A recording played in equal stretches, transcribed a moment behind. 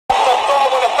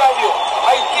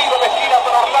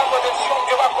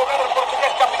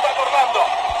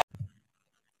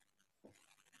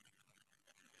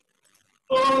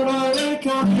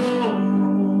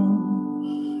campeón.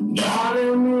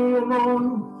 Dale mi amor,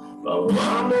 vamos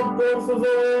por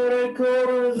favor el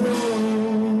corazón.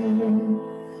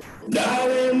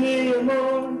 Dale mi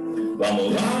amor,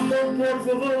 vamos por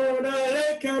favor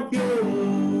el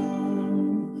campeón.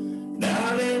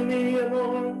 Dale mi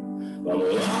amor,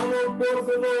 vamos por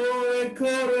favor el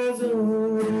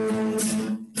corazón.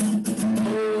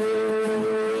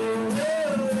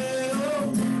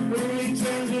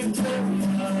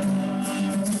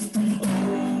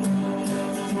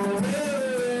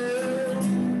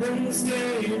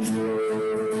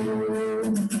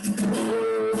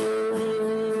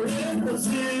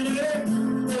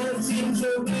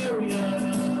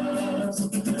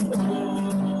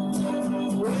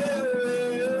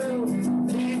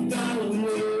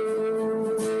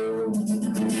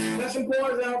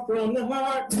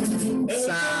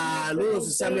 Saludos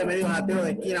y sean bienvenidos a Tiro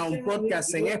de Esquina, un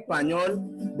podcast en español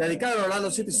dedicado al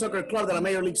Orlando City Soccer Club de la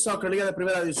Major League Soccer, Liga de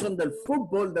Primera División del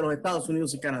fútbol de los Estados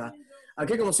Unidos y Canadá.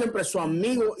 Aquí, como siempre, su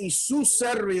amigo y su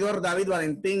servidor David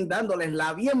Valentín, dándoles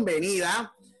la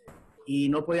bienvenida. Y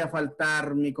no podía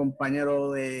faltar mi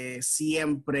compañero de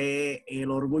siempre, el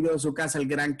orgullo de su casa, el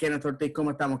gran Kenneth Ortiz.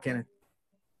 ¿Cómo estamos, Kenneth?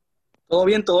 Todo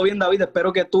bien, David.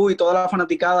 Espero que tú y toda la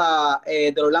fanaticada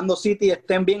de Orlando City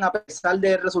estén bien a pesar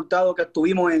del resultado que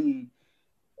tuvimos en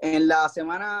la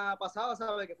semana pasada,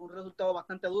 ¿sabes? Que fue un resultado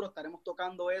bastante duro. Estaremos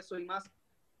tocando eso y más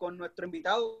con nuestro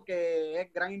invitado, que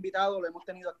es gran invitado. Lo hemos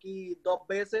tenido aquí 2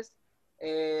 veces.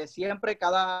 Siempre,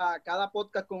 cada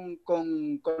podcast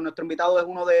con nuestro invitado es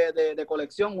uno de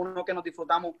colección, uno que nos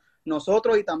disfrutamos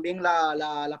nosotros y también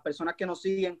las personas que nos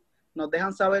siguen nos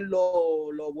dejan saber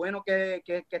lo bueno que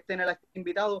es tener a este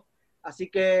invitado. Así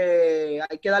que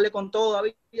hay que darle con todo,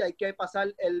 David, hay que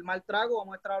pasar el mal trago.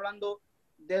 Vamos a estar hablando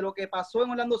de lo que pasó en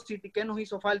Orlando City, qué nos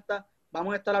hizo falta.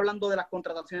 Vamos a estar hablando de las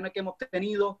contrataciones que hemos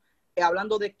tenido,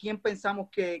 hablando de quién pensamos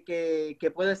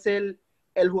que puede ser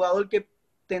el jugador que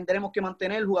tendremos que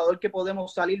mantener, el jugador que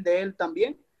podemos salir de él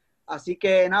también. Así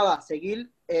que nada,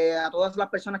 seguir a todas las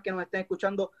personas que nos estén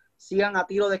escuchando, sigan a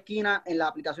Tiro de Esquina en las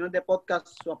aplicaciones de podcast,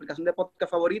 su aplicación de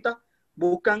podcast favorita,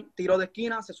 buscan Tiro de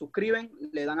Esquina, se suscriben,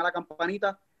 le dan a la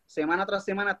campanita. Semana tras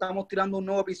semana estamos tirando un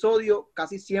nuevo episodio,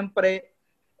 casi siempre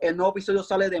el nuevo episodio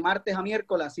sale de martes a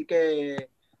miércoles, así que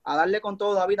a darle con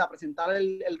todo, David, a presentar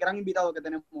el gran invitado que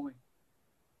tenemos hoy.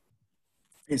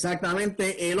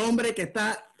 Exactamente, el hombre que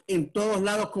está en todos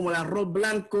lados como el arroz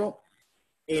blanco,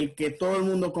 el que todo el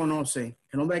mundo conoce,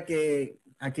 el hombre que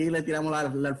aquí le tiramos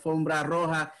la alfombra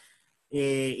roja.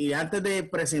 Y antes de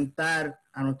presentar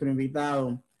a nuestro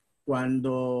invitado,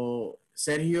 cuando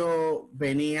Sergio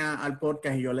venía al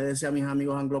podcast y yo le decía a mis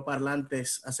amigos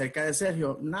angloparlantes acerca de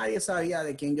Sergio, nadie sabía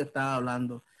de quién yo estaba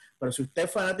hablando. Pero si usted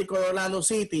es fanático de Orlando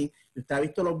City, usted ha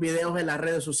visto los videos en las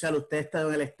redes sociales, usted ha estado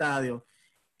en el estadio,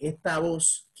 esta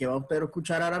voz que va a usted a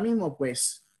escuchar ahora mismo,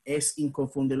 pues es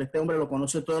inconfundible. Este hombre lo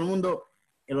conoce todo el mundo,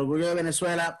 el orgullo de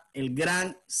Venezuela, el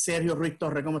gran Sergio Ruiz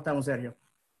Torres. ¿Cómo estamos, Sergio?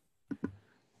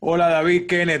 Hola David,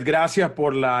 Kenneth, gracias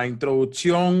por la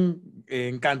introducción.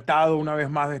 Encantado una vez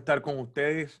más de estar con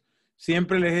ustedes.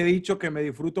 Siempre les he dicho que me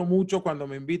disfruto mucho cuando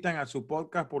me invitan a su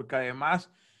podcast porque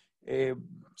además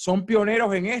son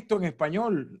pioneros en esto en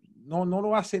español. No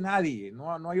lo hace nadie.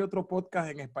 No hay otro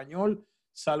podcast en español,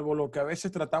 salvo lo que a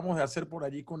veces tratamos de hacer por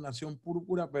allí con Nación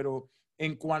Púrpura, pero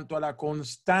en cuanto a la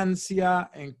constancia,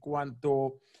 en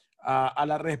cuanto a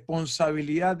la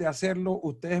responsabilidad de hacerlo,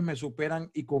 ustedes me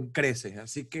superan y con creces.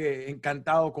 Así que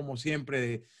encantado, como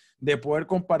siempre, de poder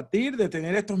compartir, de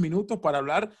tener estos minutos para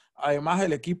hablar, además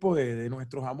del equipo de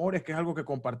nuestros amores, que es algo que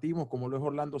compartimos, como lo es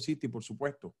Orlando City, por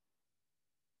supuesto.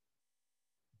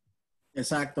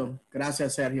 Exacto.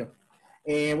 Gracias, Sergio.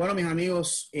 Bueno, mis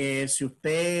amigos, si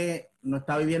usted no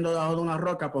está viviendo debajo de una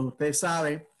roca, pues usted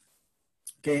sabe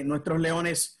que nuestros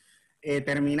Leones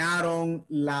terminaron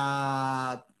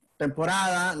la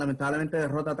temporada, lamentablemente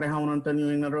derrota 3-1 ante el New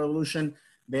England Revolution.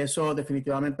 De eso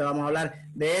definitivamente vamos a hablar.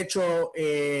 De hecho,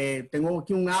 tengo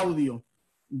aquí un audio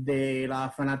de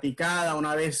la fanaticada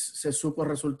una vez se supo el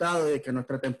resultado de que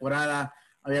nuestra temporada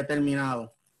había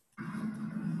terminado.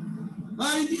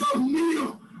 ¡Ay, Dios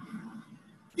mío!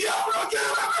 ¡Diablo,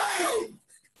 quédame!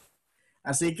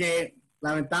 Así que,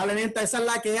 lamentablemente, esa es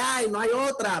la que hay, no hay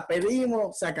otra.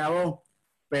 Pedimos, se acabó.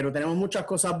 Pero tenemos muchas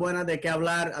cosas buenas de qué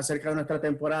hablar acerca de nuestra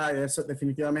temporada. Y eso,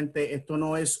 definitivamente, esto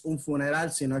no es un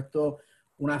funeral, sino esto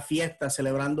una fiesta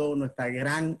celebrando nuestra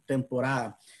gran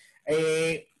temporada.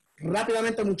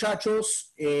 Rápidamente,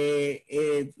 muchachos,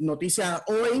 noticia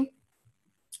hoy.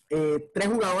 3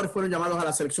 jugadores fueron llamados a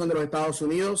la selección de los Estados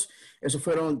Unidos. Esos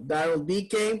fueron Daryl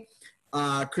Dike,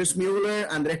 Chris Mueller,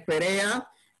 Andrés Perea.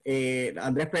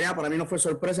 Andrés Perea para mí no fue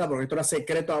sorpresa porque esto era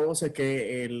secreto a voces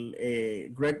que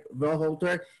el Greg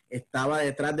Berhalter estaba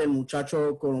detrás del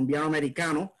muchacho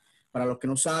colombiano-americano. Para los que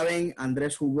no saben,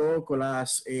 Andrés jugó con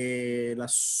las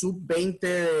sub-20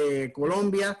 de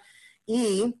Colombia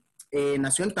y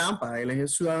nació en Tampa. Él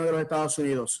es ciudadano de los Estados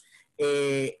Unidos.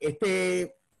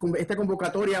 Esta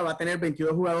convocatoria va a tener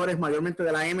 22 jugadores mayormente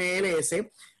de la MLS.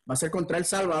 Va a ser contra El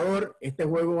Salvador. Este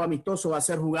juego amistoso va a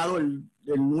ser jugado el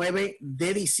 9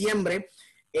 de diciembre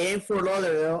en Fort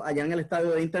Lauderdale, allá en el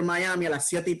estadio de Inter Miami a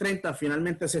las 7:30.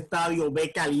 Finalmente ese estadio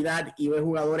ve calidad y ve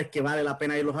jugadores que vale la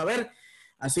pena irlos a ver.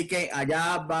 Así que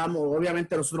allá vamos,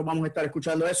 obviamente nosotros vamos a estar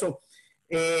escuchando eso.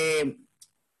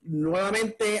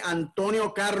 Nuevamente,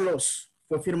 Antonio Carlos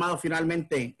fue firmado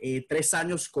finalmente 3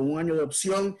 años con 1 año de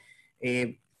opción.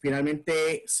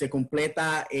 Finalmente se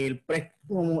completa el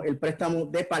préstamo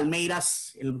de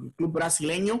Palmeiras, el club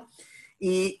brasileño.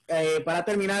 Y para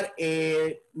terminar,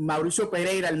 Mauricio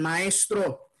Pereira, el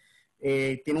maestro,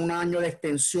 tiene 1 año de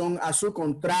extensión a su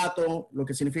contrato, lo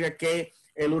que significa que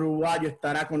el uruguayo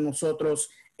estará con nosotros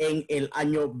en el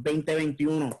año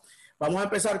 2021. Vamos a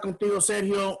empezar contigo,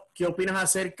 Sergio. ¿Qué opinas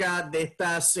acerca de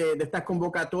estas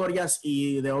convocatorias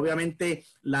y de obviamente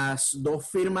las 2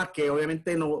 firmas que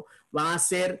obviamente no van a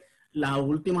ser las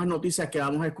últimas noticias que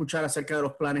vamos a escuchar acerca de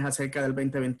los planes acerca del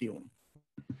 2021?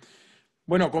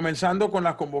 Bueno, comenzando con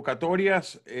las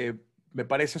convocatorias, me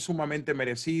parece sumamente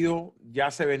merecido. Ya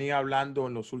se venía hablando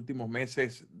en los últimos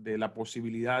meses de la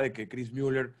posibilidad de que Chris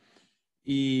Mueller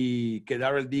y que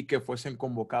Daryl Dike fuesen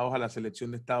convocados a la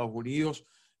selección de Estados Unidos.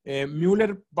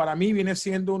 Mueller para mí viene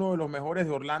siendo uno de los mejores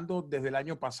de Orlando desde el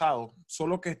año pasado,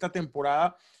 solo que esta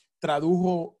temporada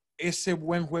tradujo ese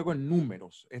buen juego en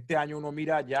números. Este año uno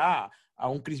mira ya a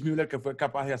un Chris Mueller que fue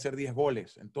capaz de hacer 10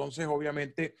 goles. Entonces,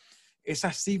 obviamente,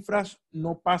 esas cifras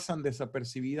no pasan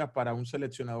desapercibidas para un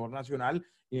seleccionador nacional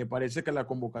y me parece que la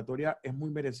convocatoria es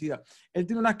muy merecida. Él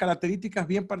tiene unas características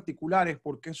bien particulares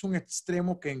porque es un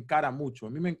extremo que encara mucho. A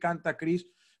mí me encanta Chris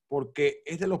porque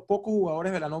es de los pocos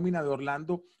jugadores de la nómina de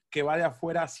Orlando que va de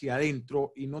afuera hacia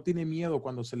adentro y no tiene miedo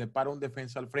cuando se le para un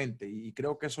defensa al frente y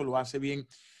creo que eso lo hace bien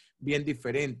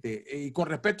diferente. Y con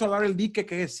respecto a Daryl Dike,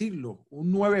 ¿qué decirlo?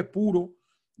 Un 9 puro.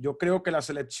 Yo creo que la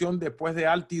selección después de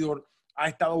Altidore ha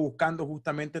estado buscando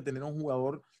justamente tener un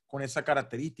jugador con esa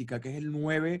característica, que es el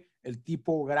 9, el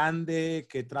tipo grande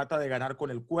que trata de ganar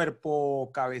con el cuerpo,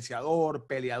 cabeceador,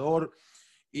 peleador,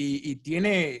 y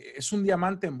es un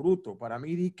diamante en bruto. Para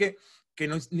mí, Dike, que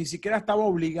ni siquiera estaba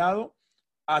obligado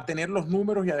a tener los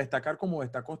números y a destacar como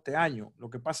destacó este año. Lo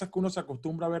que pasa es que uno se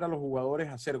acostumbra a ver a los jugadores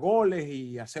hacer goles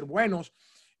y hacer buenos,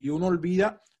 y uno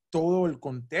olvida todo el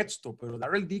contexto, pero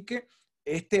Daryl Dike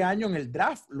este año en el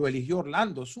draft lo eligió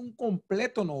Orlando. Es un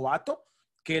completo novato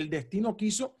que el destino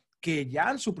quiso que ya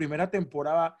en su primera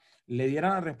temporada le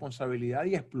dieran la responsabilidad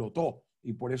y explotó.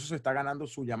 Y por eso se está ganando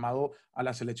su llamado a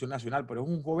la selección nacional. Pero es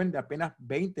un joven de apenas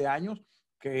 20 años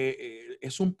que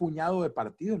es un puñado de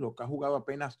partidos, lo que ha jugado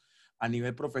apenas a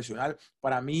nivel profesional.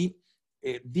 Para mí,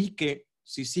 Dike,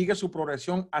 si sigue su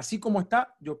progresión así como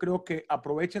está, yo creo que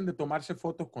aprovechen de tomarse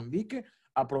fotos con Dike,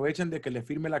 aprovechen de que le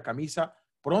firme la camisa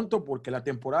pronto, porque la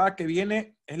temporada que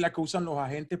viene es la que usan los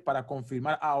agentes para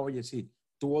confirmar, oye, sí,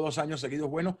 tuvo 2 años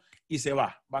seguidos buenos y se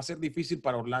va. Va a ser difícil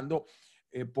para Orlando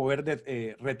poder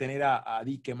retener a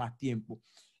Dike más tiempo.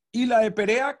 Y la de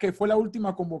Perea, que fue la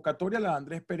última convocatoria, la de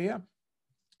Andrés Perea,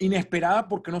 inesperada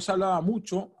porque no se hablaba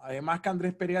mucho. Además que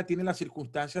Andrés Perea tiene la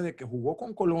circunstancia de que jugó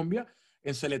con Colombia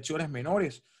en selecciones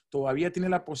menores. Todavía tiene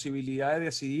la posibilidad de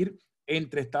decidir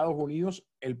entre Estados Unidos,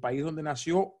 el país donde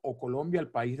nació, o Colombia, el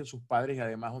país de sus padres y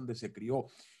además donde se crió.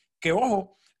 Que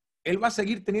ojo, él va a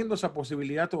seguir teniendo esa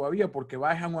posibilidad todavía porque va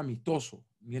a dejar un amistoso.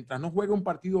 Mientras no juegue un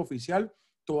partido oficial,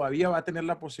 todavía va a tener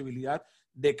la posibilidad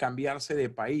de cambiarse de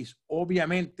país.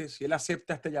 Obviamente, si él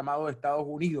acepta este llamado de Estados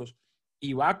Unidos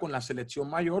y va con la selección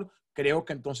mayor, creo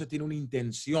que entonces tiene una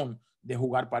intención de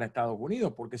jugar para Estados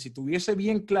Unidos, porque si tuviese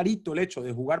bien clarito el hecho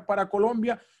de jugar para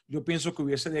Colombia, yo pienso que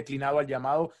hubiese declinado al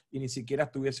llamado y ni siquiera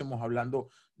estuviésemos hablando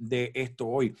de esto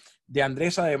hoy. De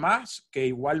Andrés, además, que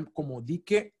igual como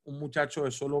Dike, un muchacho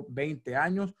de solo 20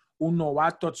 años, un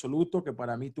novato absoluto que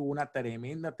para mí tuvo una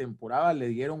tremenda temporada, le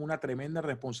dieron una tremenda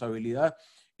responsabilidad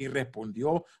y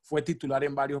respondió, fue titular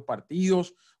en varios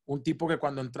partidos, un tipo que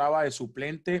cuando entraba de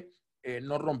suplente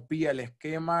no rompía el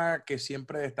esquema, que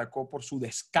siempre destacó por su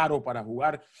descaro para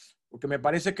jugar, porque me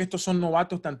parece que estos son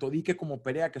novatos, tanto Dike como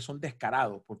Perea, que son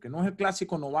descarados, porque no es el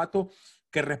clásico novato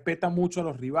que respeta mucho a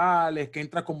los rivales, que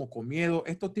entra como con miedo.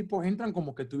 Estos tipos entran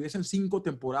como que tuviesen 5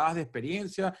 temporadas de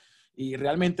experiencia y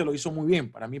realmente lo hizo muy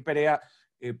bien. Para mí Perea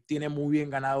tiene muy bien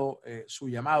ganado su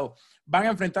llamado. Van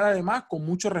a enfrentar además con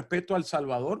mucho respeto a El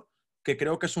Salvador, que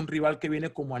creo que es un rival que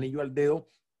viene como anillo al dedo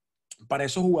para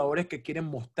esos jugadores que quieren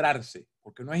mostrarse,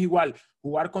 porque no es igual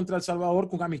jugar contra El Salvador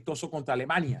que un amistoso contra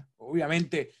Alemania.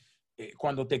 Obviamente,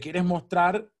 cuando te quieres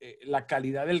mostrar, la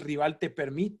calidad del rival te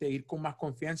permite ir con más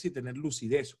confianza y tener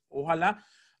lucidez. Ojalá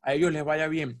a ellos les vaya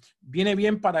bien. Viene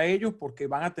bien para ellos porque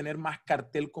van a tener más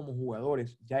cartel como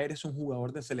jugadores. Ya eres un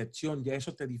jugador de selección, ya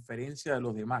eso te diferencia de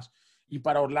los demás. Y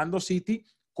para Orlando City,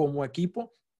 como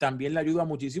equipo, también le ayuda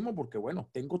muchísimo porque, bueno,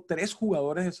 tengo 3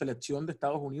 jugadores de selección de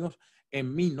Estados Unidos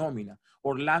en mi nómina.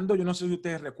 Orlando, yo no sé si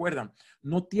ustedes recuerdan,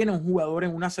 no tiene un jugador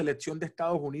en una selección de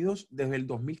Estados Unidos desde el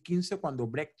 2015 cuando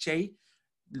Brek Shea,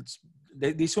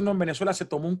 dice uno en Venezuela, se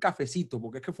tomó un cafecito,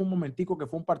 porque es que fue un momentico que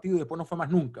fue un partido y después no fue más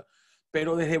nunca.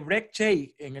 Pero desde Brek Shea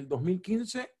en el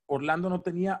 2015, Orlando no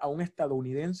tenía a un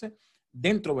estadounidense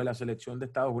dentro de la selección de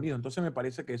Estados Unidos. Entonces me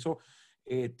parece que eso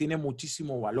tiene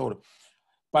muchísimo valor.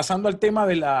 Pasando al tema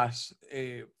de las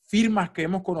firmas que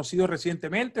hemos conocido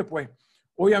recientemente, pues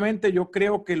obviamente yo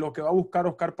creo que lo que va a buscar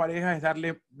Oscar Pareja es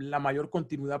darle la mayor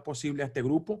continuidad posible a este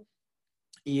grupo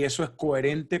y eso es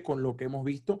coherente con lo que hemos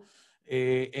visto.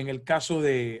 En el caso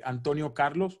de Antonio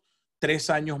Carlos, 3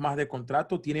 años más de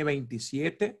contrato, tiene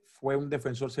 27, fue un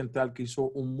defensor central que hizo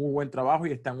un muy buen trabajo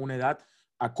y está en una edad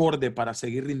acorde para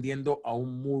seguir rindiendo a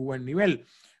un muy buen nivel.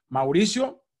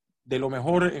 Mauricio, de lo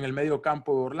mejor en el medio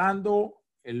campo de Orlando,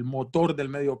 el motor del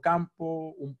medio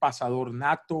campo, un pasador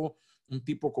nato, un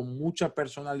tipo con mucha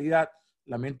personalidad.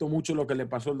 Lamento mucho lo que le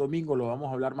pasó el domingo, lo vamos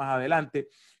a hablar más adelante,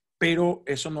 pero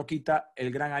eso no quita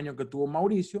el gran año que tuvo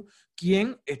Mauricio,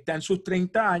 quien está en sus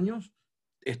 30 años,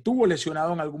 estuvo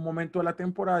lesionado en algún momento de la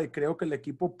temporada y creo que el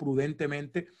equipo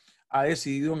prudentemente ha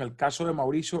decidido, en el caso de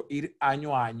Mauricio, ir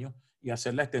año a año y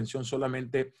hacer la extensión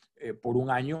solamente por un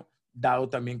año, dado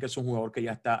también que es un jugador que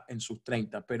ya está en sus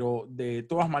 30. Pero de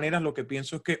todas maneras, lo que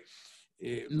pienso es que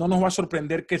no nos va a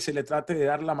sorprender que se le trate de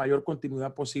dar la mayor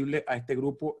continuidad posible a este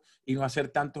grupo y no hacer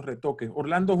tantos retoques.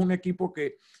 Orlando es un equipo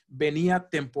que venía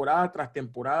temporada tras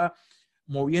temporada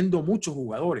moviendo muchos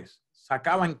jugadores.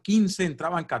 Sacaban 15,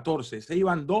 entraban 14, se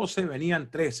iban 12,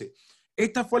 venían 13.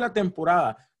 Esta fue la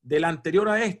temporada de la anterior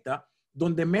a esta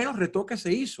donde menos retoques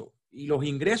se hizo y los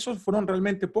ingresos fueron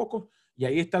realmente pocos y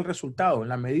ahí está el resultado. En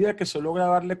la medida que se logra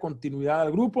darle continuidad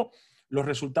al grupo, los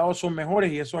resultados son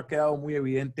mejores y eso ha quedado muy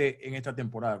evidente en esta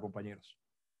temporada, compañeros.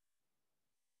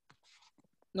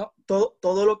 No,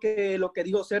 todo lo que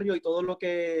dijo Sergio y todo lo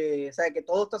que, o sea, que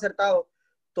todo está acertado,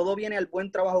 todo viene al buen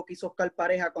trabajo que hizo Oscar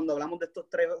Pareja cuando hablamos de estos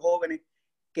 3 jóvenes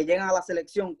que llegan a la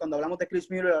selección. Cuando hablamos de Chris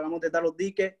Mueller, hablamos de Daryl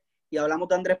Dike y hablamos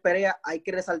de Andrés Perea, hay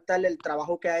que resaltarle el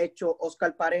trabajo que ha hecho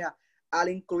Oscar Pareja al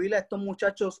incluir a estos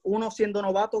muchachos, uno siendo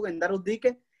novato en Daryl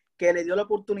Dike, que le dio la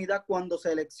oportunidad cuando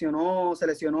seleccionó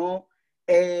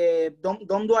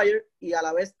Don Dwyer, y a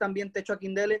la vez también Techo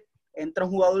Akindele, entra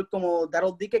un jugador como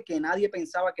Daryl Dike, que nadie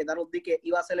pensaba que Daryl Dike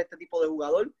iba a ser este tipo de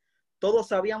jugador. Todos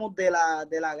sabíamos de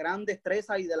la gran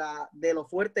destreza y de lo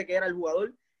fuerte que era el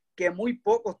jugador, que muy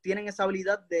pocos tienen esa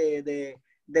habilidad de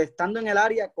estando en el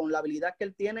área, con la habilidad que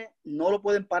él tiene, no lo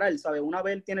pueden parar, ¿sabes? Una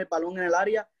vez él tiene el balón en el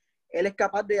área, él es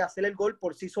capaz de hacer el gol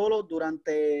por sí solo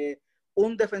durante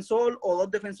un defensor o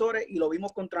 2 defensores, y lo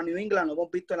vimos contra New England, lo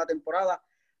hemos visto en la temporada.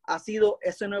 Ha sido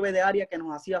ese 9 de área que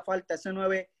nos hacía falta, ese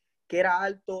 9 que era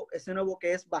alto, ese 9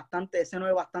 que es ese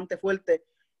 9 bastante fuerte.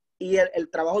 Y el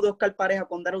trabajo de Oscar Pareja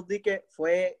con Daryl Dike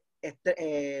fue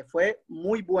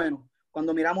muy bueno.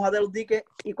 Cuando miramos a Daryl Dike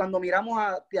y cuando miramos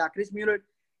a Chris Mueller,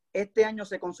 este año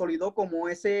se consolidó como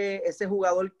ese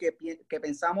jugador que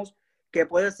pensamos que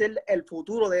puede ser el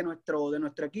futuro de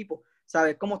nuestro equipo.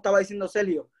 ¿Sabes? Como estaba diciendo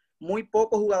Sergio, muy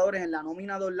pocos jugadores en la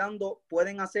nómina de Orlando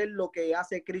pueden hacer lo que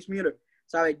hace Chris Mueller.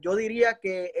 ¿Sabes? Yo diría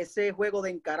que ese juego de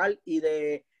encarar y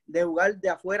de jugar de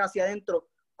afuera hacia adentro,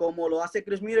 como lo hace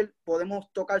Chris Mueller,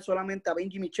 podemos tocar solamente a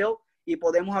Benji Michel y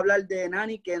podemos hablar de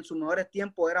Nani, que en sus mejores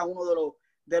tiempos era uno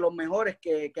de los mejores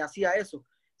que hacía eso.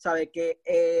 ¿Sabes? Que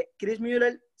Chris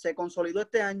Mueller se consolidó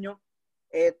este año.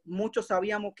 Muchos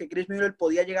sabíamos que Chris Mueller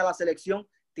podía llegar a la selección,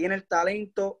 tiene el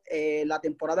talento. La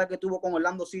temporada que tuvo con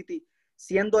Orlando City,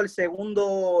 siendo el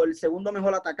segundo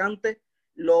mejor atacante,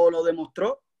 lo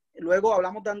demostró. Luego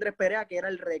hablamos de Andrés Perea, que era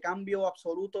el recambio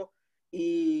absoluto,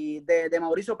 y de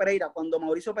Mauricio Pereira. Cuando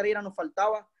Mauricio Pereira nos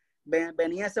faltaba,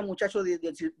 venía ese muchacho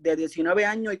de 19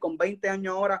 años y con 20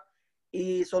 años ahora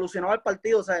y solucionaba el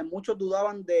partido. O sea, muchos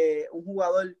dudaban de un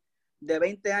jugador de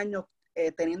 20 años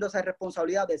teniendo esa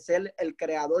responsabilidad de ser el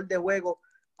creador de juego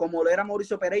como lo era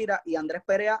Mauricio Pereira. Y Andrés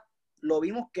Perea lo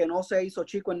vimos que no se hizo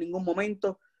chico en ningún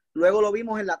momento. Luego lo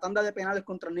vimos en la tanda de penales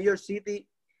contra New York City,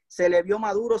 se le vio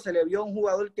maduro, se le vio un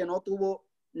jugador que no tuvo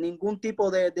ningún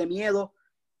tipo de miedo.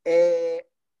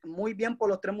 Muy bien por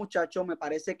los tres muchachos. Me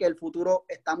parece que el futuro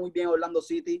está muy bien en Orlando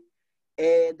City.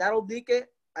 Daryl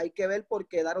Dike, hay que ver,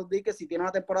 porque Daryl Dike, si tiene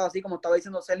una temporada así como estaba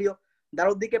diciendo Celio,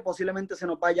 Daryl Dike posiblemente se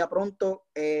nos vaya pronto.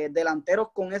 Delanteros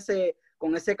con ese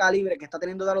calibre que está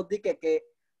teniendo Daryl Dike, que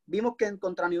vimos que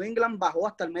contra New England bajó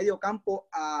hasta el medio campo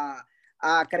a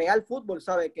crear fútbol,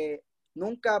 ¿sabe? Que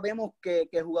nunca vemos que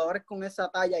jugadores con esa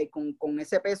talla y con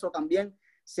ese peso también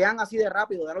sean así de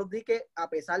rápido. Daryl Dike, a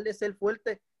pesar de ser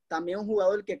fuerte, también es un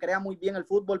jugador que crea muy bien el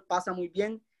fútbol, pasa muy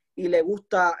bien y le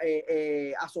gusta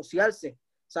asociarse,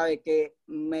 ¿sabe? Que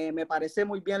me parece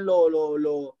muy bien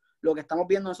lo que estamos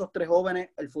viendo en esos tres jóvenes.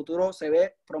 El futuro se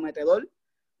ve prometedor.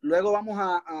 Luego vamos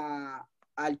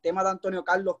al tema de Antonio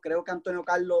Carlos. Creo que Antonio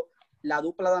Carlos, la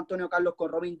dupla de Antonio Carlos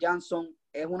con Robin Johnson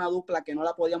es una dupla que no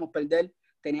la podíamos perder.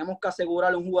 Teníamos que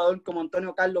asegurar a un jugador como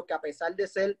Antonio Carlos, que a pesar de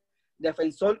ser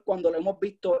defensor, cuando lo hemos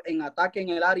visto en ataque en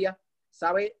el área,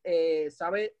 sabe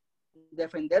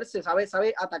defenderse,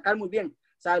 sabe atacar muy bien.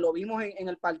 ¿Sabe? Lo vimos en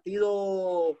el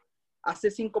partido, hace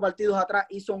 5 partidos atrás,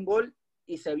 hizo un gol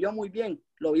y se vio muy bien.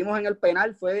 Lo vimos en el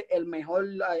penal, fue el mejor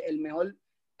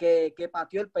que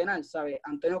pateó el penal, ¿sabe?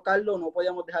 Antonio Carlos no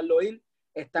podíamos dejarlo ir.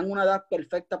 Está en una edad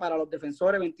perfecta para los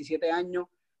defensores, 27 años,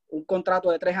 un contrato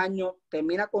de 3 años,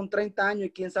 termina con 30 años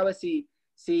y quién sabe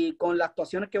si con las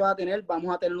actuaciones que va a tener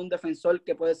vamos a tener un defensor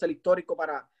que puede ser histórico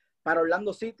para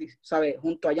Orlando City, ¿sabe?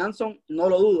 Junto a Johnson, no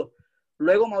lo dudo.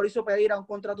 Luego Mauricio Pereira, un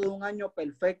contrato de 1 año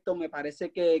perfecto. Me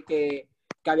parece que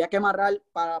había que amarrar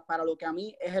para lo que a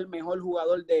mí es el mejor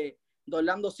jugador de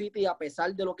Orlando City, a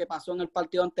pesar de lo que pasó en el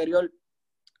partido anterior.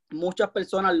 Muchas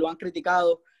personas lo han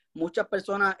criticado, muchas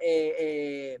personas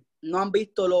no han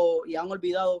visto y han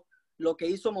olvidado lo que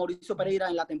hizo Mauricio Pereira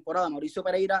en la temporada. Mauricio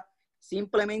Pereira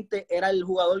simplemente era el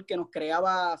jugador que nos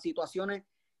creaba situaciones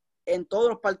en todos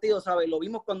los partidos, ¿sabes? Lo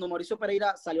vimos cuando Mauricio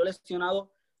Pereira salió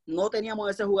lesionado. No teníamos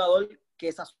ese jugador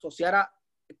que se asociara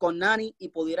con Nani y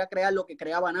pudiera crear lo que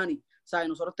creaba Nani, ¿sabes?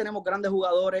 Nosotros tenemos grandes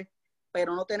jugadores,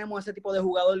 pero no tenemos ese tipo de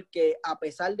jugador que, a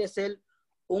pesar de ser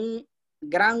un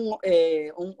gran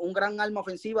arma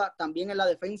ofensiva, también en la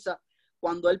defensa,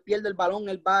 cuando él pierde el balón,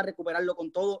 él va a recuperarlo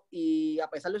con todo, y a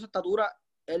pesar de su estatura,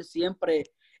 él siempre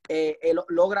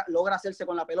logra hacerse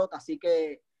con la pelota. Así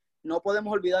que no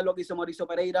podemos olvidar lo que hizo Mauricio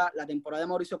Pereira. La temporada de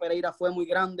Mauricio Pereira fue muy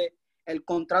grande. El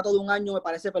contrato de 1 año me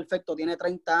parece perfecto. Tiene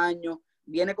 30 años,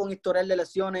 viene con historial de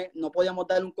lesiones. No podíamos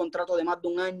darle un contrato de más de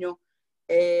 1 año.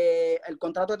 El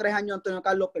contrato de 3 años, Antonio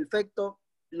Carlos, perfecto.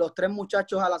 Los 3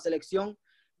 muchachos a la selección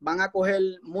van a coger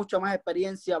mucha más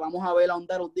experiencia. Vamos a ver a un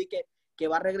Daryl Dike que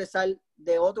va a regresar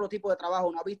de otro tipo de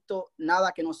trabajo. No ha visto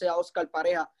nada que no sea Oscar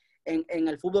Pareja en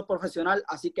el fútbol profesional,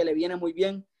 así que le viene muy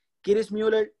bien. Chris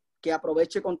Müller, que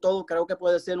aproveche con todo. Creo que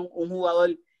puede ser un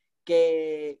jugador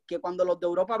que cuando los de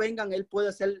Europa vengan, él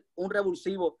puede ser un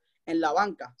revulsivo en la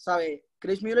banca, ¿sabe?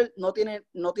 Chris Müller no tiene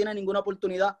ninguna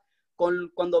oportunidad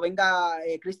cuando venga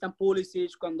Christian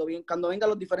Pulisic, cuando vengan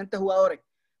los diferentes jugadores,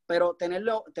 pero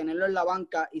tenerlo en la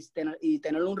banca y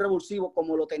tenerlo un revulsivo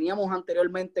como lo teníamos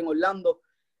anteriormente en Orlando,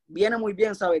 viene muy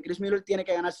bien, ¿sabe? Chris Müller tiene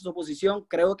que ganarse su posición.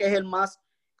 Creo que es el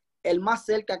más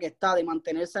cerca que está de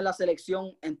mantenerse en la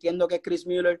selección. Entiendo que es Chris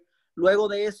Müller. Luego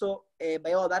de eso,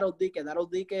 veo a Daryl Dike. Daryl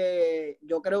Dike,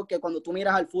 yo creo que cuando tú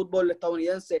miras al fútbol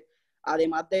estadounidense,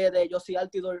 además de Josie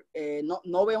Altidore,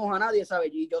 no vemos a nadie,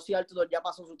 ¿sabes? Y Josie Altidore ya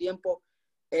pasó su tiempo.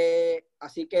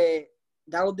 Así que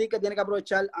Daryl Dike tiene que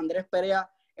aprovechar. Andrés Perea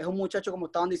es un muchacho, como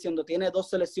estaban diciendo, tiene 2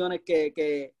 selecciones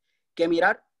que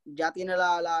mirar. Ya tiene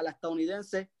la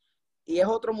estadounidense. Y es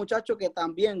otro muchacho que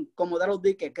también, como Daryl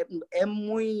Dike, que es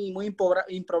muy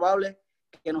improbable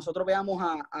que nosotros veamos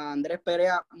a Andrés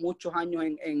Perea muchos años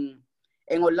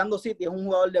en Orlando City. Es un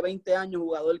jugador de 20 años,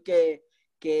 jugador que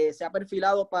se ha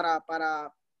perfilado para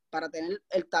tener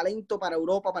el talento para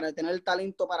Europa, para tener el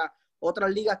talento para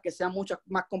otras ligas que sean muchas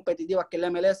más competitivas que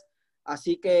el MLS.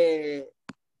 Así que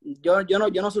yo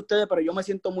no sé ustedes, pero yo me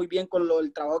siento muy bien con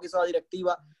el trabajo que hizo la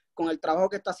directiva, con el trabajo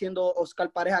que está haciendo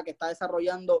Oscar Pareja, que está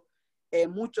desarrollando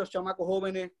muchos chamacos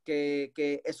jóvenes,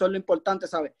 que eso es lo importante,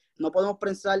 ¿sabes? No podemos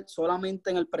pensar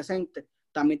solamente en el presente,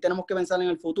 también tenemos que pensar en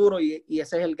el futuro, y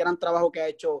ese es el gran trabajo que ha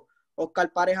hecho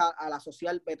Oscar Pareja al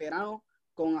asociar veteranos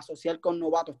con asociar con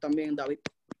novatos también, David.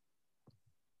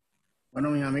 Bueno,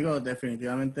 mis amigos,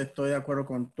 definitivamente estoy de acuerdo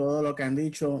con todo lo que han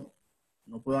dicho.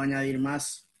 No puedo añadir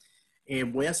más.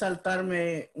 Voy a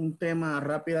saltarme un tema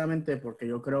rápidamente porque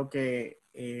yo creo que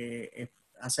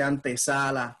hace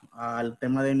antesala al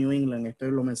tema de New England. Esto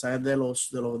es los mensajes de los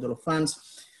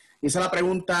fans. Hice la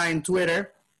pregunta en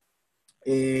Twitter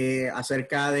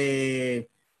acerca de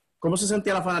cómo se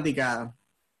sentía la fanaticada.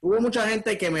 Hubo mucha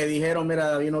gente que me dijeron, mira,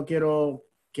 David, no quiero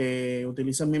que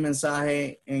utilicen mi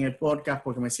mensaje en el podcast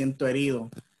porque me siento herido.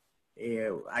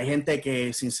 Hay gente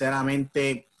que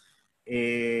sinceramente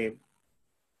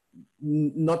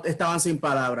no estaban sin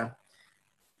palabras.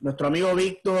 Nuestro amigo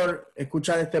Víctor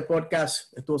escucha de este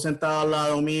podcast, estuvo sentado al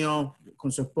lado mío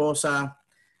con su esposa.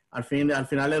 Al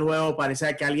final del juego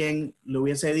parecía que alguien le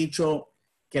hubiese dicho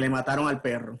que le mataron al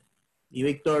perro. Y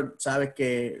Víctor, sabes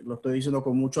que lo estoy diciendo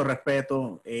con mucho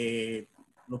respeto.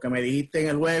 Lo que me dijiste en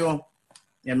el juego,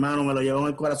 mi hermano, me lo llevó en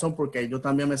el corazón porque yo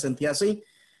también me sentía así.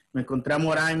 Me encontré a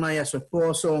Moraima y a su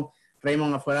esposo,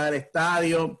 Raymond, afuera del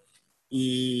estadio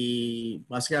y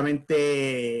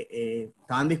básicamente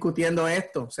estaban discutiendo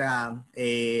esto. O sea,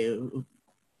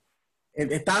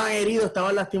 estaban heridos,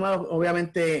 estaban lastimados,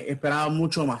 obviamente esperaban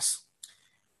mucho más.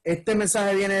 Este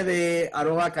mensaje viene de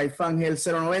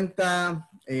 @caifangel090,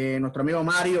 nuestro amigo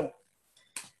Mario.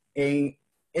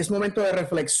 Es momento de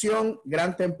reflexión,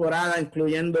 gran temporada,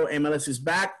 incluyendo MLS is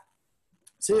back.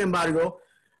 Sin embargo,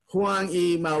 Juan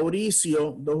y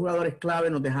Mauricio, dos jugadores clave,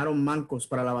 nos dejaron mancos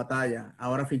para la batalla.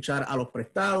 Ahora fichar a los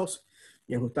prestados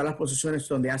y ajustar las posiciones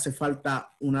donde hace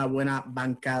falta una buena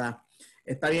bancada.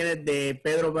 Esta viene de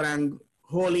Pedro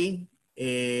Branjoli,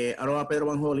 @Pedro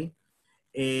Branjoli.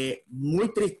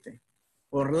 Muy triste.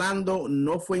 Orlando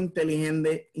no fue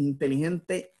inteligente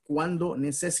cuando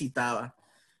necesitaba.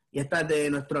 Y esta es de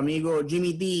nuestro amigo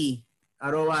Jimmy D,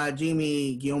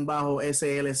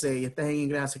 @Jimmy_SLC. Y esta es en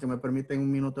inglés, así que me permiten un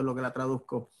minuto en lo que la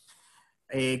traduzco.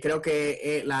 Creo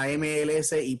que la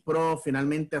MLS y Pro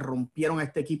finalmente rompieron a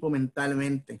este equipo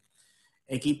mentalmente.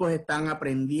 Equipos están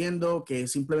aprendiendo que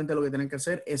simplemente lo que tienen que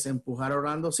hacer es empujar a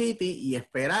Orlando City y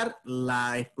esperar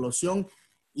la explosión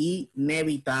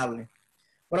inevitable.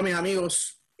 Bueno, mis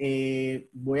amigos,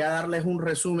 voy a darles un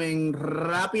resumen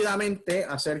rápidamente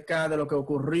acerca de lo que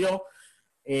ocurrió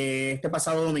este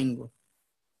pasado domingo.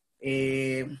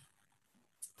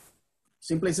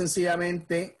 Simple y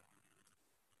sencillamente,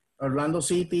 Orlando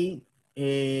City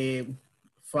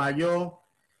falló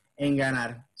en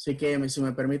ganar. Así que si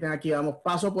me permiten aquí vamos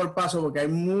paso por paso porque hay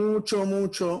mucho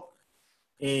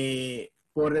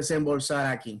por desembolsar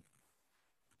aquí.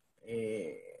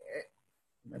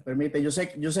 Me permite, yo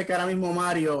sé que ahora mismo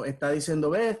Mario está diciendo,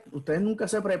 ves, ustedes nunca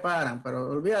se preparan, pero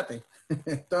olvídate,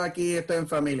 estoy en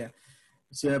familia.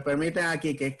 Si me permiten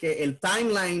aquí, que es que el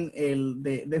timeline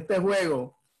de este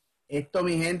juego, esto,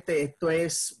 mi gente, esto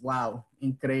es, wow,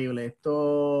 increíble.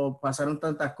 Esto pasaron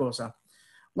tantas cosas.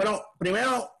 Bueno,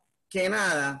 primero que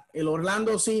nada, el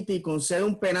Orlando City concede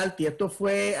un penalti. Esto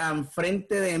fue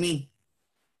enfrente de mí.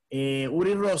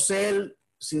 Uri Rosell,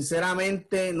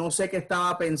 sinceramente, no sé qué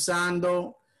estaba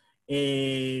pensando.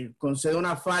 Concede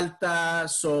una falta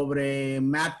sobre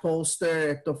Matt Polster.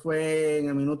 Esto fue en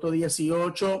el minuto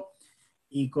 18.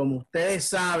 Y como ustedes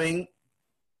saben,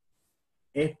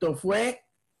 esto fue...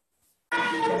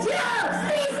 ¡Sí,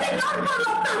 señor! ¡Por lo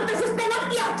tanto, eso es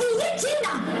penalti aquí en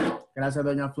China! Gracias,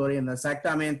 doña Florinda.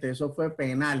 Exactamente, eso fue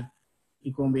penal.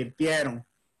 Y convirtieron.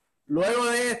 Luego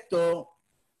de esto,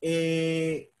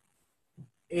 en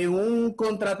un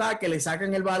contraataque le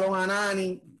sacan el balón a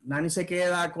Nani. Nani se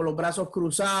queda con los brazos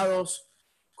cruzados.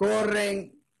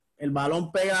 Corren. El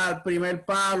balón pega al primer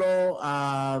palo.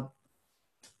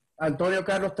 Antonio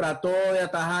Carlos trató de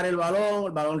atajar el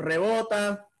balón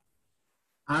rebota,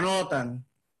 anotan.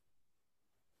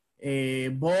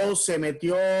 Ball se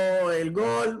metió el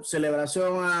gol,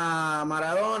 celebración a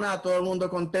Maradona, todo el mundo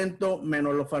contento,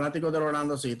 menos los fanáticos del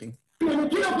Orlando City. ¡Me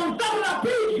quiero contar la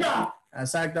pizza!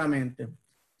 Exactamente.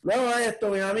 Luego de esto,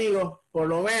 mis amigos, por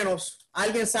lo menos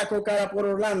alguien sacó cara por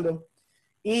Orlando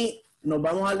y nos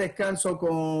vamos al descanso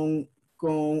con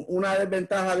una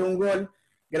desventaja de un gol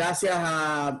gracias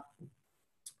a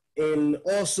el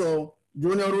oso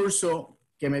Junior Urso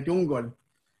que metió un gol.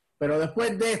 Pero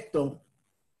después de esto,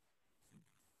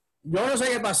 yo no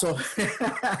sé qué pasó.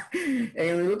 En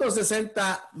el minuto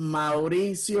 60,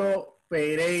 Mauricio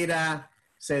Pereira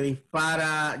se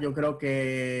dispara. Yo creo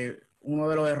que uno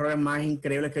de los errores más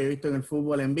increíbles que yo he visto en el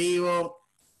fútbol en vivo.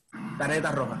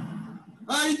 Tarjeta roja.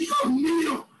 ¡Ay, Dios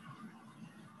mío!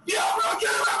 ¡Diablo,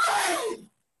 llévame!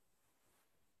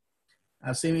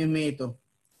 Así mismito.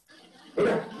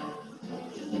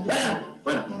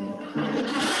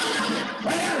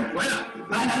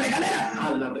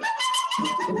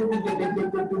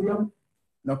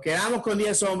 Nos quedamos con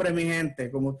 10 hombres, mi gente.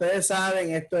 Como ustedes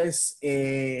saben, esto es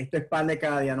pan de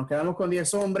cada día. Nos quedamos con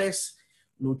 10 hombres.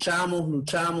 Luchamos.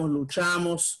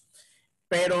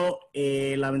 Pero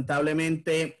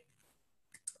lamentablemente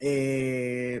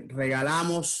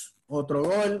regalamos otro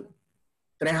gol,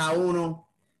 3-1,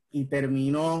 y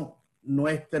terminó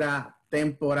nuestra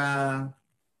temporada.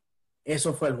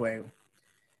 Eso fue el juego.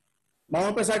 Vamos a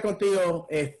empezar contigo,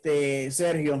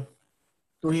 Sergio.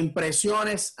 Tus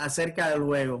impresiones acerca del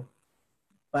juego.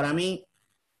 Para mí,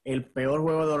 el peor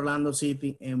juego de Orlando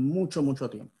City en mucho, mucho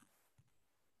tiempo.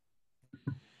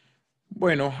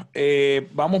 Bueno,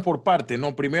 vamos por partes,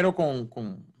 ¿no? Primero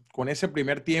con ese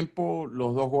primer tiempo,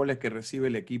 los 2 goles que recibe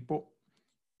el equipo.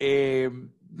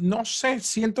 No sé,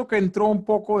 siento que entró un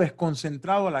poco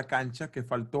desconcentrado a la cancha, que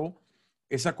faltó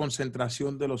esa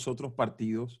concentración de los otros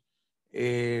partidos.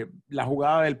 La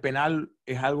jugada del penal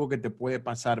es algo que te puede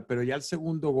pasar, pero ya el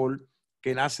segundo gol,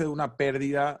 que nace de una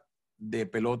pérdida de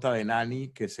pelota de Nani,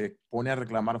 que se pone a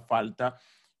reclamar falta,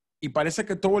 y parece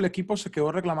que todo el equipo se quedó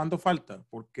reclamando falta,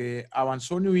 porque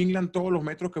avanzó New England todos los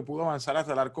metros que pudo avanzar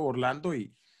hasta el arco de Orlando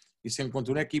y se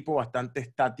encontró un equipo bastante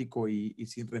estático y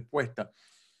sin respuesta.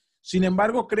 Sin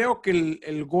embargo, creo que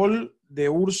el gol de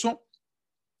Urso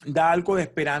da algo de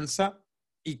esperanza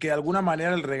y que de alguna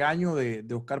manera el regaño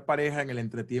de Oscar Pareja en el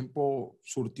entretiempo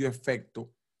surtió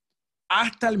efecto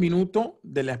hasta el minuto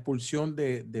de la expulsión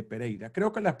de Pereira.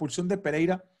 Creo que la expulsión de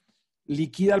Pereira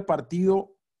liquida el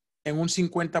partido en un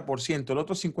 50%. El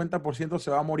otro 50% se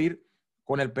va a morir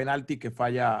con el penalti que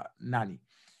falla Nani.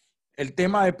 El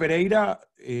tema de Pereira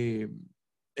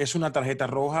es una tarjeta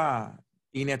roja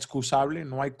inexcusable,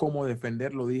 no hay cómo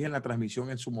defender, lo dije en la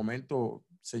transmisión en su momento.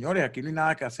 Señores, aquí no hay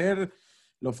nada que hacer.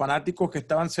 Los fanáticos que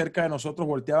estaban cerca de nosotros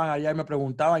volteaban allá y me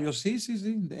preguntaban, yo sí,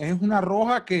 es una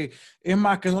roja que, es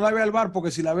más, que no la ve el VAR, porque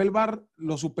si la ve el VAR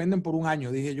lo suspenden por 1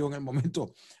 año, dije yo en el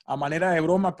momento, a manera de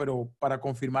broma, pero para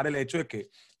confirmar el hecho de que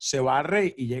se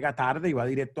barre y llega tarde y va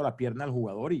directo a la pierna del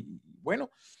jugador. Y bueno,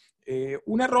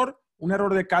 un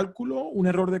error de cálculo, un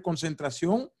error de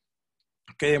concentración,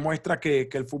 que demuestra que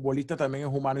el futbolista también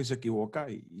es humano y se equivoca.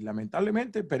 Y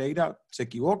lamentablemente Pereira se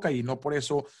equivoca y no por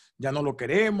eso ya no lo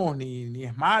queremos, ni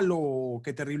es malo o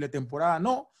qué terrible temporada.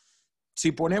 No,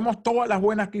 si ponemos todas las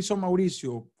buenas que hizo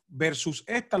Mauricio versus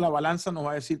esta, la balanza nos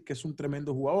va a decir que es un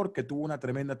tremendo jugador, que tuvo una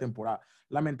tremenda temporada.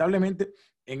 Lamentablemente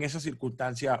en esa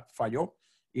circunstancia falló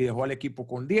y dejó al equipo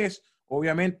con 10.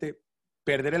 Obviamente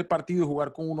perder el partido y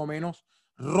jugar con 1 menos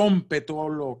rompe todo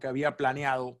lo que había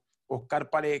planeado Oscar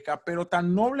Pareja, pero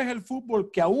tan noble es el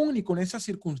fútbol que aún y con esa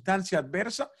circunstancia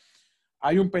adversa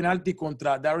hay un penalti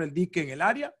contra Darrell Dick en el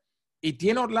área y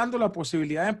tiene Orlando la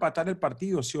posibilidad de empatar el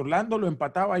partido. Si Orlando lo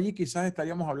empataba allí, quizás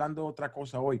estaríamos hablando de otra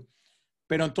cosa hoy.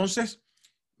 Pero entonces,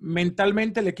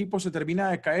 mentalmente el equipo se termina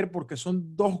de caer porque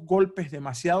son 2 golpes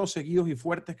demasiado seguidos y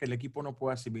fuertes que el equipo no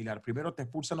puede asimilar. Primero te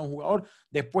expulsan a un jugador,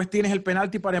 después tienes el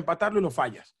penalti para empatarlo y lo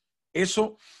fallas.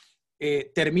 Eso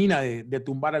termina de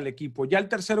tumbar al equipo. Ya el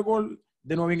tercer gol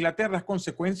de Nueva Inglaterra es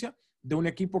consecuencia de un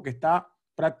equipo que está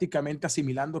prácticamente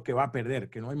asimilando que va a perder,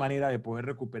 que no hay manera de poder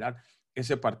recuperar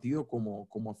ese partido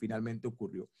como finalmente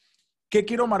ocurrió. ¿Qué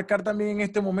quiero marcar también en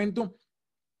este momento?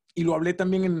 Y lo hablé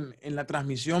también en la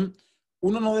transmisión.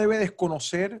 Uno no debe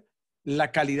desconocer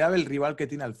la calidad del rival que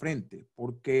tiene al frente,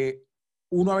 porque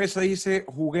uno a veces dice,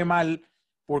 jugué mal,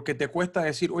 porque te cuesta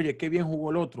decir, oye, qué bien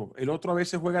jugó el otro. El otro a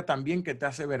veces juega tan bien que te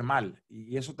hace ver mal,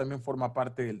 y eso también forma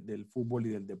parte del fútbol y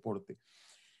del deporte.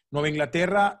 Nueva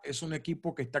Inglaterra es un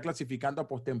equipo que está clasificando a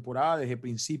postemporada desde el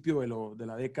principio de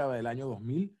la década del año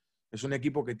 2000. Es un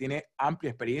equipo que tiene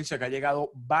amplia experiencia, que ha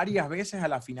llegado varias veces a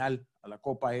la final, a la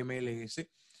Copa MLS,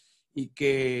 y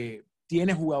que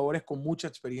tiene jugadores con mucha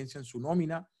experiencia en su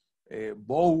nómina.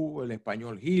 Bow, el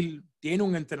español Hill, tiene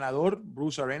un entrenador,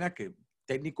 Bruce Arena, que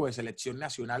técnico de selección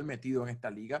nacional metido en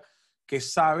esta liga, que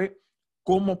sabe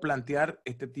cómo plantear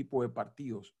este tipo de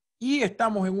partidos. Y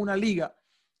estamos en una liga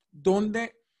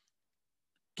donde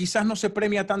quizás no se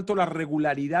premia tanto la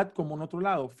regularidad como en otro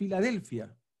lado.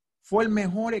 Filadelfia fue el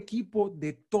mejor equipo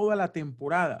de toda la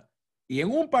temporada y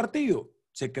en un partido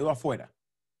se quedó afuera.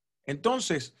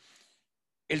 Entonces,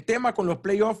 el tema con los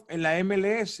playoffs en la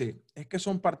MLS es que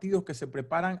son partidos que se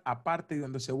preparan aparte y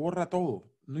donde se borra todo.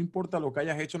 No importa lo que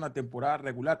hayas hecho en la temporada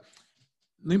regular.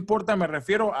 No importa, me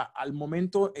refiero al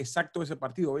momento exacto de ese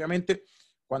partido. Obviamente,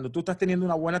 cuando tú estás teniendo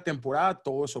una buena temporada,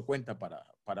 todo eso cuenta para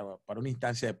una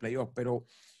instancia de playoff. Pero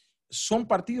son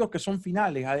partidos que son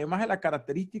finales. Además de la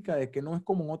característica de que no es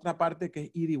como en otra parte que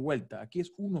es ida y vuelta. Aquí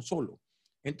es uno solo.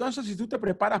 Entonces, si tú te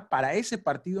preparas para ese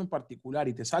partido en particular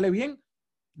y te sale bien,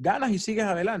 ganas y sigues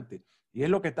adelante. Y es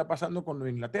lo que está pasando con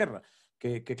Nueva Inglaterra,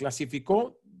 que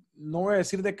clasificó, no voy a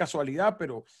decir de casualidad,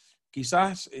 pero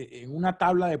quizás en una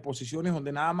tabla de posiciones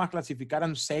donde nada más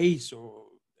clasificaran 6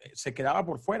 o se quedaba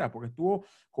por fuera porque estuvo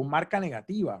con marca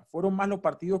negativa. Fueron más los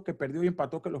partidos que perdió y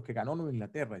empató que los que ganó Nueva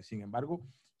Inglaterra y sin embargo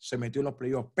se metió en los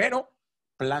playoffs. Pero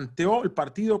planteó el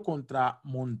partido contra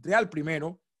Montreal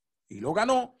primero y lo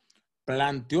ganó.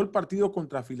 Planteó el partido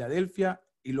contra Filadelfia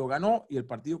y lo ganó, y el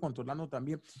partido contra Orlando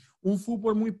también. Un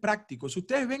fútbol muy práctico. Si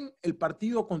ustedes ven el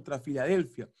partido contra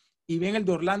Filadelfia y ven el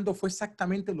de Orlando, fue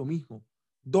exactamente lo mismo.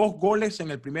 2 goles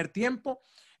en el primer tiempo.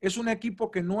 Es un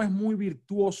equipo que no es muy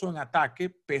virtuoso en ataque,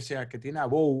 pese a que tiene a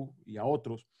Bow y a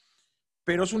otros,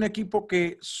 pero es un equipo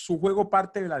que su juego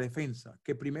parte de la defensa,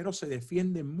 que primero se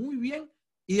defiende muy bien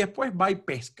y después va y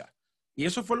pesca. Y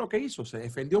eso fue lo que hizo. Se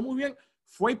defendió muy bien,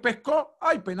 fue y pescó,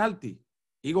 ¡ay, penalti!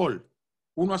 Y gol,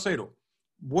 1-0.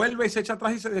 Vuelve y se echa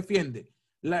atrás y se defiende.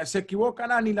 Se equivoca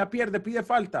Nani, la pierde, pide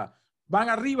falta. Van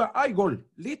arriba, ¡ay, gol!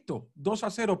 Listo,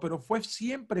 2-0, pero fue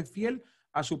siempre fiel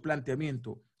a su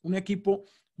planteamiento. Un equipo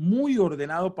muy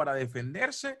ordenado para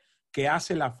defenderse, que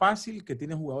hace la fácil, que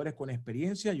tiene jugadores con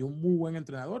experiencia y un muy buen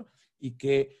entrenador, y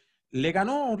que le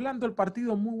ganó a Orlando el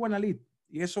partido muy buena lid.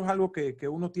 Y eso es algo que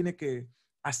uno tiene que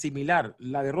asimilar.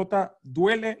 La derrota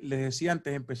duele, les decía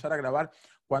antes de empezar a grabar,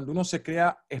 cuando uno se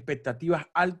crea expectativas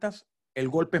altas, el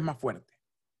golpe es más fuerte.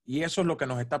 Y eso es lo que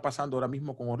nos está pasando ahora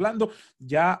mismo con Orlando.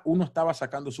 Ya uno estaba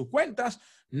sacando sus cuentas,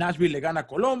 Nashville le gana a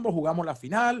Colombo, jugamos la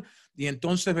final, y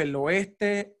entonces del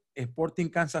oeste, Sporting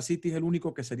Kansas City es el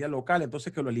único que sería local,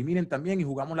 entonces que lo eliminen también y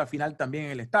jugamos la final también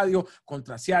en el estadio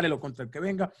contra Seattle o contra el que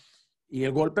venga. Y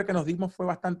el golpe que nos dimos fue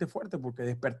bastante fuerte porque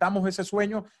despertamos ese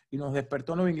sueño y nos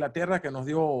despertó Nueva Inglaterra, que nos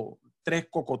dio 3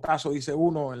 cocotazos, dice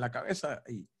uno, en la cabeza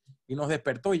y nos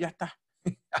despertó y ya está.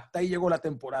 Hasta ahí llegó la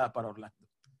temporada para Orlando.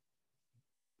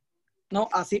 No,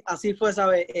 así fue,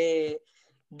 ¿sabes?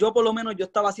 Yo por lo menos yo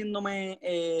estaba haciéndome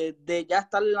de ya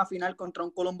estar en la final contra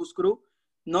un Columbus Crew.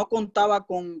 No contaba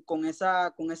con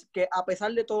que a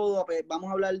pesar de todo, vamos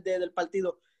a hablar del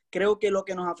partido, creo que lo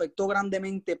que nos afectó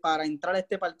grandemente para entrar a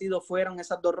este partido fueron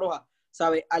esas 2 rojas,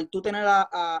 ¿sabes? Al tú tener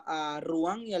a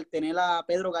Ruan y al tener a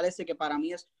Pedro Galese, que para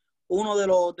mí es uno de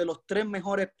los 3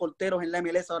 mejores porteros en la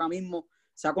MLS ahora mismo,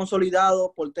 se ha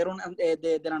consolidado, portero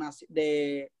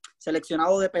de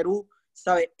seleccionado de Perú,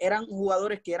 ¿sabes? Eran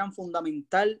jugadores que eran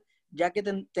fundamental, ya que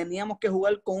teníamos que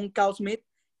jugar con un Kyle Smith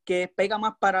que pega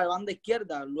más para la banda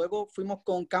izquierda. Luego fuimos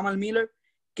con Kamal Miller,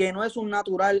 que no es un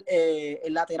natural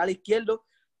el lateral izquierdo,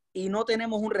 y no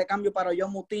tenemos un recambio para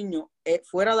John Mutiño.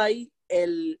 Fuera de ahí,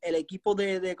 el equipo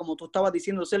como tú estabas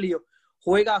diciendo, Sergio,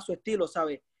 juega a su estilo,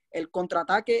 ¿sabes? El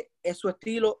contraataque es su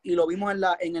estilo y lo vimos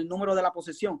en el número de la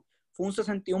posesión. Fue un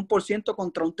 61%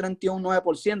 contra un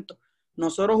 31,9%.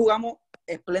 Nosotros jugamos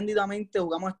espléndidamente,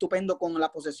 jugamos estupendo con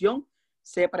la posesión.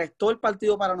 Se prestó el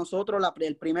partido para nosotros.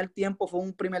 El primer tiempo fue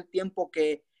un primer tiempo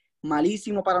que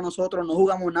malísimo para nosotros, no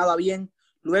jugamos nada bien.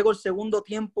 Luego el segundo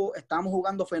tiempo estábamos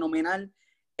jugando fenomenal.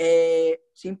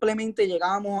 Simplemente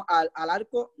llegábamos al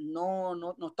arco,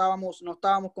 no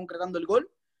estábamos concretando el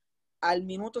gol. Al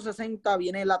minuto 60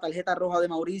 viene la tarjeta roja de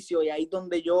Mauricio y ahí es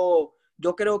donde yo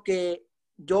creo que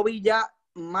yo vi ya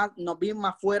más, nos vi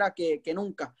más fuera que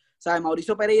nunca. ¿Sabes?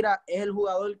 Mauricio Pereira es el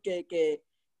jugador que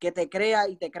te crea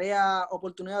y te crea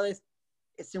oportunidades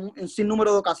en un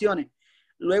sinnúmero de ocasiones.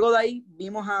 Luego de ahí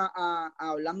vimos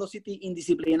a Orlando City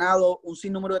indisciplinado, un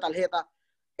sinnúmero de tarjetas.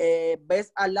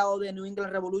 Ves al lado de New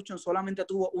England Revolution, solamente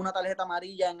tuvo una tarjeta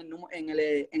amarilla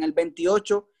en el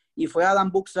 28 y fue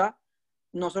Adam Buxa.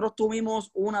 Nosotros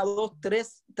tuvimos 1, 2,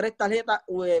 3 tarjetas,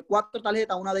 4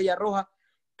 tarjetas, una de ellas roja.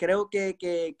 Creo que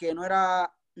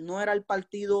no era el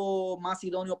partido más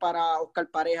idóneo para Oscar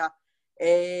Pareja.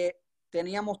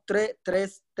 Teníamos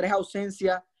tres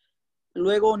ausencias.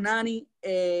 Luego Nani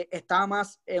estaba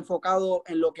más enfocado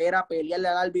en lo que era pelearle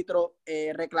al árbitro,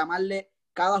 reclamarle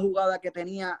cada jugada que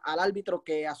tenía al árbitro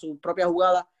que a su propia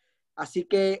jugada. Así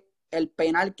que el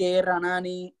penal que erra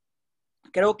Nani,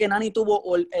 creo que Nani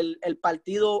tuvo el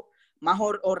partido más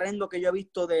horrendo que yo he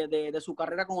visto de su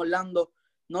carrera con Orlando.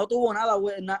 No tuvo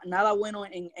nada bueno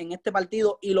en este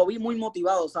partido y lo vi muy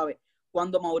motivado, ¿sabes?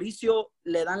 Cuando Mauricio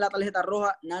le dan la tarjeta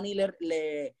roja, Nani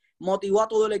le motivó a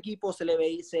todo el equipo, se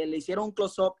le hicieron un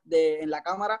close-up en la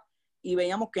cámara y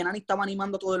veíamos que Nani estaba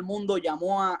animando a todo el mundo,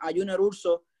 llamó a Junior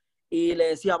Urso y le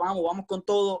decía, vamos con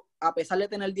todo, a pesar de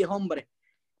tener 10 hombres.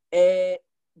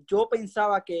 Yo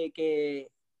pensaba que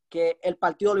el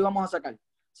partido lo íbamos a sacar,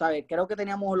 ¿sabes? Creo que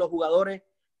teníamos los jugadores,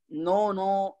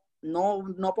 no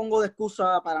pongo de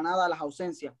excusa para nada las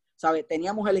ausencias, ¿sabes?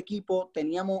 Teníamos el equipo,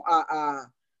 teníamos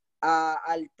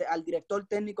al director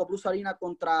técnico Bruce Arena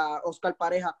contra Oscar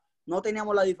Pareja, no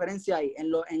teníamos la diferencia ahí.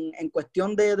 En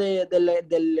cuestión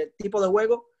del tipo de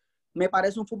juego, me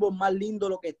parece un fútbol más lindo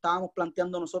lo que estábamos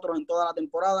planteando nosotros en toda la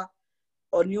temporada.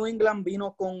 O New England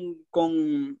vino con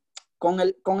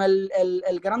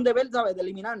el gran deber, ¿sabes? De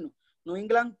eliminarnos. New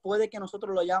England puede que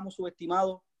nosotros lo hayamos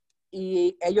subestimado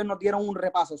y ellos nos dieron un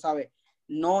repaso, ¿sabes?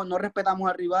 No respetamos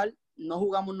al rival, no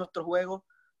jugamos nuestro juego,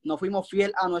 no fuimos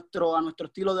fiel a nuestro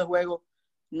estilo de juego.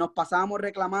 nos pasábamos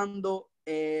reclamando,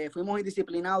 fuimos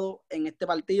indisciplinados en este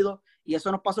partido y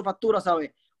eso nos pasó factura,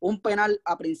 ¿sabes? Un penal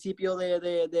a principio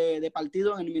de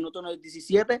partido en el minuto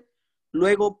 17,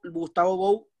 luego Gustavo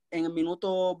Bou en el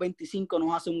minuto 25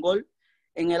 nos hace un gol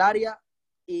en el área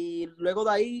y luego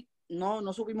de ahí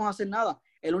no supimos hacer nada.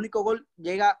 El único gol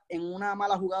llega en una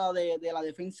mala jugada de la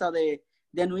defensa de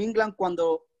New England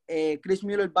cuando Chris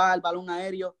Mueller va al balón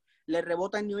aéreo, le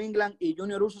rebota en New England y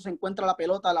Junior Uso se encuentra la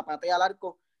pelota, la patea al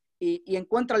arco y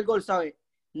encuentra el gol, ¿sabes?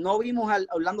 No vimos al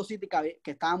Orlando City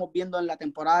que estábamos viendo en la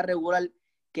temporada regular,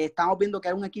 que estábamos viendo que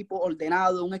era un equipo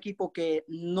ordenado, un equipo que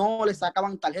no le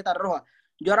sacaban tarjeta roja.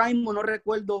 Yo ahora mismo no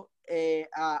recuerdo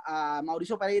a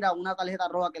Mauricio Pereira una tarjeta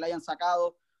roja que le hayan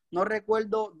sacado. No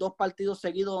recuerdo 2 partidos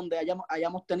seguidos donde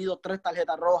hayamos tenido 3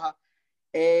 tarjetas rojas.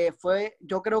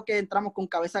 Yo creo que entramos con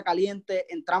cabeza caliente,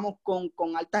 entramos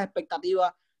con altas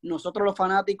expectativas, nosotros los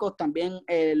fanáticos, también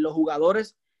los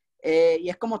jugadores, y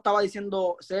es como estaba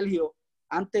diciendo Sergio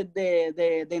antes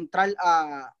de entrar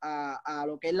a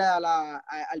lo que es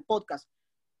al podcast.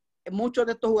 Muchos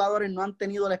de estos jugadores no han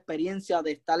tenido la experiencia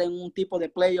de estar en un tipo de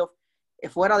playoff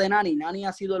fuera de Nani. Nani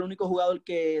ha sido el único jugador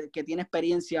que tiene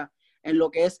experiencia en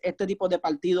lo que es este tipo de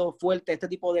partido fuerte, este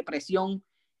tipo de presión,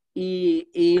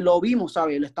 y lo vimos,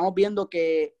 ¿sabes? Lo estamos viendo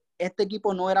que este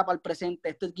equipo no era para el presente.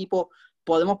 Este equipo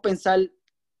podemos pensar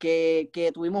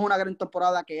que tuvimos una gran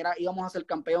temporada, que íbamos a ser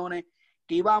campeones,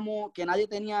 que nadie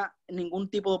tenía ningún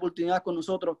tipo de oportunidad con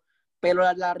nosotros, pero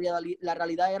la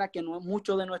realidad era que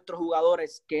muchos de nuestros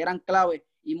jugadores que eran clave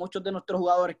y muchos de nuestros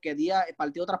jugadores que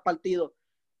partido tras partido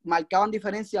marcaban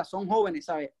diferencias son jóvenes,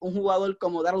 ¿sabes? Un jugador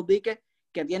como Daryl Dike,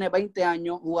 que tiene 20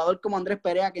 años, jugador como Andrés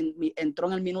Perea, que entró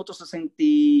en el minuto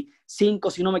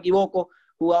 65, si no me equivoco,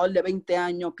 jugador de 20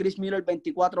 años, Chris Miller,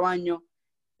 24 años,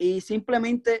 y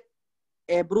simplemente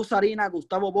Bruce Arena,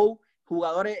 Gustavo Bou,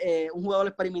 un jugador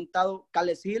experimentado,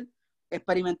 Carles Hill,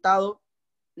 experimentado,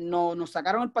 nos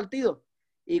sacaron el partido.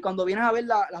 Y cuando vienes a ver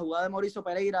la jugada de Mauricio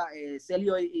Pereira,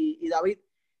 Sergio y David,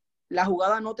 la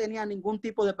jugada no tenía ningún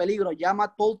tipo de peligro. Ya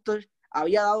Matt Poulter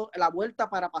había dado la vuelta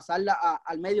para pasarla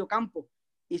al medio campo.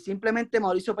 Y simplemente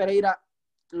Mauricio Pereira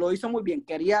lo hizo muy bien.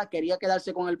 Quería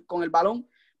quedarse con el balón,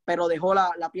 pero dejó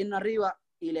la pierna arriba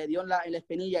y le dio en la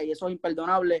espinilla, y eso es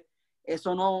imperdonable.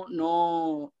 Eso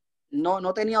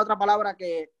no tenía otra palabra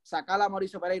que sacar a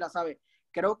Mauricio Pereira, ¿sabes?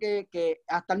 Creo que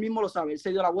hasta él mismo lo sabe. Él se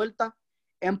dio la vuelta,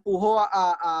 empujó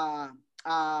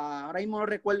ahora mismo no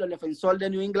recuerdo, el defensor de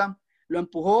New England, lo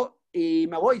empujó y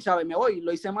me voy, ¿sabes? Me voy,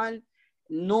 lo hice mal.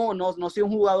 No soy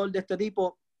un jugador de este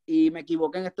tipo y me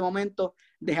equivoqué en este momento.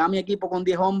 Dejé a mi equipo con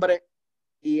 10 hombres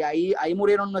y ahí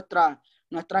murieron nuestras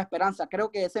esperanzas. Creo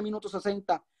que ese minuto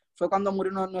 60 fue cuando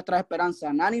murieron nuestras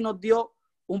esperanzas. Nani nos dio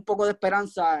un poco de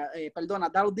esperanza,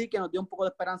 Daryl Dike nos dio un poco de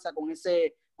esperanza con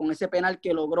ese penal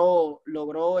que logró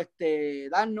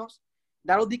darnos.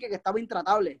 Daryl Dike, que estaba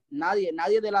intratable,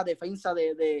 nadie de la defensa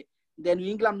de New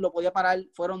England lo podía parar,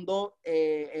 fueron 2,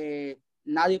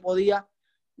 nadie podía.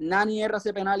 Nani erra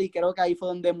ese penal y creo que ahí fue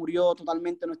donde murió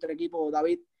totalmente nuestro equipo.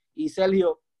 David y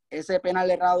Sergio, ese penal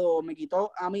errado me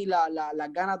quitó a mí las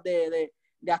ganas de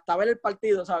hasta ver el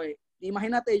partido, ¿sabes?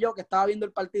 Imagínate yo que estaba viendo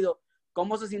el partido,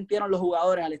 cómo se sintieron los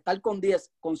jugadores al estar con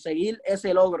 10, conseguir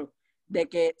ese logro de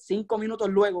que 5 minutos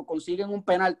luego consiguen un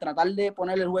penal, tratar de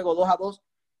poner el juego 2-2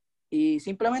 y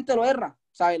simplemente lo erra,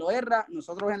 ¿sabes? Lo erra.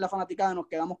 Nosotros en la fanaticada nos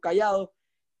quedamos callados,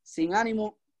 sin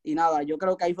ánimo y nada. Yo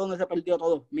creo que ahí fue donde se perdió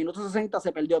todo. Minuto 60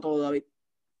 se perdió todo, David.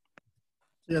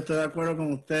 Sí, yo estoy de acuerdo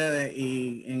con ustedes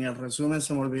y en el resumen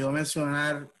se me olvidó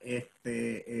mencionar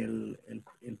el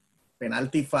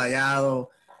penalti fallado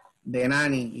de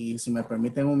Nani, y si me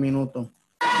permiten un minuto.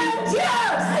 ¡Sí, señor!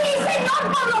 Por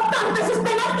lo tanto, ese es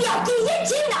penalti aquí y en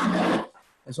China.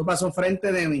 Eso pasó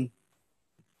frente de mí.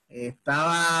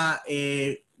 Estaba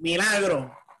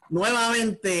Milagro.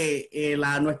 Nuevamente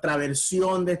nuestra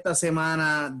versión de esta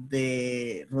semana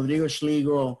de Rodrigo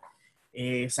Schligo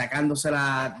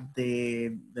sacándosela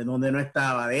de donde no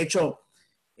estaba. De hecho,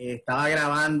 estaba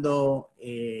grabando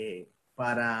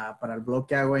para el blog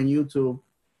que hago en YouTube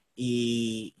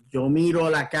y yo miro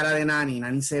la cara de Nani.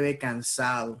 Nani se ve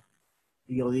cansado.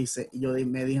 Y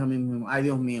me dije a mí mismo, ay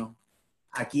Dios mío,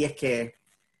 aquí es que...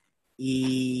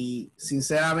 Y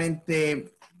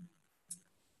sinceramente,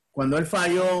 cuando él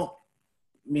falló,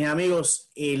 mis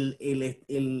amigos,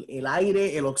 el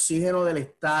aire, el oxígeno del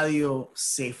estadio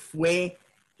se fue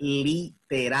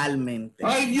literalmente.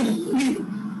 ¡Ay, Dios mío!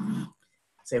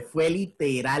 Se fue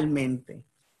literalmente.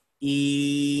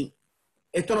 Y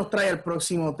esto nos trae al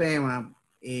próximo tema,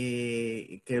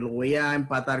 que lo voy a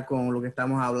empatar con lo que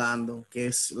estamos hablando, que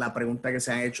es la pregunta que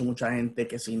se han hecho mucha gente,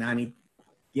 que si Nani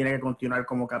tiene que continuar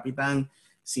como capitán.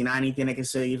 si Nani tiene que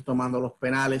seguir tomando los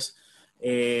penales.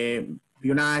 Vi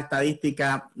una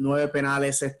estadística, 9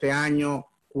 penales este año,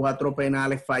 4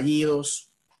 penales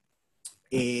fallidos,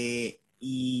 y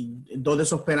 2 de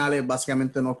esos penales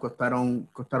básicamente nos costaron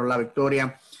la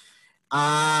victoria.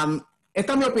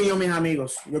 Esta es mi opinión, mis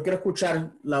amigos. Yo quiero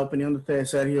escuchar la opinión de ustedes,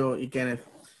 Sergio y Kenneth.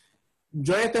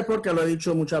 Yo porque lo he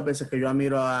dicho muchas veces que yo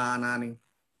admiro a Nani.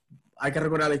 Hay que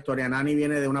recordar la historia. Nani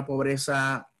viene de una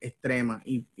pobreza extrema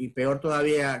y peor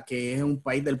todavía que es un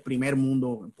país del primer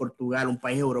mundo, Portugal, un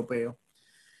país europeo.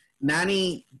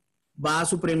 Nani va a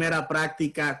su primera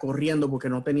práctica corriendo porque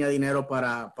no tenía dinero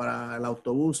para el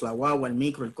autobús, la guagua, el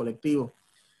micro, el colectivo.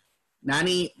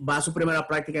 Nani va a su primera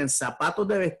práctica en zapatos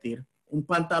de vestir, un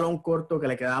pantalón corto que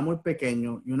le quedaba muy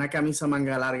pequeño y una camisa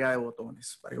manga larga de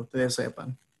botones, para que ustedes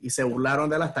sepan. Y se burlaron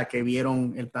de él hasta que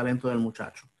vieron el talento del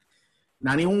muchacho.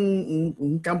 Nani es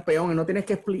un campeón, él no tiene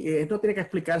que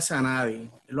explicarse a nadie.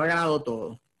 Él lo ha ganado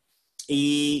todo.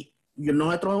 Y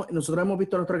nosotros hemos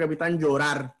visto a nuestro capitán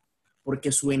llorar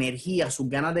porque su energía, sus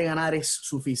ganas de ganar es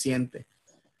suficiente.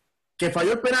 ¿Que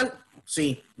falló el penal?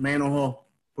 Sí, me enojó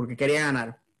porque quería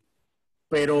ganar.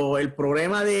 Pero el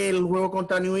problema del juego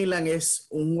contra New England es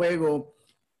un juego,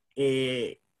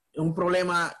 un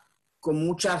problema con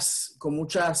muchas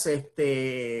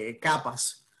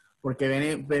capas. Porque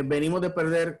venimos de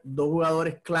perder 2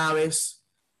 jugadores claves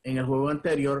en el juego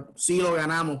anterior. Sí lo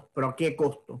ganamos, pero ¿a qué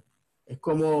costo? Es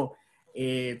como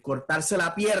cortarse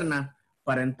la pierna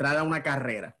para entrar a una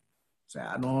carrera. O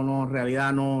sea, en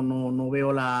realidad no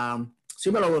veo la...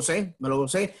 Sí me lo gocé.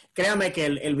 Créame que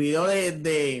el video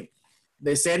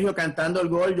de Sergio cantando el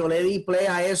gol, yo le di play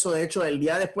a eso. De hecho, el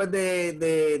día después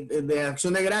de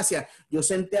Acción de Gracias, yo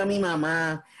senté a mi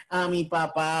mamá, a mi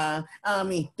papá, a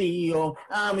mis tíos,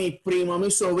 a mis primos, a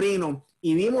mis sobrinos,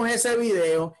 y vimos ese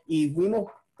video y vimos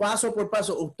paso por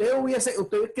paso. Usted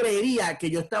creería que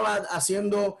yo estaba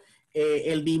haciendo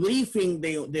el debriefing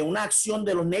de una acción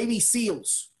de los Navy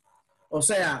SEALs. O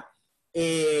sea,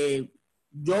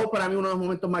 para mí uno de los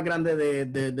momentos más grandes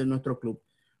de nuestro club.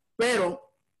 Pero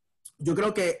yo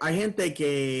creo que hay gente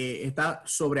que está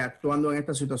sobreactuando en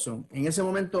esta situación. En ese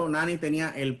momento, Nani tenía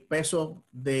el peso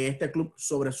de este club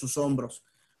sobre sus hombros.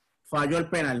 Falló el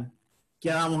penal.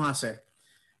 ¿Qué vamos a hacer?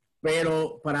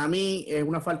 Pero para mí es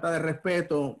una falta de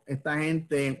respeto. Esta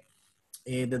gente,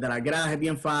 desde las gradas es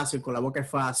bien fácil, con la boca es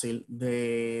fácil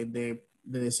de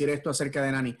decir esto acerca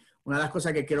de Nani. Una de las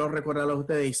cosas que quiero recordarles a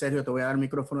ustedes, y Sergio, te voy a dar el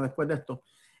micrófono después de esto,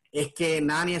 es que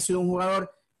Nani ha sido un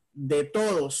jugador de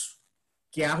todos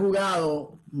que ha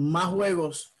jugado más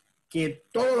juegos que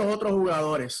todos los otros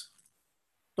jugadores.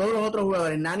 Todos los otros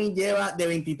jugadores. Nani lleva, de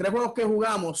 23 juegos que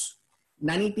jugamos,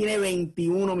 Nani tiene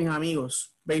 21, mis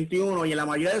amigos. 21. Y en la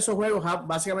mayoría de esos juegos ha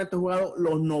básicamente jugado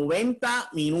los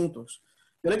 90 minutos.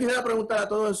 Yo le quisiera preguntar a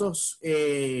todos esos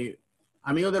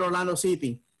amigos del Orlando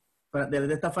City,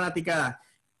 de esta fanaticada,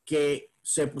 que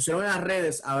se pusieron en las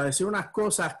redes a decir unas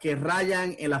cosas que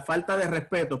rayan en la falta de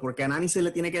respeto, porque a Nani se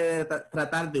le tiene que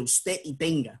tratar de usted y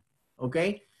tenga, ¿ok?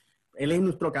 Él es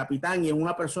nuestro capitán y es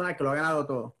una persona que lo ha ganado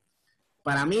todo.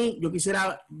 Para mí, yo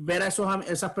quisiera ver a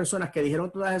esas personas que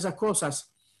dijeron todas esas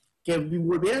cosas, que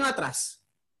volvieran atrás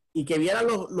y que vieran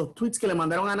los tweets que le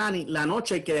mandaron a Nani la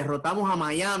noche que derrotamos a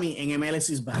Miami en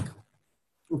MLS is Back.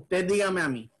 Usted dígame a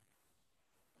mí.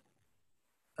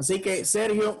 Así que,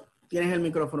 Sergio, tienes el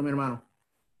micrófono, mi hermano.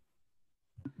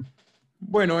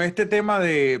 Bueno, este tema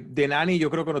de Nani yo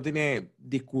creo que no tiene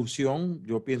discusión.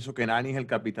 Yo pienso que Nani es el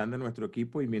capitán de nuestro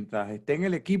equipo y mientras esté en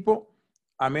el equipo,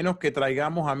 a menos que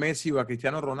traigamos a Messi o a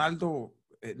Cristiano Ronaldo,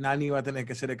 Nani va a tener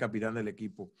que ser el capitán del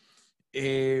equipo.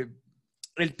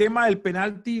 El tema del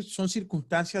penalti son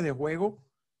circunstancias de juego.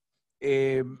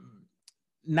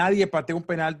 Nadie patea un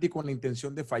penalti con la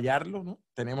intención de fallarlo, ¿no?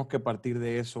 Tenemos que partir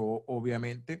de eso,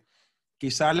 obviamente.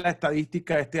 Quizás la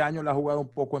estadística de este año la ha jugado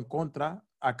un poco en contra.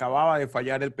 Acababa de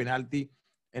fallar el penalti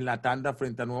en la tanda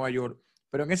frente a Nueva York,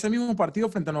 pero en ese mismo partido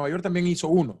frente a Nueva York también hizo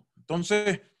uno.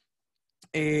 Entonces,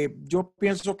 yo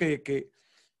pienso que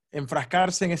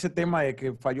enfrascarse en ese tema de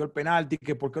que falló el penalti,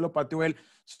 que por qué lo pateó él.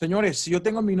 Señores, si yo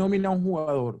tengo en mi nómina a un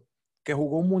jugador que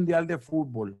jugó un mundial de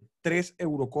fútbol, 3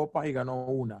 Eurocopas y ganó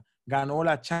una, ganó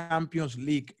la Champions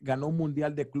League, ganó un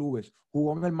mundial de clubes,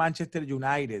 jugó en el Manchester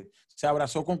United, se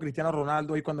abrazó con Cristiano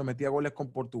Ronaldo ahí cuando metía goles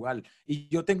con Portugal, y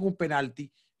yo tengo un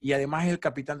penalti y además es el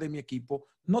capitán de mi equipo,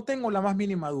 no tengo la más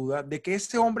mínima duda de que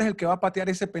ese hombre es el que va a patear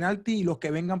ese penalti y los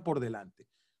que vengan por delante.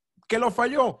 ¿Que lo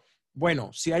falló?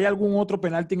 Bueno, si hay algún otro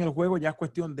penalti en el juego, ya es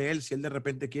cuestión de él, si él de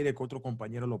repente quiere que otro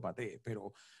compañero lo patee.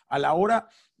 Pero a la hora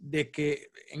de que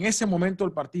en ese momento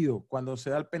del partido, cuando se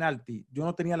da el penalti, yo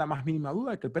no tenía la más mínima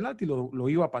duda de que el penalti lo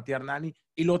iba a patear Nani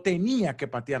y lo tenía que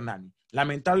patear Nani.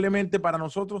 Lamentablemente para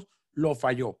nosotros lo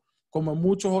falló. Como en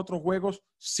muchos otros juegos,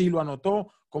 sí lo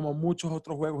anotó, como en muchos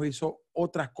otros juegos hizo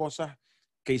otras cosas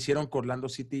que hicieron que Orlando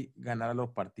City ganara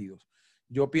los partidos.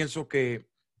 Yo pienso que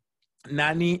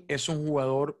Nani es un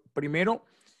jugador, primero,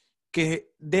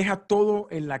 que deja todo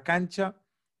en la cancha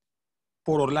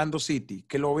por Orlando City,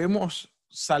 que lo vemos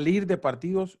salir de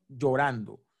partidos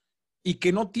llorando y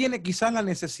que no tiene quizás la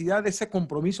necesidad de ese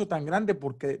compromiso tan grande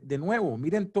porque, de nuevo,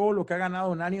 miren todo lo que ha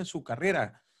ganado Nani en su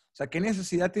carrera. O sea, ¿qué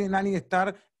necesidad tiene Nani de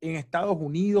estar en Estados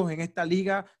Unidos, en esta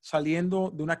liga,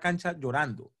 saliendo de una cancha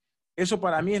llorando? Eso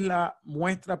para mí es la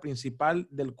muestra principal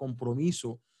del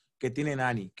compromiso que tiene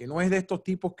Nani, que no es de estos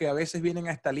tipos que a veces vienen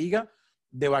a esta liga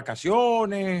de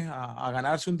vacaciones, a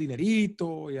ganarse un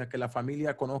dinerito y a que la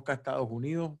familia conozca a Estados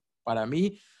Unidos. Para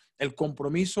mí, el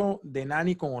compromiso de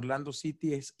Nani con Orlando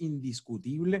City es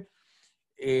indiscutible.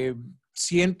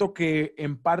 Siento que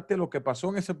en parte lo que pasó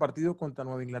en ese partido contra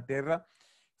Nueva Inglaterra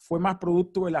fue más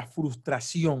producto de la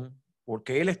frustración,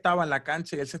 porque él estaba en la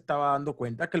cancha y él se estaba dando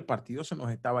cuenta que el partido se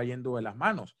nos estaba yendo de las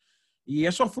manos. Y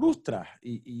eso frustra.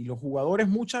 Y los jugadores,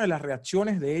 muchas de las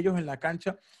reacciones de ellos en la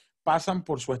cancha pasan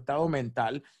por su estado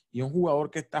mental. Y un jugador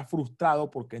que está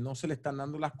frustrado porque no se le están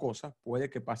dando las cosas, puede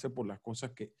que pase por las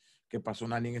cosas que pasó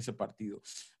Nani en ese partido.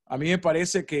 A mí me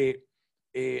parece que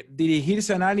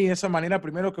dirigirse a Nani de esa manera,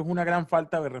 primero que es una gran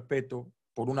falta de respeto,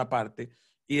 por una parte,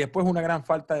 y después una gran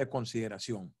falta de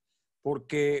consideración.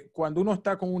 Porque cuando uno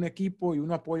está con un equipo y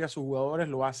uno apoya a sus jugadores,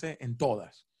 lo hace en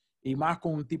todas. Y más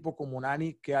con un tipo como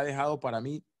Nani, que ha dejado para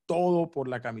mí todo por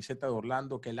la camiseta de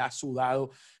Orlando, que la ha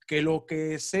sudado, que lo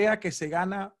que sea que se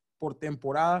gana por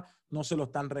temporada no se lo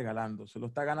están regalando, se lo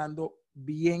está ganando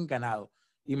bien ganado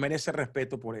y merece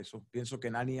respeto por eso. Pienso que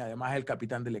Nani además es el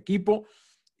capitán del equipo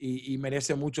y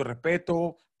merece mucho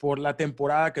respeto por la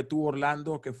temporada que tuvo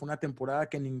Orlando, que fue una temporada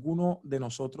que ninguno de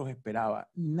nosotros esperaba.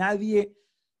 Nadie,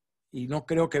 y no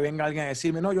creo que venga alguien a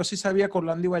decirme, no, yo sí sabía que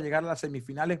Orlando iba a llegar a las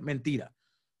semifinales. Mentira.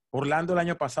 Orlando el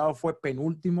año pasado fue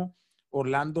penúltimo.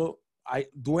 Orlando,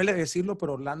 duele decirlo,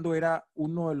 pero Orlando era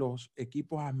uno de los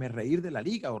equipos a reír de la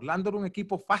liga. Orlando era un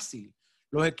equipo fácil.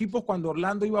 Los equipos cuando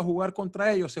Orlando iba a jugar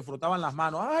contra ellos se frotaban las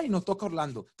manos. ¡Ay, nos toca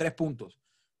Orlando! 3 puntos.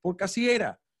 Porque así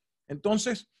era.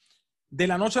 Entonces, de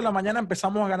la noche a la mañana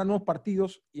empezamos a ganar nuevos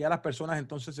partidos y a las personas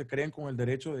entonces se creen con el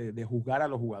derecho de juzgar a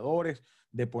los jugadores,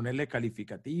 de ponerle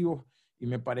calificativos. Y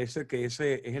me parece que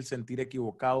ese es el sentir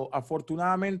equivocado.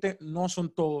 Afortunadamente, no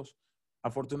son todos.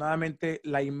 Afortunadamente,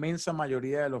 la inmensa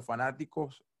mayoría de los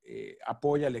fanáticos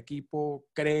apoya al equipo,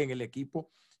 cree en el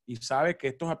equipo y sabe que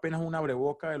esto es apenas una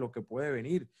abreboca de lo que puede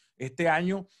venir. Este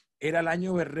año era el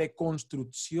año de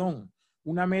reconstrucción.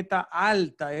 Una meta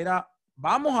alta era,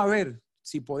 vamos a ver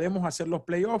si podemos hacer los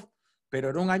playoffs, pero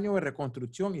era un año de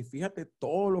reconstrucción y fíjate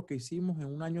todo lo que hicimos en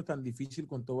un año tan difícil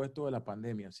con todo esto de la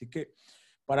pandemia. Así que,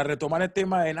 para retomar el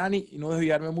tema de Nani y no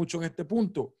desviarme mucho en este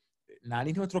punto,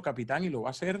 Nani es nuestro capitán y lo va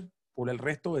a hacer por el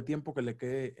resto de tiempo que le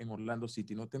quede en Orlando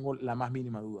City. No tengo la más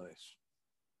mínima duda de eso.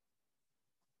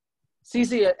 Sí,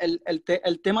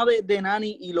 el tema de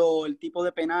Nani y el tipo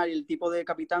de penal y el tipo de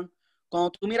capitán,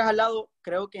 cuando tú miras al lado,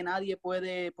 creo que nadie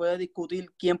puede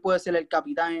discutir quién puede ser el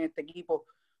capitán en este equipo.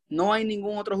 No hay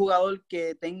ningún otro jugador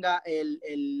que tenga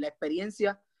la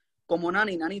experiencia como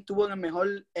Nani. Nani estuvo en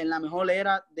la mejor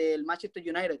era del Manchester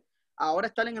United. Ahora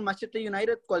estar en el Manchester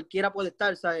United, cualquiera puede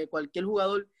estar, ¿sabes? Cualquier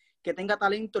jugador que tenga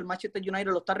talento, el Manchester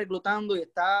United lo está reclutando y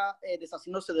está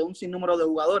deshaciéndose de un sinnúmero de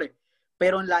jugadores.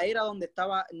 Pero en la era donde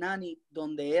estaba Nani,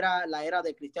 donde era la era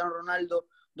de Cristiano Ronaldo,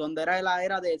 donde era la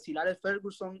era de Sir Alex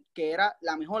Ferguson, que era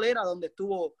la mejor era donde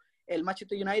estuvo el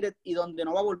Manchester United y donde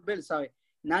no va a volver, ¿sabes?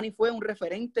 Nani fue un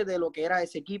referente de lo que era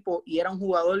ese equipo y era un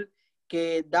jugador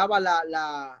que daba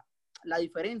la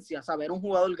diferencia, ¿sabes? Era un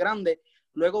jugador grande.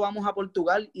 Luego vamos a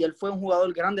Portugal y él fue un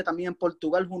jugador grande también en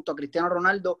Portugal junto a Cristiano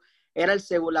Ronaldo. Era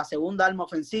la segunda arma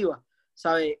ofensiva,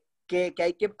 ¿sabes? Que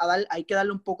hay que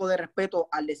darle un poco de respeto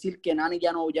al decir que Nani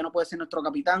ya no puede ser nuestro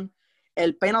capitán.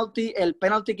 El penalty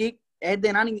kick es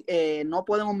de Nani, no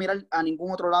podemos mirar a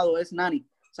ningún otro lado, es Nani.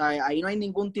 ¿Sabes? Ahí no hay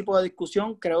ningún tipo de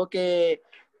discusión. Creo que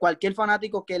cualquier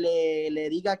fanático que le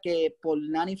diga que por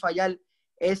Nani fallar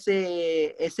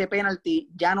ese penalty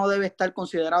ya no debe estar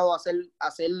considerado a ser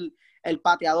el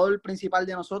pateador principal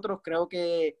de nosotros, creo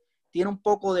que tiene un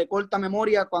poco de corta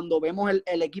memoria cuando vemos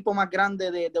el equipo más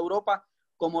grande de Europa,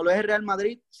 como lo es el Real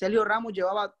Madrid. Sergio Ramos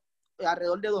llevaba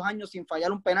alrededor de 2 años sin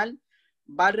fallar un penal.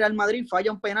 va al Real Madrid,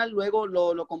 falla un penal, luego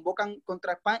lo convocan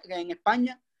contra España, en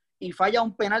España, y falla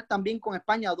un penal también con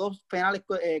España, 2 penales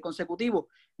consecutivos.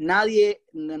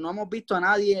 No hemos visto a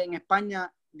nadie en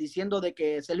España diciendo de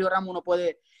que Sergio Ramos no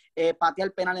puede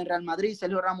patear penal en Real Madrid,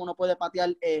 Sergio Ramos no puede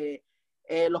patear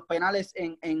los penales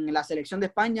en la selección de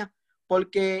España,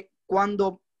 porque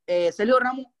cuando Sergio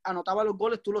Ramos anotaba los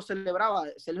goles, tú los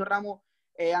celebrabas. Sergio Ramos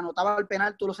anotaba el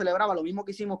penal, tú lo celebrabas. Lo mismo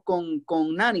que hicimos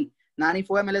con Nani. Nani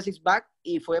fue MLS back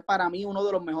y fue para mí uno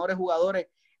de los mejores jugadores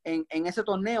en ese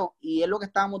torneo, y es lo que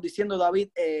estábamos diciendo David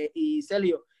y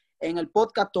Sergio. En el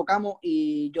podcast tocamos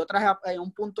y yo traje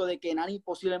un punto de que Nani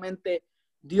posiblemente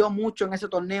dio mucho en ese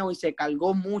torneo y se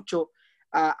cargó mucho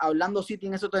a Orlando City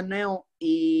en ese torneo,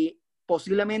 y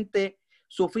posiblemente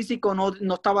su físico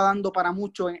no estaba dando para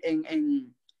mucho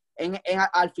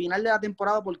al final de la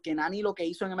temporada, porque Nani lo que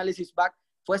hizo en MLS back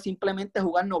fue simplemente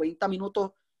jugar 90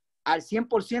 minutos al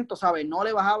 100%, ¿sabes? No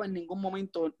le bajaba en ningún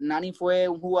momento. Nani fue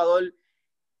un jugador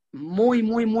muy,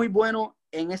 muy, muy bueno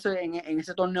en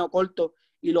ese torneo corto,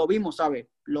 y lo vimos, ¿sabes?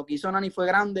 Lo que hizo Nani fue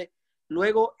grande.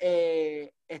 Luego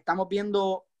estamos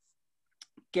viendo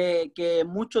que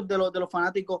muchos de los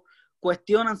fanáticos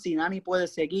cuestionan si Nani puede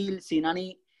seguir, si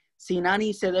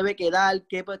Nani se debe quedar,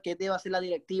 qué debe hacer la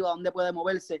directiva, dónde puede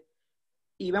moverse.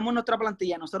 Y vemos nuestra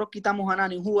plantilla, nosotros quitamos a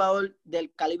Nani, un jugador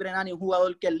del calibre de Nani, un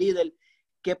jugador que es líder,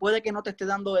 que puede que no te esté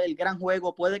dando el gran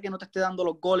juego, puede que no te esté dando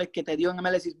los goles que te dio en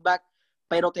MLS back,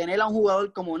 pero tener a un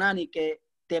jugador como Nani que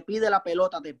te pide la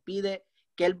pelota, te pide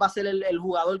que él va a ser el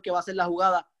jugador que va a hacer la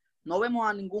jugada. No vemos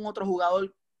a ningún otro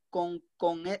jugador con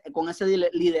ese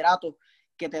liderato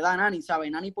que te da Nani,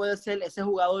 ¿sabes? Nani puede ser ese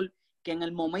jugador que en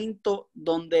el momento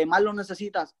donde más lo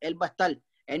necesitas, él va a estar.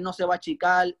 Él no se va a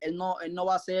achicar, él no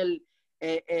va a ser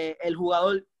el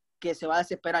jugador que se va a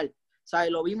desesperar.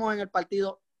 ¿Sabes? Lo vimos en el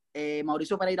partido,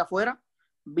 Mauricio Pereira fuera,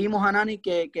 vimos a Nani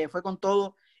que fue con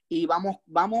todo, y vamos,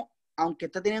 aunque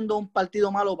esté teniendo un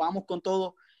partido malo, vamos con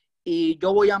todo. Y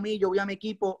yo voy a mi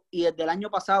equipo, y desde el año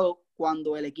pasado,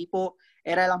 cuando el equipo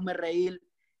era el hazmerreír,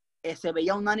 se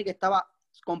veía un Nani que estaba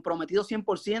comprometido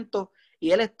 100%,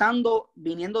 y él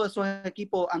viniendo de esos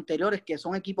equipos anteriores, que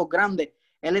son equipos grandes,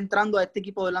 él entrando a este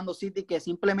equipo de Orlando City, que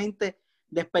simplemente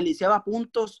desperdiciaba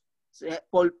puntos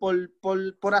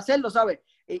por hacerlo, ¿sabes?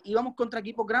 Íbamos contra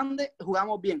equipos grandes,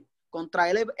 jugamos bien.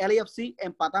 Contra el LAFC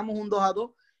empatamos un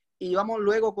 2-2, y íbamos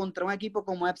luego contra un equipo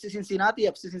como FC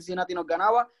Cincinnati nos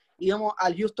ganaba, íbamos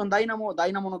al Houston Dynamo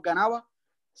nos ganaba.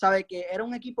 ¿Sabe? Que era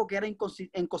un equipo que era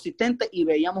inconsistente, y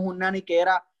veíamos un Nani que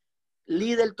era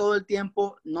líder todo el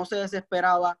tiempo, no se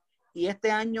desesperaba, y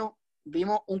este año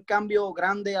vimos un cambio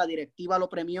grande, la directiva lo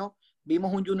premió,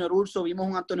 vimos un Junior Urso, vimos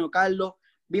un Antonio Carlos,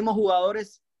 vimos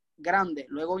jugadores grandes,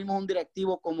 luego vimos un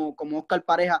directivo como Oscar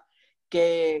Pareja,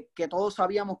 que todos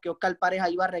sabíamos que Oscar Pareja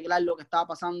iba a arreglar lo que estaba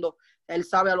pasando. Él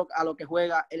sabe a lo que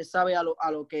juega, él sabe a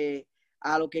lo que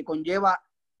conlleva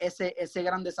ese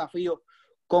gran desafío,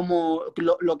 como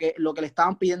lo que le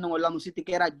estaban pidiendo en Orlando City,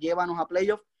 que era llévanos a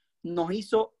playoff. Nos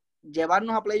hizo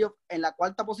llevarnos a playoff en la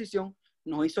 4ª posición,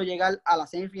 nos hizo llegar a la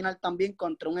semifinal también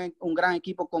contra un gran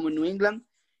equipo como New England,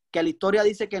 que la historia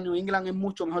dice que New England es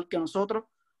mucho mejor que nosotros.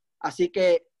 Así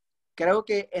que creo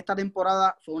que esta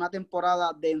temporada fue una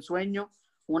temporada de ensueño,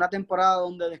 una temporada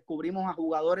donde descubrimos a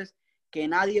jugadores que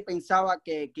nadie pensaba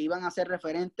que iban a ser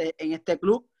referentes en este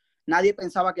club. Nadie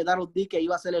pensaba que Daryl Dike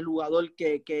iba a ser el jugador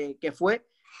que fue.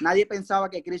 Nadie pensaba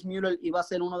que Chris Mueller iba a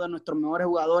ser uno de nuestros mejores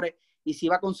jugadores y se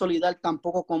iba a consolidar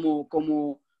tampoco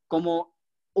como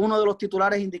uno de los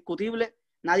titulares indiscutibles.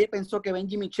 Nadie pensó que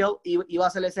Benji Michel iba a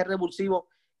ser ese revulsivo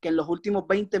que en los últimos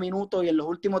 20 minutos y en los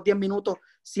últimos 10 minutos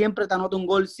siempre te anota un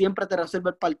gol, siempre te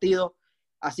resuelve el partido.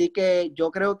 Así que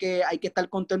yo creo que hay que estar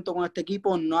contento con este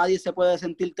equipo. Nadie se puede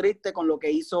sentir triste con lo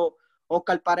que hizo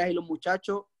Oscar Pareja y los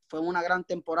muchachos. Fue una gran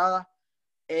temporada.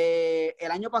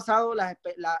 El año pasado,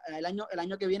 el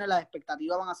año que viene, las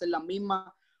expectativas van a ser las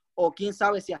mismas, o quién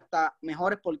sabe si hasta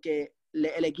mejores, porque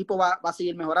el equipo va a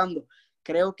seguir mejorando.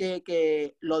 Creo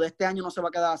que lo de este año no se va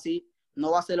a quedar así.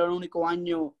 No va a ser el único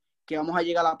año que vamos a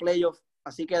llegar a playoffs.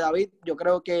 Así que, David, yo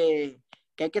creo que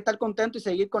hay que estar contento y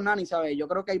seguir con Nani, ¿sabes? Yo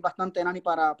creo que hay bastante Nani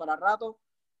para rato,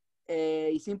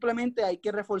 y simplemente hay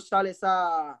que reforzar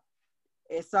esas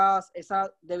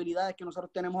debilidades que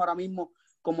nosotros tenemos ahora mismo,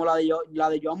 como la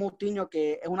de Joao Moutinho,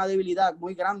 que es una debilidad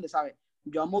muy grande, ¿sabes?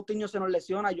 Joao Moutinho se nos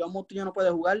lesiona, Joao Moutinho no puede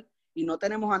jugar, y no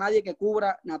tenemos a nadie que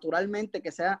cubra naturalmente,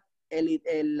 que sea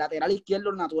el lateral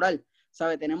izquierdo natural,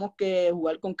 ¿sabes? Tenemos que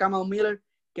jugar con Kamal Miller,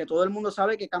 que todo el mundo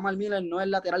sabe que Kamal Miller no es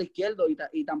lateral izquierdo,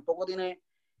 y tampoco tiene,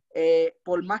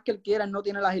 por más que él quiera, él no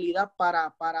tiene la agilidad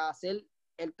para hacer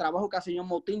el trabajo que hace Joao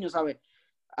Moutinho, ¿sabes?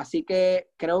 Así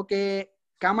que creo que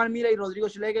Kamal Miller y Rodrigo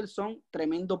Schlegel son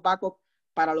tremendos backup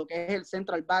para lo que es el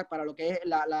central back, para lo que es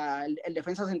el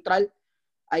defensa central.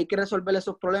 Hay que resolver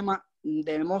esos problemas.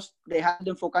 Debemos dejar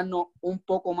de enfocarnos un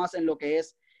poco más en lo que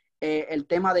es el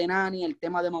tema de Nani, el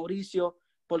tema de Mauricio,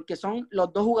 porque son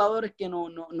los dos jugadores que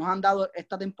nos han dado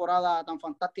esta temporada tan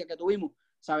fantástica que tuvimos,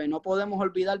 ¿sabes? No podemos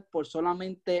olvidar por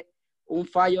solamente un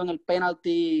fallo en el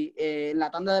penalty, en la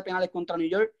tanda de penales contra New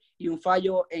York, y un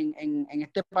fallo en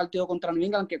este partido contra New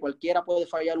England, que cualquiera puede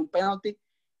fallar un penalty.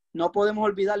 No podemos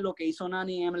olvidar lo que hizo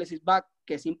Nani en MLS is Back,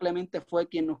 que simplemente fue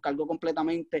quien nos cargó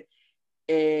completamente.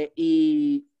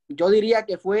 Y yo diría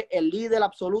que fue el líder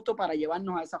absoluto para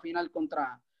llevarnos a esa final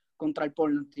contra el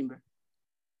Portland Timbers.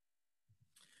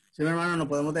 Sí, mi hermano, no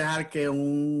podemos dejar que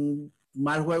un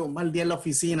mal juego, un mal día en la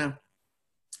oficina,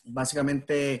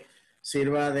 básicamente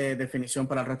sirva de definición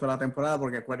para el resto de la temporada,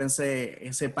 porque acuérdense,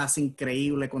 ese pase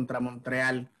increíble contra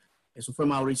Montreal, eso fue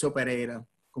Mauricio Pereira.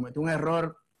 Cometió un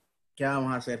error, ¿qué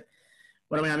vamos a hacer?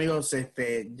 Bueno, mis amigos,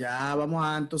 ya vamos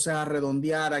entonces a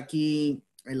redondear aquí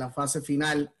en la fase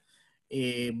final.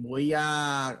 Voy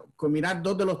a combinar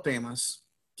dos de los temas.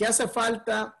 ¿Qué hace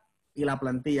falta? Y la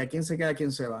plantilla. ¿Quién se queda?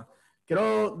 ¿Quién se va?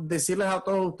 Quiero decirles a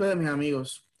todos ustedes, mis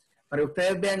amigos, para que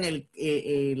ustedes vean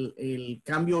el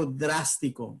cambio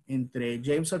drástico entre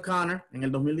James O'Connor en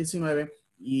el 2019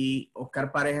 y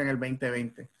Oscar Pareja en el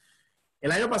 2020.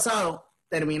 El año pasado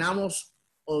terminamos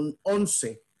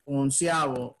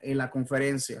 11avo en la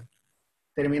conferencia.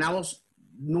 Terminamos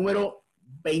número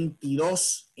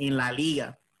 22 en la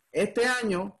liga. Este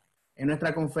año, en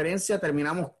nuestra conferencia,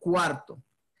 terminamos cuarto.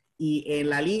 Y en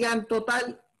la liga en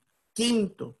total,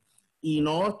 quinto. Y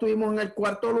no estuvimos en el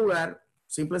cuarto lugar,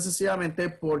 simple y sencillamente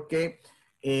porque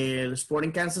el Sporting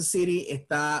Kansas City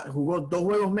jugó 2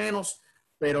 juegos menos,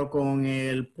 pero con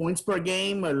el points per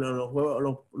game,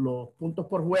 los puntos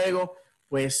por juego,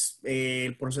 pues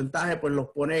el porcentaje pues los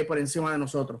pone por encima de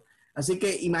nosotros. Así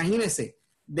que imagínense,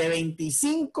 de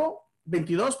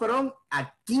 22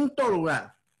 a quinto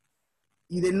lugar.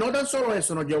 Y de no tan solo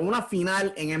eso, nos llevó una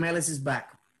final en MLS is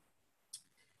Back.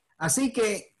 Así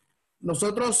que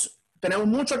nosotros tenemos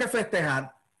mucho que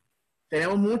festejar,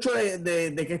 tenemos mucho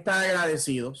de que estar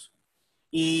agradecidos.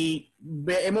 Y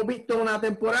hemos visto una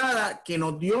temporada que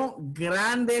nos dio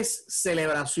grandes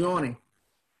celebraciones.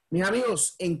 Mis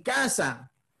amigos, en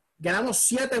casa ganamos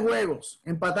 7 juegos,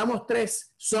 empatamos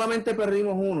 3, solamente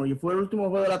perdimos 1 y fue el último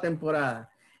juego de la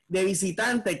temporada. De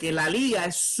visitante, que la liga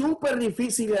es súper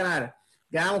difícil ganar,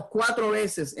 ganamos 4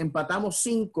 veces, empatamos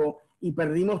 5 y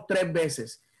perdimos 3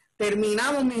 veces.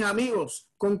 Terminamos, mis amigos,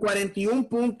 con 41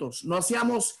 puntos. No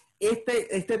hacíamos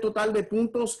este total de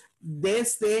puntos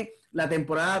desde la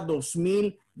temporada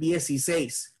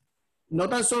 2016. No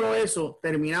tan solo eso,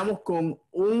 terminamos con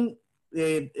un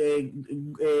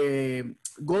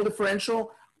goal differential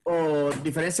o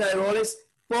diferencia de goles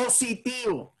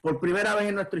positivo por primera vez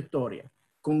en nuestra historia,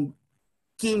 con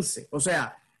 15. O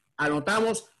sea,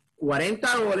 anotamos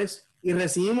 40 goles y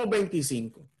recibimos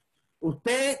 25.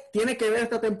 Usted tiene que ver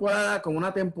esta temporada como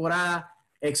una temporada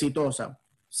exitosa.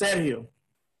 Sergio,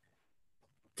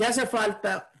 ¿qué hace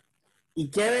falta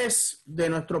y qué ves de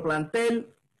nuestro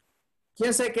plantel?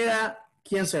 ¿Quién se queda?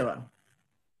 ¿Quién se va?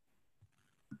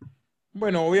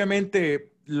 Bueno,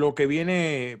 obviamente lo que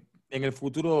viene en el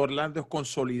futuro de Orlando es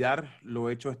consolidar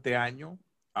lo hecho este año.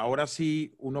 Ahora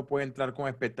sí uno puede entrar con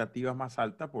expectativas más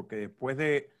altas porque después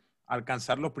de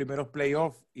alcanzar los primeros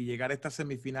playoffs y llegar a estas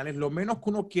semifinales, lo menos que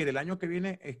uno quiere el año que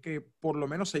viene es que por lo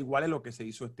menos se iguale lo que se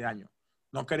hizo este año.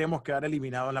 No queremos quedar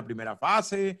eliminados en la primera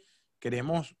fase,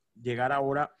 queremos llegar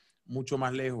ahora mucho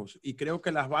más lejos. Y creo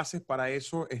que las bases para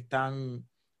eso están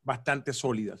bastante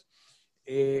sólidas.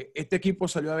 Este equipo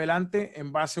salió adelante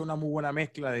en base a una muy buena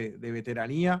mezcla de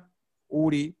veteranía,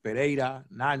 Uri, Pereira,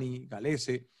 Nani,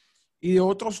 Galese, y de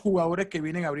otros jugadores que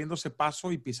vienen abriéndose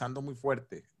paso y pisando muy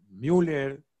fuerte.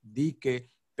 Müller, Dique,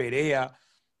 Perea,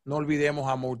 no olvidemos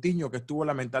a Moutinho, que estuvo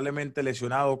lamentablemente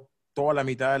lesionado toda la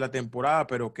mitad de la temporada,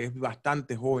 pero que es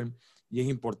bastante joven y es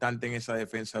importante en esa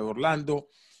defensa de Orlando.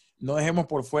 No dejemos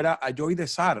por fuera a Joy de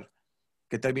Sar,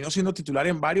 que terminó siendo titular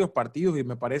en varios partidos y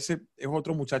me parece es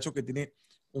otro muchacho que tiene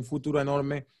un futuro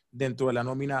enorme dentro de la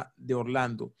nómina de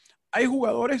Orlando. Hay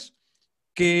jugadores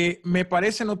que me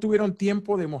parece no tuvieron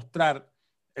tiempo de mostrar.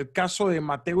 El caso de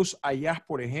Mateus Ayaz,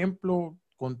 por ejemplo,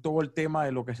 con todo el tema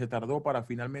de lo que se tardó para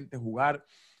finalmente jugar,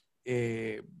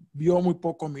 vio muy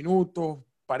pocos minutos,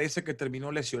 parece que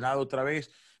terminó lesionado otra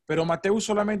vez, pero Mateus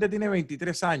solamente tiene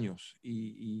 23 años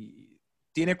y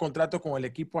tiene contrato con el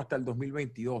equipo hasta el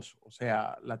 2022, o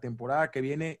sea, la temporada que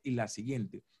viene y la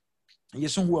siguiente. Y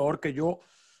es un jugador que yo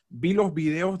vi los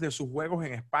videos de sus juegos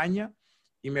en España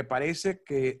y me parece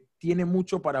que tiene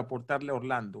mucho para aportarle a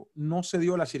Orlando. No se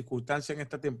dio la circunstancia en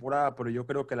esta temporada, pero yo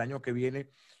creo que el año que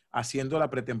viene, haciendo la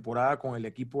pretemporada con el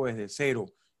equipo desde cero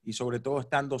y sobre todo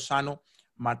estando sano,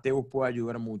 Mateus puede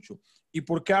ayudar mucho. ¿Y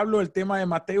por qué hablo del tema de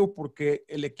Mateus? Porque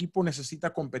el equipo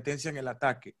necesita competencia en el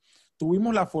ataque.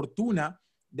 Tuvimos la fortuna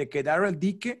de que Daryl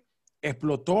Dike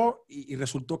explotó y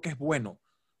resultó que es bueno,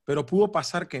 pero pudo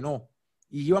pasar que no.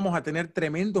 Y íbamos a tener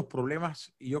tremendos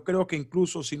problemas. Y yo creo que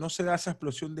incluso si no se da esa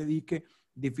explosión de Dike,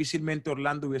 difícilmente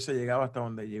Orlando hubiese llegado hasta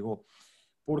donde llegó.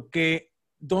 Porque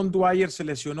Don Dwyer se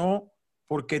lesionó,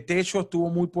 porque Techo estuvo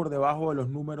muy por debajo de los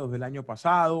números del año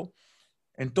pasado.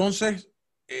 Entonces,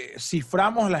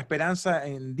 ciframos la esperanza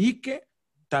en Dike,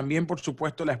 también por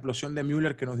supuesto la explosión de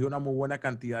Müller que nos dio una muy buena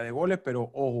cantidad de goles,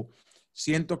 pero ojo,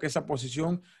 siento que esa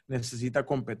posición necesita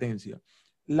competencia.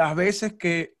 Las veces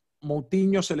que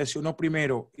Moutinho se lesionó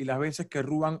primero y las veces que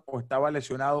Ruban o estaba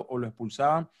lesionado o lo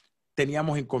expulsaban,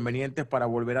 teníamos inconvenientes para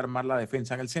volver a armar la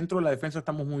defensa. En el centro de la defensa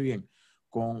estamos muy bien,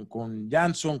 con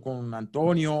Jansson, con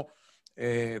Antonio,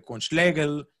 con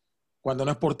Schlegel, cuando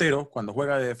no es portero, cuando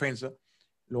juega de defensa,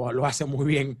 lo hace muy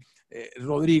bien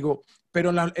Rodrigo, pero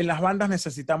en las bandas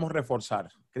necesitamos reforzar.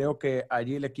 Creo que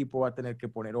allí el equipo va a tener que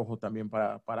poner ojo también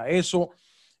para eso.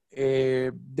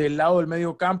 Del lado del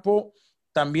medio campo,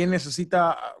 también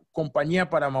necesita compañía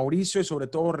para Mauricio y sobre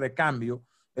todo recambio.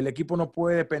 El equipo no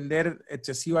puede depender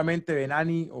excesivamente de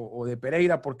Nani o de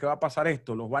Pereira porque va a pasar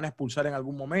esto. Los van a expulsar en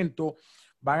algún momento,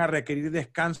 van a requerir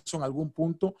descanso en algún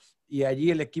punto y allí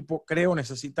el equipo, creo,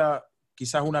 necesita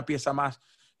quizás una pieza más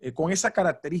con esa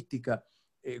característica,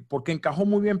 porque encajó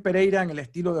muy bien Pereira en el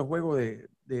estilo de juego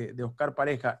de Oscar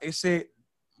Pareja. Ese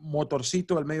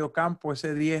motorcito del medio campo,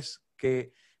 ese 10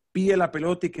 que pide la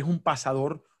pelota y que es un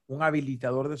pasador, un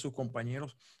habilitador de sus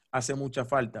compañeros, hace mucha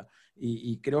falta.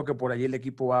 Y creo que por allí el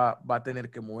equipo va a tener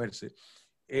que moverse.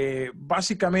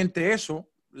 Básicamente eso.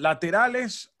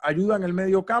 Laterales ayudan el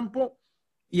medio campo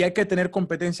y hay que tener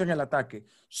competencia en el ataque.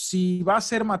 Si va a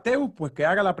ser Mateus, pues que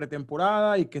haga la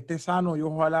pretemporada y que esté sano y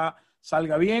ojalá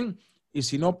salga bien. Y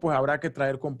si no, pues habrá que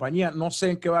traer compañía. No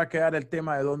sé en qué va a quedar el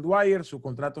tema de Don Dwyer. Su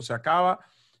contrato se acaba.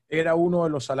 Era uno de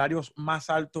los salarios más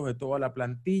altos de toda la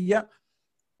plantilla.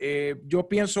 Yo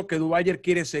pienso que Dwyer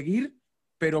quiere seguir,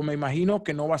 pero me imagino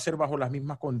que no va a ser bajo las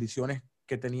mismas condiciones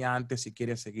que tenía antes si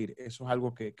quiere seguir. Eso es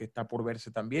algo que está por verse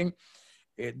también.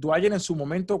 Dwyer en su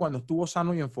momento, cuando estuvo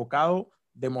sano y enfocado,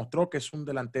 demostró que es un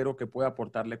delantero que puede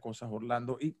aportarle cosas a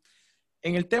Orlando. Y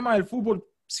en el tema del fútbol,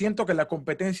 siento que la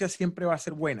competencia siempre va a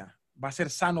ser buena, va a ser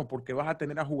sano porque vas a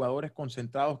tener a jugadores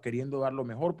concentrados queriendo dar lo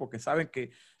mejor porque saben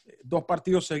que 2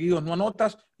 partidos seguidos no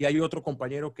anotas y hay otro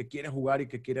compañero que quiere jugar y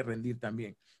que quiere rendir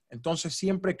también. Entonces,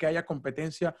 siempre que haya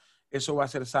competencia, eso va a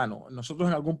ser sano. Nosotros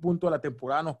en algún punto de la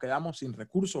temporada nos quedamos sin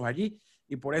recursos allí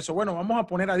y por eso, bueno, vamos a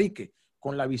poner a Dike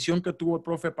con la visión que tuvo el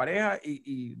profe Pareja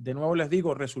y de nuevo les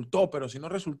digo, resultó, pero si no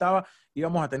resultaba,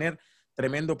 íbamos a tener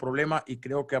tremendo problema y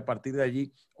creo que a partir de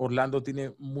allí Orlando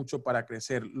tiene mucho para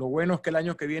crecer. Lo bueno es que el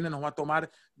año que viene nos va a tomar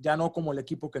ya no como el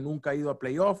equipo que nunca ha ido a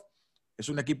playoff, es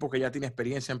un equipo que ya tiene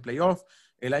experiencia en playoff.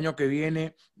 El año que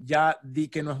viene ya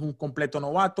Dike no es un completo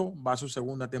novato, va a su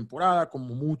segunda temporada,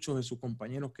 como muchos de sus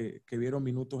compañeros que vieron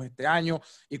minutos este año.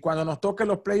 Y cuando nos toquen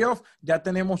los playoffs, ya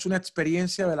tenemos una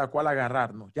experiencia de la cual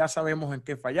agarrarnos. Ya sabemos en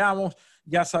qué fallamos,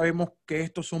 ya sabemos que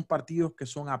estos son partidos que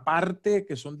son aparte,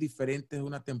 que son diferentes de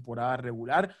una temporada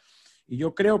regular. Y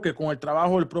yo creo que con el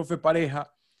trabajo del profe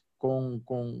Pareja, con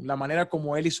la manera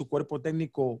como él y su cuerpo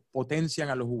técnico potencian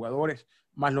a los jugadores,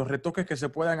 más los retoques que se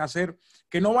puedan hacer,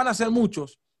 que no van a ser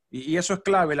muchos, y eso es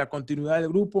clave, la continuidad del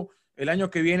grupo. El año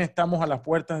que viene estamos a las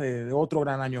puertas de otro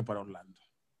gran año para Orlando.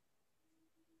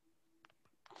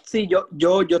 Sí, yo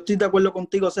estoy de acuerdo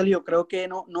contigo, Sergio. Creo que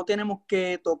no tenemos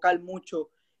que tocar mucho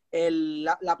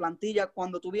la plantilla.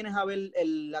 Cuando tú vienes a ver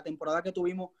la temporada que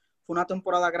tuvimos, fue una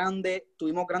temporada grande,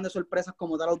 tuvimos grandes sorpresas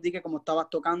como Daryl Dike, como estabas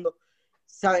tocando.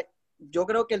 ¿Sabes? Yo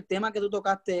creo que el tema que tú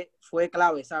tocaste fue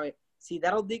clave, ¿sabes? Si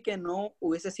Daryl Dike no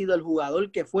hubiese sido el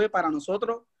jugador que fue para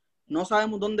nosotros, no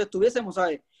sabemos dónde estuviésemos,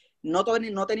 ¿sabes? No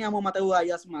teníamos Mateus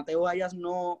Ayas. Mateus Ayas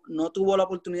no tuvo la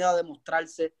oportunidad de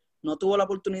mostrarse, no tuvo la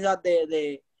oportunidad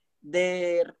de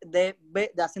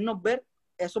hacernos ver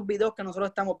esos videos que nosotros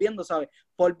estamos viendo, ¿sabes?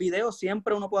 Por video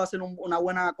siempre uno puede hacer una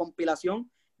buena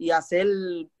compilación y hacer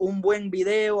un buen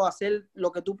video, hacer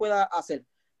lo que tú puedas hacer,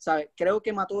 ¿sabes? Creo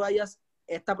que Mateus Ayas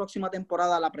esta próxima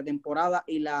temporada, la pretemporada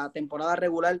y la temporada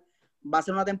regular, va a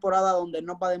ser una temporada donde él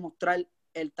nos va a demostrar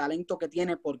el talento que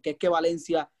tiene, porque es que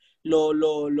Valencia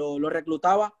lo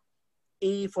reclutaba.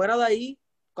 Y fuera de ahí,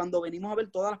 cuando venimos a ver,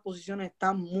 todas las posiciones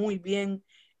están muy bien.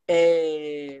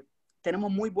 Tenemos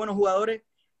muy buenos jugadores.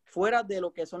 fuera de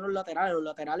lo que son los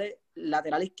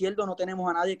lateral izquierdo no tenemos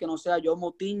a nadie que no sea Joe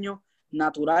Moutinho,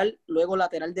 natural. Luego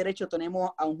lateral derecho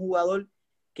tenemos a un jugador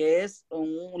que es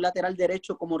un lateral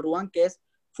derecho como Ruan, que es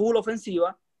full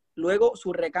ofensiva. Luego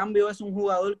su recambio es un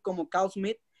jugador como Carl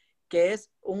Smith, que es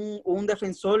un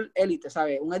defensor élite,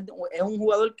 ¿sabes? Es un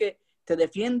jugador que te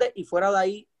defiende, y fuera de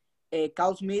ahí,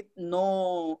 Carl Smith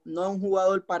no es un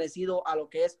jugador parecido a lo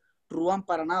que es Ruan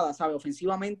para nada, ¿sabes?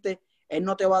 Ofensivamente, él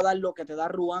no te va a dar lo que te da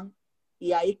Ruan,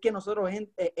 y ahí es que nosotros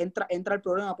entra el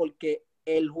problema, porque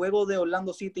el juego de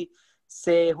Orlando City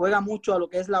se juega mucho a lo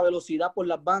que es la velocidad por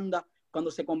las bandas,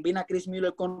 cuando se combina Chris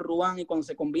Miller con Ruan y cuando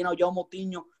se combina Joao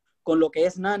Moutinho con lo que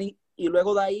es Nani, y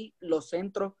luego de ahí los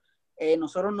centros,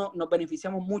 nosotros nos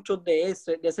beneficiamos mucho de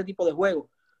ese tipo de juego.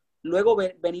 Luego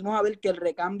venimos a ver que el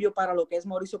recambio para lo que es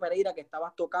Mauricio Pereira, que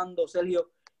estabas tocando,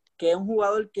 Sergio, que es un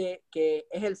jugador que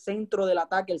es el centro del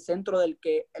ataque, el centro el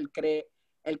que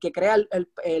crea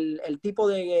el tipo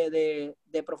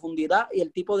de profundidad y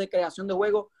el tipo de creación de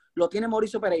juego, lo tiene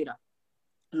Mauricio Pereira.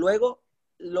 Luego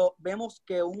vemos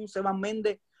que un Sebas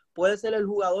Méndez puede ser el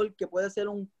jugador que puede ser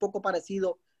un poco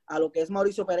parecido a lo que es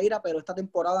Mauricio Pereira, pero esta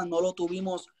temporada no lo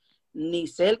tuvimos ni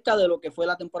cerca de lo que fue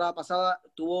la temporada pasada.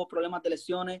 Tuvo problemas de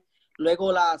lesiones.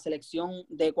 Luego la selección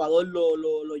de Ecuador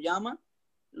lo llama.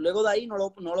 Luego de ahí no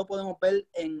lo podemos ver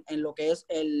en lo que es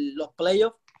los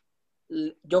playoffs.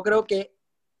 Yo creo que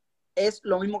es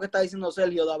lo mismo que está diciendo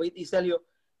Sergio, David y Sergio.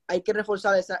 Hay que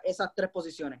reforzar esas tres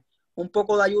posiciones. Un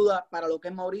poco de ayuda para lo que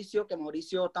es Mauricio, que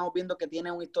Mauricio estamos viendo que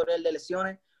tiene un historial de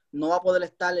lesiones, no va a poder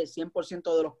estar el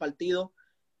 100% de los partidos.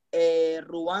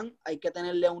 Ruan, hay que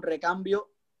tenerle un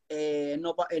recambio, él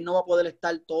no va a poder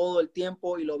estar todo el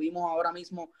tiempo, y lo vimos ahora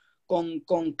mismo con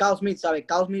Carl Smith, ¿sabes?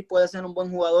 Carl Smith puede ser un buen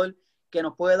jugador que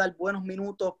nos puede dar buenos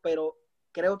minutos, pero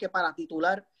creo que para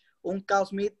titular un Carl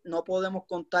Smith no podemos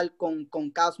contar con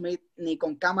Carl Smith ni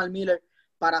con Kamal Miller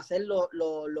para ser los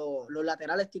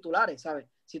laterales titulares, ¿sabes?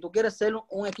 Si tú quieres ser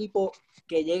un equipo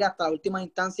que llegue hasta la última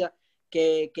instancia,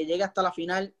 que llegue hasta la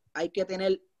final, hay que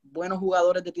tener buenos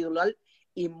jugadores de titular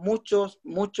y mucho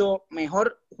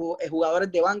mejor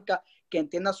jugadores de banca que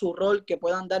entiendan su rol, que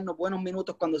puedan darnos buenos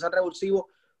minutos cuando sea revulsivo,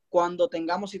 cuando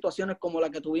tengamos situaciones como la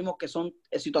que tuvimos, que son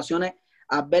situaciones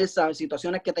adversas,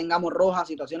 situaciones que tengamos rojas,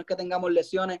 situaciones que tengamos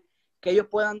lesiones, que ellos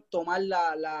puedan tomar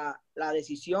la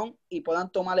decisión y puedan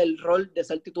tomar el rol de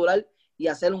ser titular y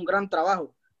hacer un gran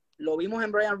trabajo. Lo vimos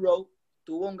en Brian Rowe,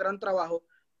 tuvo un gran trabajo,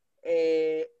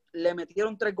 le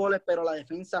metieron 3 goles, pero la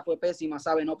defensa fue pésima,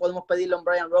 ¿sabes? No podemos pedirle a un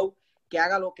Brian Rowe que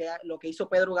haga lo que hizo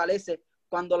Pedro Galese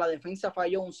cuando la defensa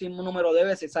falló un sinnúmero de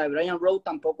veces, ¿sabes? Brian Rowe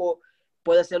tampoco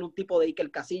puede ser un tipo de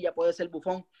Iker Casillas, puede ser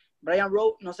Buffon. Brian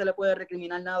Rowe no se le puede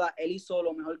recriminar nada, él hizo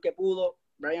lo mejor que pudo.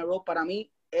 Brian Rowe para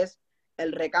mí es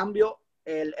el recambio,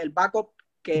 el backup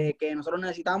que nosotros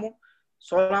necesitamos.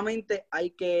 Solamente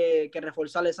hay que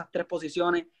reforzar esas 3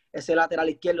 posiciones, ese lateral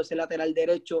izquierdo, ese lateral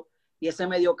derecho y ese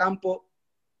mediocampo.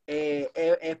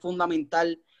 Es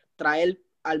fundamental traer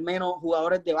al menos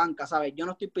jugadores de banca, ¿sabes? Yo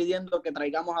no estoy pidiendo que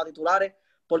traigamos a titulares,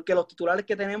 porque los titulares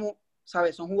que tenemos,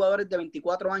 ¿sabes? Son jugadores de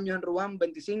 24 años en Ruan,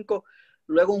 25,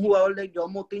 luego un jugador de Joao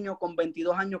Moutinho con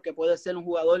 22 años, que puede ser un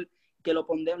jugador que lo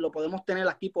podemos tener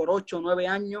aquí por 8 o 9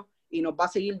 años y nos va a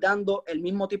seguir dando el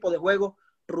mismo tipo de juego.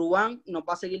 Ruan nos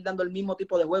va a seguir dando el mismo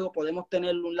tipo de juego. Podemos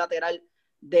tener un lateral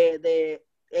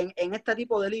en este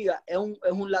tipo de liga, es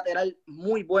un lateral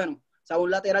muy bueno. O sea,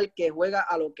 un lateral que juega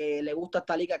a lo que le gusta a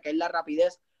esta liga, que es la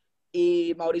rapidez.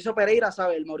 Y Mauricio Pereira,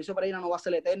 ¿sabes? El Mauricio Pereira no va a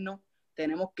ser eterno.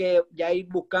 Tenemos que ya ir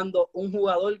buscando un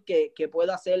jugador que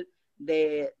pueda ser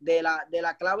de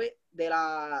la clave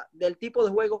del tipo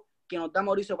de juego que nos da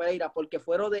Mauricio Pereira, porque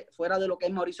fuera de lo que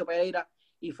es Mauricio Pereira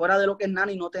y fuera de lo que es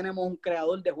Nani, no tenemos un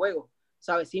creador de juego,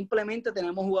 ¿sabes? Simplemente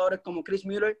tenemos jugadores como Chris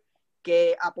Miller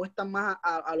que apuestan más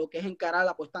a lo que es encarar,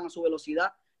 apuestan a su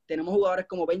velocidad. Tenemos jugadores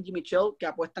como Benji Michel que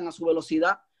apuestan a su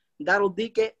velocidad. Daryl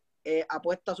Dike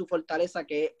apuesta a su fortaleza,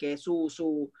 que es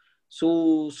su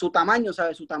tamaño,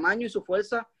 ¿sabes? Su tamaño y su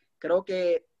fuerza, creo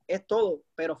que es todo.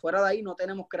 Pero fuera de ahí no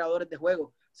tenemos creadores de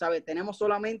juego, ¿sabes? Tenemos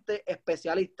solamente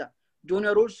especialistas.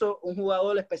 Junior Urso, un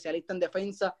jugador especialista en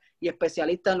defensa y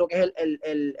especialista en lo que es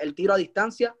el tiro a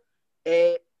distancia.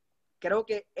 Creo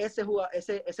que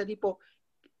ese tipo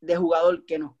de jugador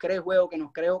que nos cree juego, que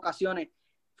nos cree ocasiones,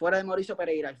 fuera de Mauricio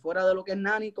Pereira y fuera de lo que es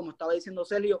Nani, como estaba diciendo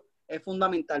Sergio, es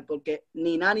fundamental, porque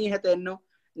ni Nani es eterno,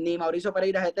 ni Mauricio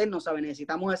Pereira es eterno, ¿sabes?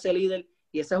 Necesitamos ese líder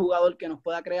y ese jugador que nos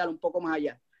pueda crear un poco más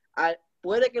allá.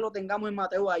 Puede que lo tengamos en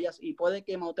Mateo Ayas y puede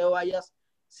que Mateo Ayas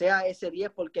sea ese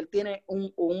 10, porque él tiene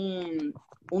un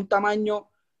tamaño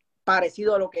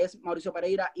parecido a lo que es Mauricio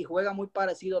Pereira y juega muy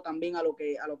parecido también a lo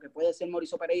que puede ser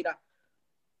Mauricio Pereira.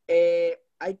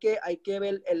 hay que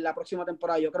ver en la próxima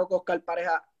temporada. Yo creo que Oscar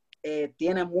Pareja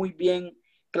tiene muy bien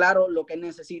claro lo que él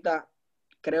necesita.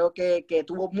 Creo que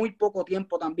tuvo muy poco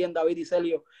tiempo también David y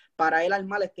Celio para él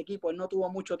armar este equipo. Él no tuvo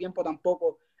mucho tiempo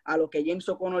tampoco, a lo que James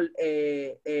O'Connell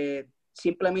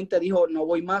simplemente dijo no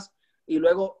voy más, y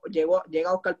luego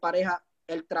llega Oscar Pareja.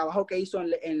 El trabajo que hizo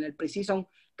en el preseason,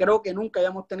 creo que nunca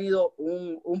habíamos tenido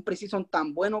un preseason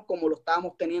tan bueno como lo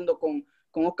estábamos teniendo con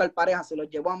Oscar Pareja. Se los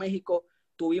llevó a México,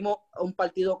 tuvimos un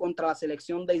partido contra la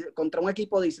selección contra un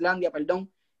equipo de Islandia,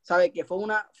 sabe que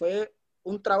fue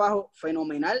un trabajo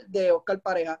fenomenal de Oscar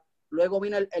Pareja. Luego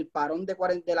vino el parón de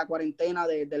la cuarentena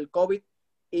del COVID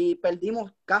y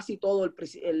perdimos casi todo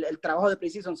el trabajo de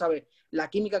preseason, ¿sabe? La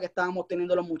química que estábamos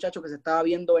teniendo los muchachos, que se estaba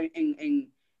viendo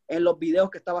en los videos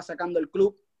que estaba sacando el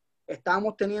club.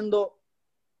 Estábamos teniendo,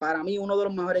 para mí, uno de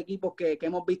los mejores equipos que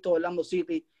hemos visto Orlando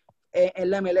City en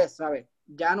la MLS, ¿sabes?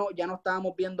 Ya no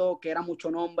estábamos viendo que era mucho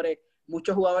nombre,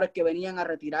 muchos jugadores que venían a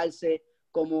retirarse,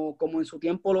 como en su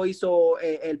tiempo lo hizo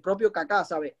el propio Kaká,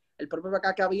 ¿sabes? El propio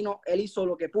Kaká que vino, él hizo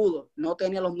lo que pudo. No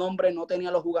tenía los nombres, no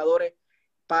tenía los jugadores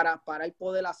para él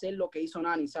poder hacer lo que hizo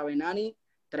Nani, ¿sabes? Nani,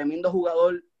 tremendo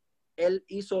jugador. Él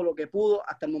hizo lo que pudo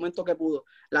hasta el momento que pudo.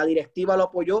 La directiva lo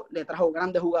apoyó, le trajo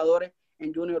grandes jugadores.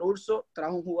 En Junior Urso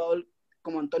trajo un jugador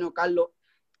como Antonio Carlos,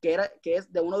 que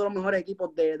es de uno de los mejores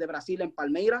equipos de Brasil, en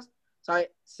Palmeiras,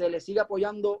 ¿sabe? Se le sigue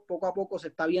apoyando poco a poco, se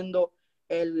está viendo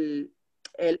el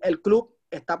club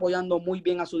está apoyando muy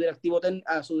bien a su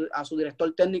a su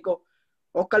director técnico.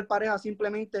 Oscar Pareja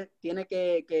simplemente tiene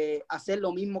que hacer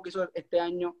lo mismo que hizo este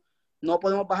año. No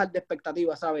podemos bajar de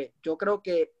expectativas, ¿sabes? Yo creo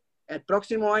que el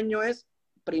próximo año es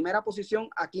primera posición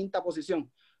a quinta posición.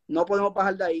 No podemos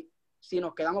bajar de ahí. Si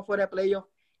nos quedamos fuera de playoff,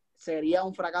 sería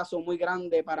un fracaso muy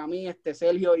grande para mí,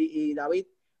 Sergio y David,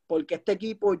 porque este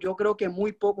equipo, yo creo que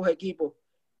muy pocos equipos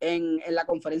en la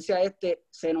conferencia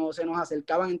se nos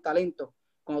acercaban en talento.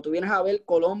 Cuando tú vienes a ver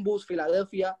Columbus,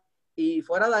 Filadelfia, y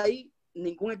fuera de ahí,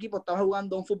 ningún equipo estaba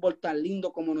jugando un fútbol tan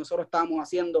lindo como nosotros estábamos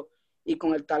haciendo y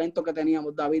con el talento que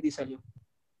teníamos, David y Sergio.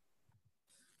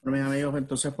 Bueno, mis amigos,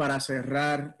 entonces para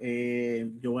cerrar,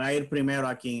 yo voy a ir primero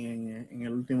aquí en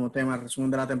el último tema, el resumen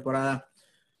de la temporada.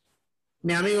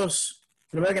 Mis amigos,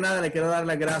 primero que nada, les quiero dar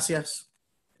las gracias.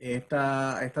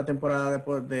 Esta temporada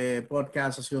de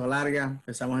podcast ha sido larga.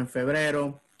 Empezamos en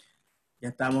febrero, ya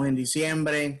estamos en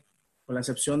diciembre. Con la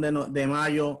excepción de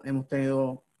mayo, hemos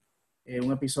tenido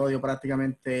un episodio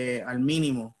prácticamente al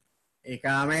mínimo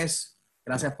cada mes.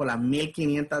 Gracias por las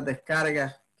 1,500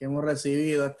 descargas que hemos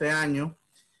recibido este año.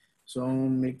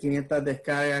 Son 1,500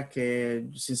 descargas que,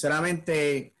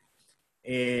 sinceramente,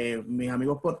 mis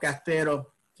amigos podcasteros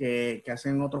que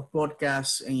hacen otros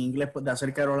podcasts en inglés de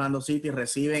acerca de Orlando City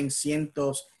reciben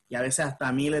cientos y a veces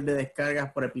hasta miles de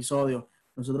descargas por episodio.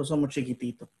 Nosotros somos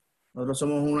chiquititos. Nosotros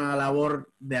somos una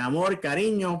labor de amor y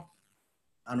cariño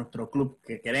a nuestro club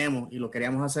que queremos, y lo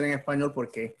queríamos hacer en español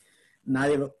porque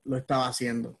nadie lo estaba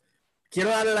haciendo.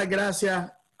 Quiero darle las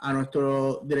gracias a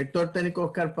nuestro director técnico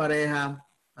Oscar Pareja,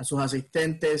 a sus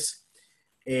asistentes,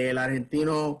 el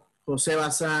argentino José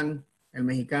Bazán, el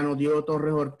mexicano Diego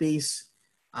Torres Ortiz,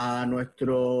 a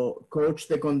nuestro coach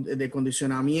de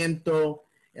condicionamiento,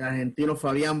 el argentino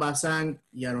Fabián Bazán,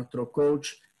 y a nuestro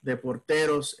coach de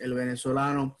porteros, el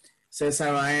venezolano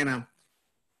César Baena.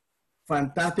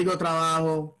 Fantástico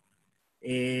trabajo. Yo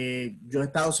he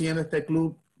estado siguiendo este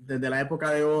club desde la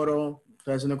época de oro.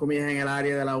 Estoy haciendo comillas en el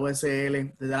área de la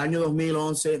USL desde el año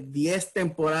 2011. 10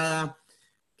 temporadas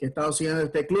que he estado siguiendo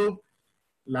este club.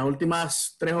 Las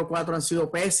últimas 3 o 4 han sido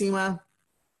pésimas.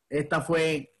 Esta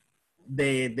fue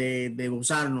de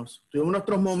gozarnos. Tuvimos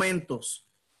nuestros momentos.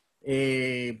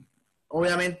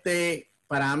 Obviamente,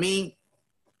 para mí,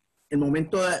 el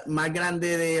momento más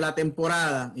grande de la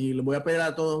temporada, y les voy a pedir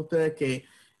a todos ustedes que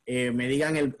me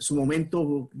digan su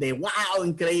momento de wow,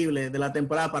 increíble de la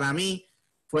temporada. Para mí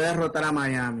fue derrotar a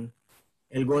Miami,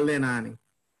 el gol de Nani.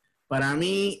 Para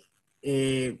mí,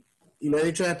 y lo he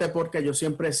dicho en este podcast, yo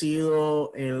siempre he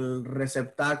sido el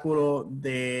receptáculo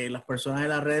de las personas en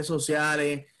las redes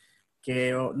sociales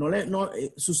que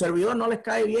su servidor no les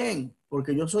cae bien,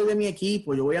 porque yo soy de mi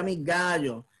equipo, yo voy a mis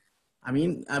gallos. A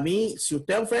mí, si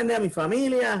usted ofende a mi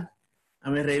familia, a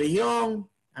mi religión,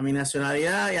 a mi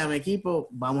nacionalidad y a mi equipo,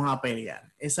 vamos a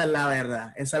pelear. Esa es la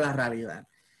verdad, esa es la realidad.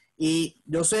 Y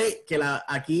yo sé que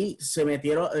aquí se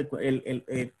metieron,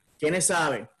 ¿quiénes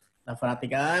saben? La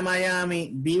fanaticada de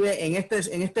Miami vive en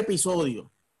este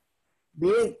episodio.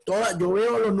 Yo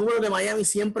veo los números de Miami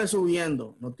siempre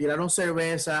subiendo. Nos tiraron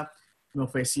cerveza, nos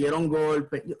ofrecieron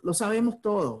golpes. Lo sabemos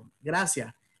todo.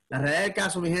 Gracias. La realidad del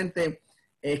caso, mi gente,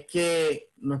 es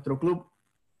que nuestro club,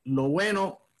 lo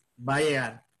bueno va a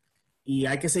llegar. y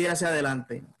hay que seguir hacia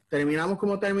adelante. Terminamos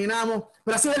como terminamos,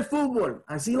 pero así es el fútbol,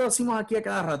 así lo decimos aquí a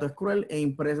cada rato, es cruel e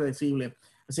impredecible.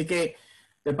 Así que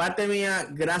de parte mía,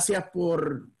 gracias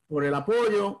por el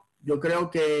apoyo. Yo creo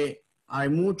que hay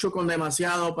mucho con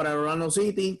demasiado para Orlando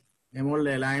City.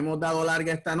 La hemos dado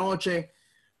larga esta noche,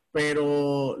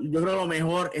 pero yo creo que lo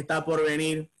mejor está por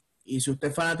venir. Y si usted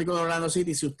es fanático de Orlando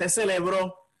City, si usted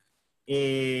celebró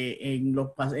en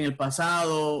el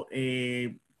pasado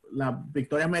las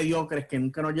victorias mediocres que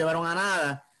nunca nos llevaron a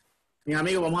nada, mis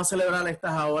amigos, vamos a celebrar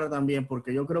estas ahora también,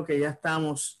 porque yo creo que ya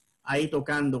estamos ahí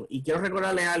tocando. Y quiero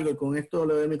recordarle algo, y con esto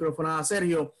le doy el micrófono a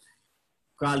Sergio.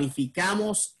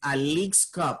 Calificamos al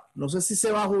Leagues Cup. No sé si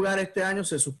se va a jugar este año,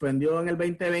 se suspendió en el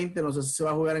 2020, no sé si se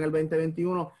va a jugar en el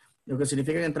 2021, lo que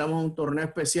significa que entramos a un torneo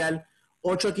especial.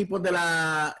 8 equipos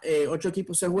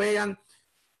se juegan,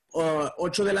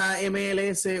 8 de la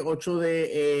MLS, 8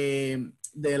 de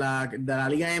la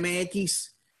Liga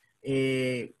MX.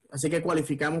 Así que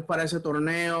cualificamos para ese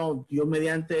torneo. Dios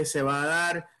mediante se va a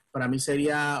dar. Para mí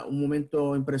sería un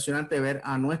momento impresionante ver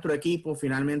a nuestro equipo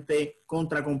finalmente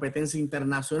contra competencia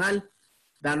internacional,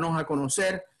 darnos a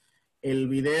conocer. El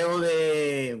video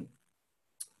de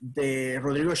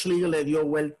Rodrigo Schlegel le dio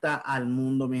vuelta al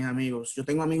mundo, mis amigos. Yo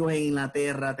tengo amigos en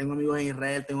Inglaterra, tengo amigos en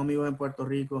Israel, tengo amigos en Puerto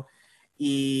Rico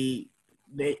y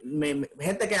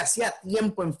gente que hacía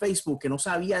tiempo en Facebook que no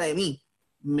sabía de mí,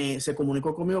 se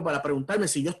comunicó conmigo para preguntarme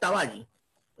si yo estaba allí.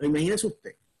 Imagínese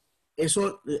usted.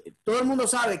 Eso, todo el mundo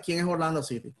sabe quién es Orlando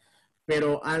City,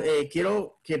 pero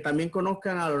quiero que también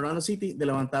conozcan a Orlando City de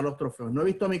levantar los trofeos. No he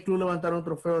visto a mi club levantar un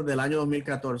trofeo desde el año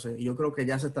 2014 y yo creo que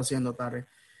ya se está haciendo tarde.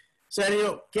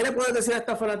 Sergio, ¿qué le puedes decir a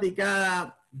esta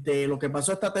fanaticada de lo que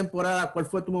pasó esta temporada? ¿Cuál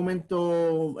fue tu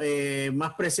momento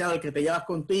más preciado, el que te llevas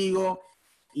contigo?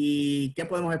 ¿Y qué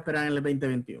podemos esperar en el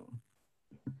 2021?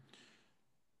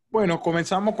 Bueno,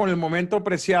 comenzamos con el momento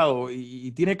preciado y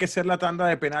tiene que ser la tanda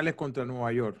de penales contra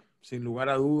Nueva York. Sin lugar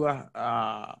a dudas,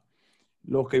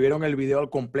 los que vieron el video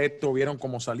al completo, vieron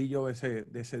cómo salí yo de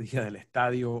ese día del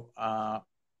estadio.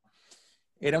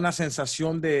 Era una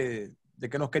sensación de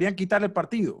que nos querían quitar el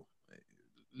partido.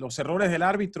 Los errores del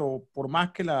árbitro, por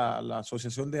más que la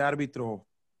asociación de árbitros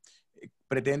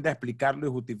pretenda explicarlo y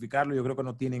justificarlo, yo creo que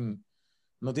no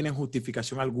tienen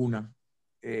justificación alguna.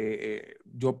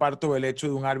 Yo parto del hecho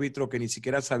de un árbitro que ni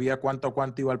siquiera sabía cuánto a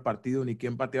cuánto iba al partido, ni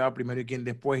quién pateaba primero y quién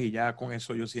después, y ya con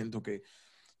eso yo siento que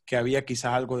había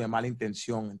quizás algo de mala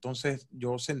intención. Entonces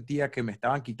yo sentía que me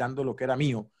estaban quitando lo que era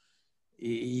mío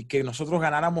y que nosotros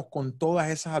ganáramos con todas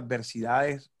esas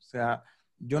adversidades. O sea,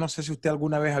 yo no sé si usted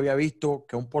alguna vez había visto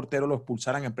que a un portero lo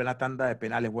expulsaran en plena tanda de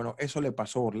penales. Bueno, eso le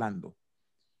pasó a Orlando.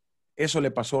 Eso le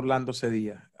pasó a Orlando ese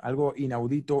día. Algo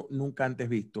inaudito, nunca antes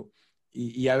visto.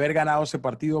 Y haber ganado ese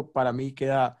partido para mí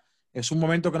es un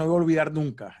momento que no voy a olvidar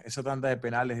nunca, esa tanda de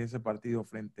penales, ese partido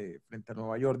frente a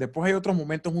Nueva York. Después hay otros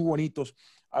momentos muy bonitos,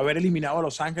 haber eliminado a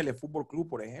Los Ángeles Fútbol Club,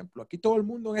 por ejemplo. Aquí todo el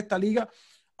mundo en esta liga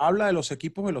habla de los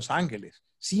equipos de Los Ángeles.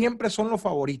 Siempre son los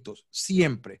favoritos,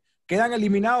 siempre. Quedan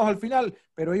eliminados al final,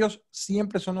 pero ellos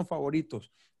siempre son los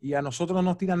favoritos y a nosotros no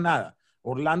nos tiran nada.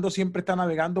 Orlando siempre está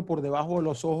navegando por debajo de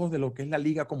los ojos de lo que es la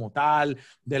liga como tal,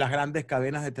 de las grandes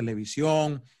cadenas de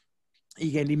televisión.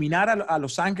 Y eliminar a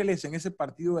Los Ángeles en ese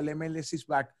partido del MLS is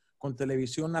Back con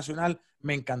Televisión Nacional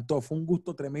me encantó. Fue un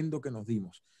gusto tremendo que nos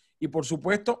dimos. Y por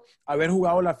supuesto, haber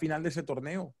jugado la final de ese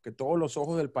torneo, que todos los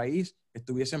ojos del país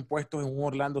estuviesen puestos en un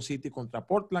Orlando City contra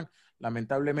Portland.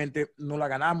 Lamentablemente no la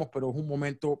ganamos, pero es un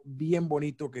momento bien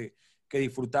bonito que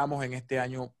disfrutamos en este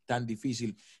año tan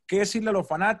difícil. ¿Qué decirle a los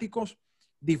fanáticos?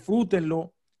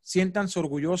 Disfrútenlo, siéntanse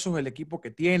orgullosos del equipo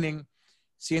que tienen.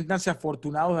 Siéntanse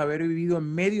afortunados de haber vivido en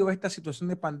medio de esta situación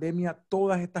de pandemia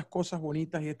todas estas cosas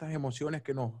bonitas y estas emociones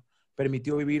que nos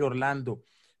permitió vivir Orlando.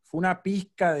 Fue una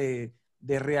pizca de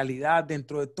realidad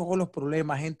dentro de todos los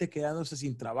problemas, gente quedándose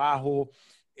sin trabajo,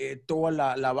 toda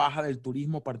la baja del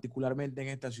turismo, particularmente en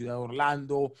esta ciudad de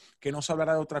Orlando, que no se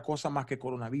hablará de otra cosa más que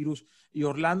coronavirus. Y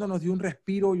Orlando nos dio un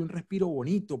respiro y un respiro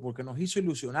bonito porque nos hizo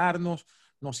ilusionarnos,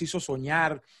 nos hizo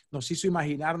soñar, nos hizo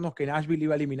imaginarnos que Nashville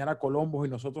iba a eliminar a Columbus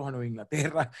y nosotros a Nueva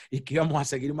Inglaterra y que íbamos a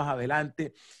seguir más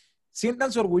adelante.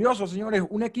 Siéntanse orgullosos, señores.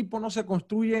 Un equipo no se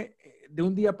construye de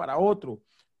un día para otro.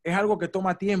 Es algo que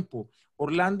toma tiempo.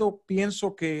 Orlando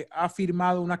pienso que ha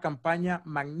firmado una campaña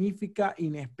magnífica,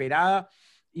 inesperada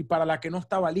y para la que no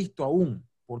estaba listo aún,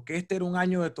 porque este era un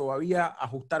año de todavía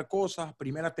ajustar cosas,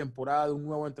 primera temporada de un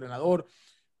nuevo entrenador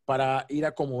para ir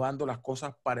acomodando las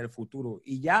cosas para el futuro.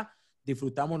 Y ya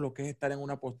disfrutamos lo que es estar en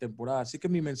una postemporada. Así que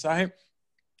mi mensaje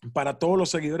para todos los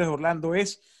seguidores de Orlando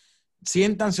es: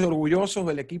 siéntanse orgullosos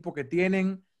del equipo que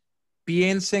tienen,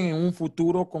 piensen en un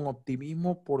futuro con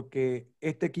optimismo porque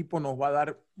este equipo nos va a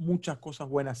dar muchas cosas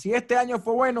buenas. Si este año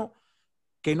fue bueno,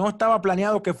 que no estaba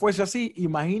planeado que fuese así,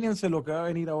 imagínense lo que va a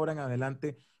venir ahora en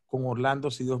adelante con Orlando,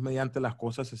 si Dios mediante las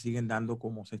cosas se siguen dando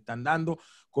como se están dando,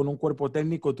 con un cuerpo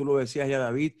técnico, tú lo decías ya,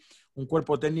 David, un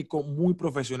cuerpo técnico muy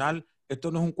profesional.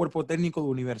 Esto no es un cuerpo técnico de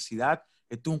universidad,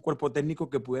 esto es un cuerpo técnico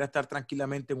que pudiera estar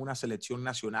tranquilamente en una selección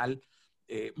nacional.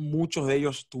 Muchos de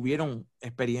ellos tuvieron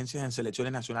experiencias en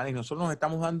selecciones nacionales y nosotros nos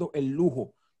estamos dando el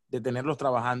lujo de tenerlos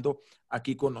trabajando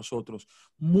aquí con nosotros.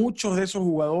 Muchos de esos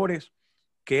jugadores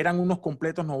que eran unos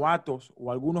completos novatos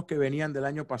o algunos que venían del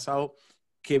año pasado,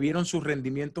 que vieron sus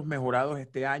rendimientos mejorados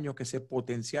este año, que se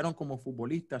potenciaron como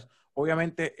futbolistas,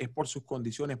 obviamente es por sus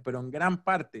condiciones, pero en gran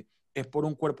parte es por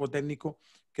un cuerpo técnico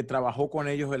que trabajó con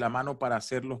ellos de la mano para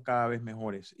hacerlos cada vez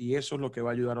mejores. Y eso es lo que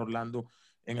va a ayudar a Orlando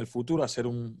en el futuro a ser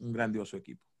un grandioso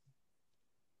equipo.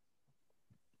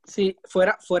 Sí,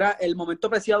 fuera el momento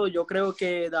preciado, yo creo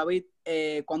que, David,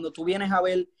 cuando tú vienes a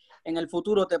ver en el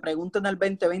futuro, te preguntan en el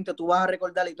 2020, tú vas a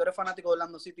recordar, y tú eres fanático de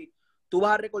Orlando City, tú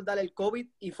vas a recordar el COVID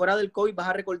y fuera del COVID vas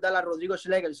a recordar a Rodrigo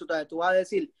Schlegel. Tú vas a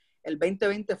decir, el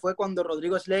 2020 fue cuando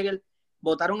Rodrigo Schlegel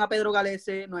votaron a Pedro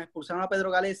Galese, nos expulsaron a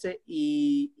Pedro Galese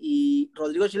y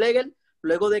Rodrigo Schlegel,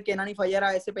 luego de que Nani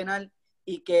fallara ese penal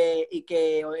y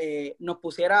que nos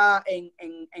pusiera en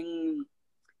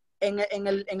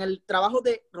el trabajo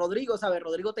de Rodrigo, ¿sabes?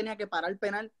 Rodrigo tenía que parar el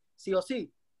penal sí o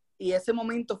sí. Y ese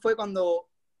momento fue cuando,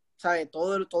 ¿sabes?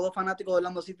 Todo fanático de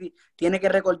Orlando City tiene que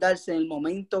recordarse el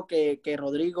momento que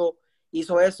Rodrigo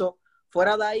hizo eso.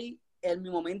 Fuera de ahí,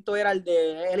 mi momento era el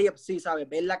de LAFC, ¿sabes?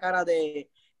 Ver la cara de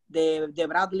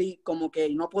Bradley, como que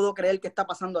no puedo creer qué está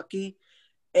pasando aquí.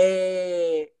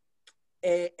 El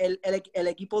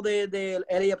equipo de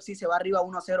LAFC se va arriba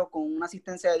 1-0 con una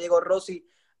asistencia de Diego Rossi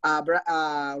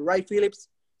a Ray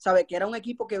Phillips, sabe que era un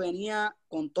equipo que venía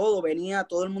con todo,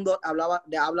 todo el mundo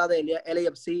habla de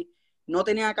LAFC, no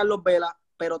tenía a Carlos Vela,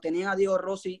 pero tenían a Diego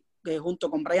Rossi, que junto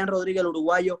con Brian Rodríguez, el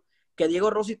uruguayo, que Diego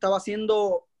Rossi estaba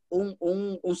haciendo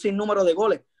un sinnúmero de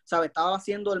goles, sabe, estaba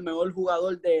siendo el mejor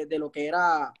jugador de lo que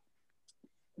era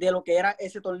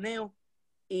ese torneo.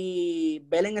 Y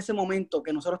ver en ese momento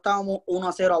que nosotros estábamos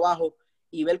 1-0 abajo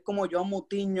y ver como Joan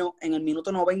Moutinho en el minuto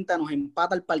 90 nos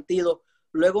empata el partido.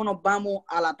 Luego nos vamos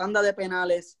a la tanda de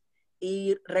penales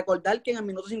y recordar que en el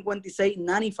minuto 56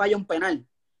 Nani falla un penal.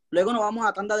 Luego nos vamos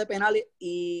a tanda de penales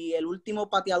y el último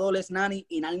pateador es Nani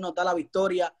y Nani nos da la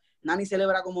victoria. Nani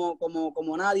celebra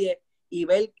como nadie y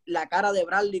ver la cara de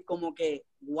Bradley como que,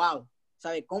 wow,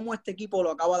 ¿sabe cómo este equipo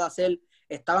lo acaba de hacer?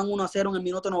 Estaban 1-0 en el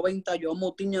minuto 90, Joan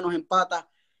Moutinho nos empata.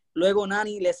 Luego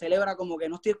Nani le celebra como que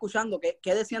no estoy escuchando,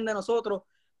 ¿qué decían de nosotros?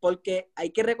 Porque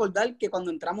hay que recordar que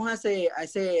cuando entramos a ese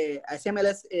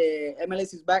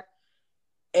MLS is back,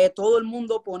 todo el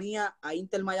mundo ponía a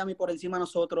Inter Miami por encima de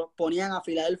nosotros, ponían a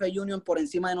Philadelphia Union por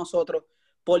encima de nosotros,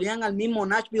 ponían al mismo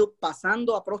Nashville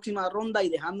pasando a próxima ronda y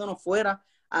dejándonos fuera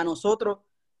a nosotros,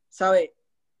 ¿sabes?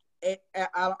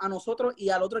 A nosotros y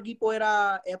al otro equipo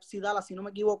era FC Dallas, si no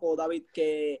me equivoco, David,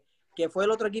 que fue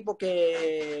el otro equipo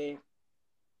que...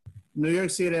 New York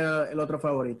City era el otro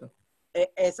favorito.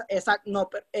 Exacto, no,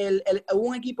 hubo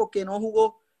un equipo que no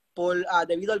jugó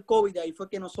debido al COVID, ahí fue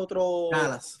que nosotros...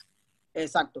 Dallas.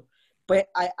 Exacto. Pues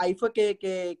ahí fue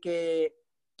que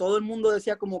todo el mundo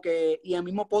decía como que, y en el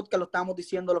mismo podcast lo estábamos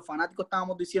diciendo, los fanáticos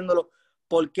estábamos diciéndolo,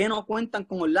 ¿por qué no cuentan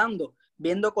con Orlando?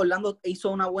 Viendo que Orlando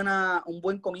hizo un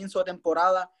buen comienzo de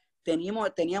temporada, teníamos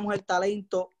el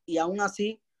talento y aún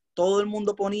así todo el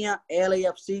mundo ponía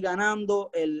LAFC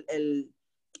ganando, el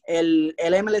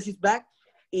MLS is back,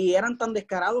 y eran tan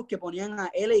descarados que ponían a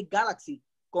LA Galaxy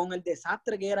con el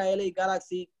desastre que era LA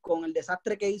Galaxy, con el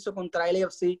desastre que hizo contra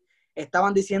LAFC.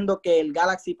 Estaban diciendo que el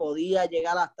Galaxy podía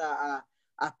llegar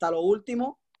hasta lo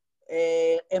último.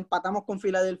 Empatamos con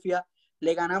Filadelfia,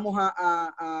 le ganamos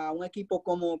a un equipo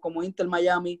como Inter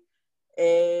Miami,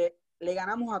 le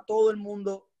ganamos a todo el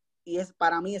mundo y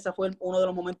para mí ese fue uno de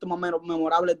los momentos más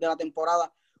memorables de la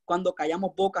temporada, cuando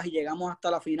callamos bocas y llegamos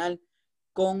hasta la final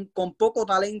con poco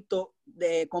talento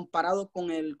comparado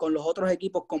con los otros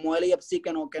equipos como LAFC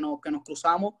que nos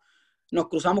cruzamos. Nos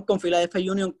cruzamos con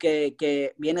Philadelphia Union,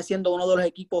 que viene siendo uno de los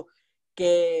equipos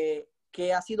que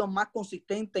ha sido más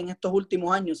consistente en estos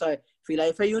últimos años, ¿sabes?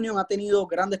 Philadelphia Union ha tenido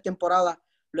grandes temporadas.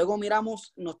 Luego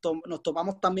nos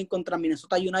topamos también contra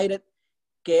Minnesota United,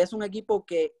 que es un equipo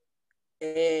que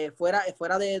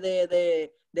fuera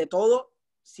de todo,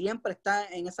 siempre está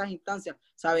en esas instancias,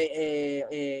 ¿sabes?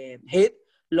 Heath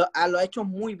lo ha hecho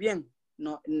muy bien,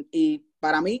 ¿no? Y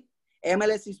para mí,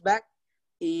 MLS is back.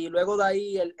 Y luego de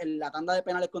ahí la tanda de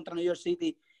penales contra New York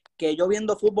City, que yo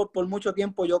viendo fútbol por mucho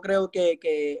tiempo, yo creo que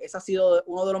ese ha sido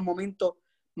uno de los momentos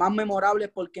más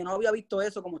memorables, porque no había visto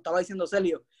eso, como estaba diciendo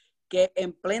Sergio, que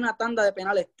en plena tanda de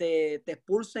penales te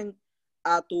expulsen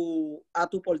a tu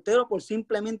portero por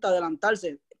simplemente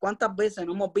adelantarse. ¿Cuántas veces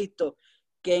no hemos visto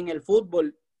que en el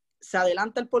fútbol se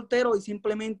adelanta el portero y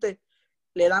simplemente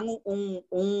le dan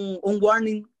un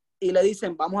warning y le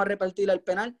dicen vamos a repartir el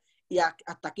penal y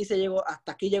hasta aquí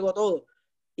llegó todo?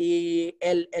 Y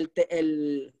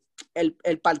el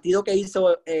partido que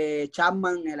hizo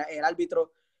Chapman, el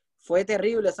árbitro, fue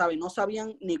terrible, ¿sabes? No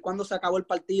sabían ni cuándo se acabó el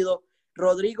partido.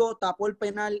 Rodrigo tapó el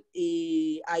penal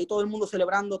y ahí todo el mundo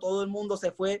celebrando, todo el mundo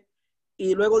se fue.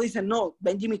 Y luego dicen, no,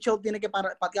 Benji Mitchell tiene que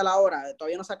patear ahora,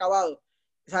 todavía no se ha acabado.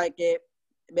 ¿Sabes? Que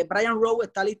Brian Rowe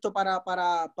está listo para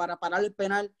parar el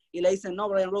penal y le dicen, no,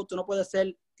 Brian Rowe, tú no puedes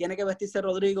ser, tiene que vestirse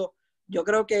Rodrigo. Yo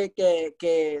creo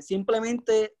que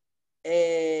simplemente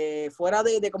fuera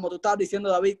de como tú estabas diciendo,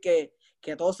 David,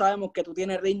 que todos sabemos que tú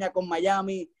tienes riña con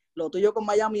Miami, lo tuyo con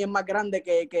Miami es más grande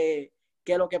que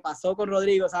lo que pasó con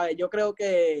Rodrigo, ¿sabes? Yo creo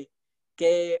que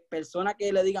personas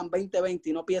que le digan 2020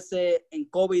 y no piense en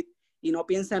COVID y no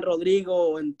piense en Rodrigo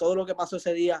o en todo lo que pasó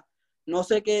ese día, no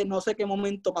sé qué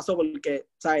momento pasó, porque,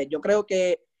 ¿sabes? Yo creo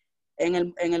que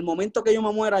en el momento que yo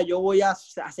me muera, yo voy a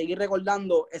seguir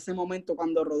recordando ese momento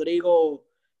cuando Rodrigo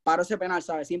paró ese penal,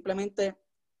 ¿sabes? Simplemente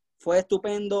fue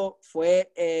estupendo,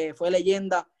 fue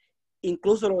leyenda.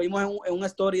 Incluso lo vimos en un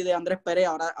story de Andrés Pérez,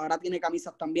 ahora tiene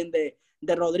camisas también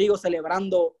de Rodrigo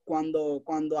celebrando cuando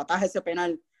ataja ese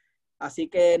penal. Así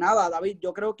que nada, David,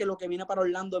 yo creo que lo que viene para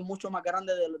Orlando es mucho más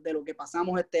grande de lo que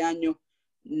pasamos este año.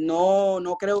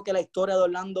 No creo que la historia de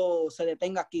Orlando se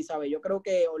detenga aquí, ¿sabes? Yo creo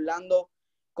que Orlando,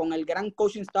 con el gran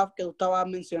coaching staff que tú estabas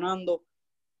mencionando,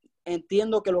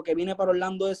 entiendo que lo que viene para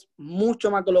Orlando es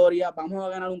mucho más gloria. Vamos a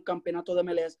ganar un campeonato de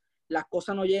MLS. Las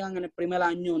cosas no llegan en el primer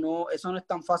año, no, eso no es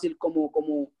tan fácil como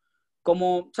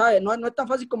 ¿sabes? No es tan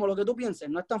fácil como lo que tú pienses,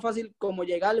 no es tan fácil como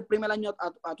llegar el primer año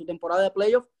a tu temporada de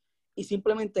playoff y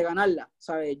simplemente ganarla,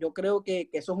 ¿sabes? Yo creo que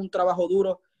eso es un trabajo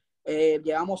duro.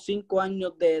 Llevamos 5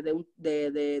 años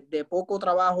de poco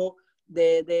trabajo,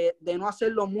 de no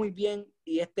hacerlo muy bien,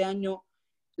 y este año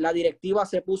la directiva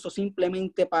se puso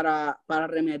simplemente para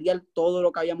remediar todo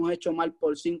lo que habíamos hecho mal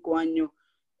por 5 años,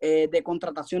 de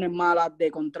contrataciones malas, de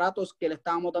contratos que le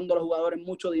estábamos dando a los jugadores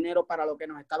mucho dinero para lo que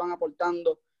nos estaban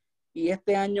aportando. Y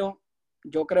este año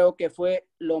yo creo que fue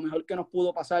lo mejor que nos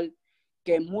pudo pasar,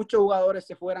 que muchos jugadores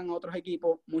se fueran a otros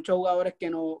equipos, muchos jugadores que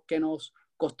nos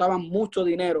costaban mucho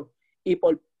dinero, y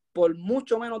por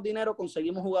mucho menos dinero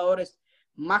conseguimos jugadores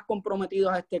más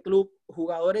comprometidos a este club,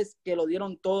 jugadores que lo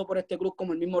dieron todo por este club,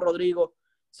 como el mismo Rodrigo,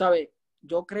 ¿sabes?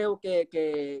 Yo creo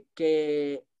que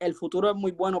el futuro es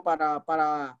muy bueno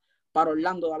para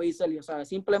Orlando, David, Sergio, ¿sabes?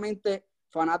 Simplemente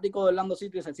fanático de Orlando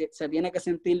City se tiene que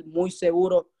sentir muy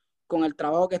seguro con el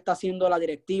trabajo que está haciendo la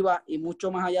directiva, y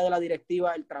mucho más allá de la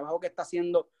directiva, el trabajo que está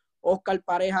haciendo Oscar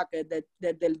Pareja, que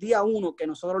desde el día 1 que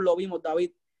nosotros lo vimos,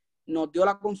 David, nos dio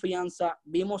la confianza,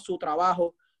 vimos su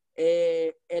trabajo.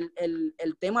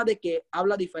 El tema de que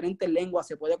habla diferentes lenguas,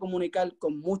 se puede comunicar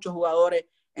con muchos jugadores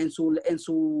en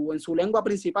su lengua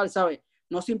principal, ¿sabes?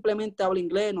 No simplemente habla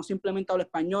inglés, no simplemente habla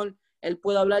español, él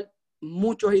puede hablar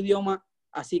muchos idiomas,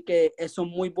 así que eso es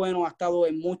muy bueno. Ha estado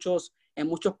en muchos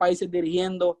países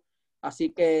dirigiendo,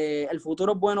 así que el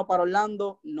futuro es bueno para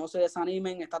Orlando. No se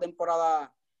desanimen, esta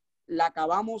temporada la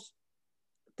acabamos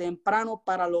temprano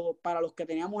para los que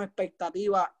teníamos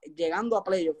expectativas llegando a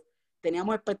playoff.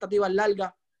 Teníamos expectativas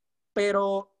largas,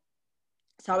 pero,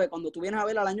 ¿sabes? Cuando tú vienes a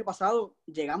ver el año pasado,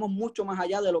 llegamos mucho más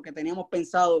allá de lo que teníamos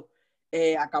pensado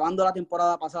acabando la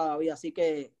temporada pasada, David. Así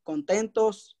que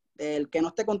contentos. El que no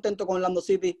esté contento con Orlando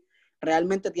City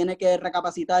realmente tiene que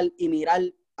recapacitar y mirar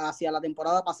hacia la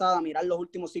temporada pasada, mirar los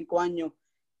últimos 5 años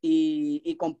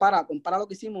y compara lo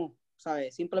que hicimos,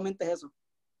 ¿sabes? Simplemente es eso.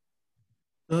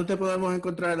 ¿Dónde te podemos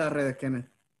encontrar en las redes, Kenneth?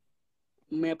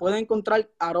 Me pueden encontrar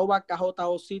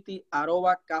 @KJOCity,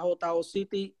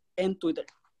 @KJOCity en Twitter.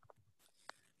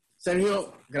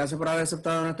 Sergio, gracias por haber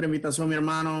aceptado nuestra invitación, mi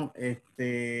hermano.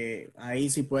 Ahí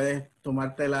si puedes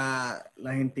tomarte la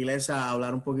gentileza a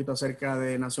hablar un poquito acerca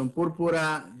de Nación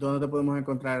Púrpura, ¿dónde te podemos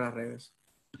encontrar en las redes?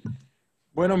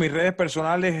 Bueno, mis redes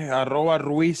personales,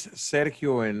 @Ruiz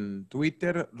Sergio en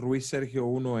Twitter, Ruiz Sergio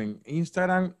 1 en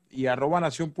Instagram, y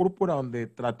 @Nación Púrpura, donde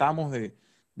tratamos de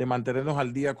mantenernos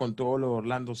al día con todo lo de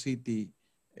Orlando City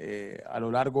a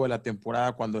lo largo de la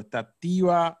temporada cuando está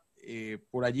activa.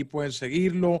 Por allí pueden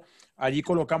seguirlo. Allí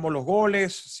colocamos los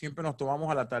goles. Siempre nos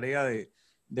tomamos a la tarea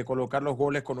de colocar los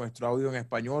goles con nuestro audio en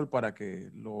español para que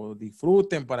lo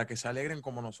disfruten, para que se alegren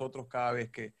como nosotros cada vez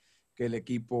que el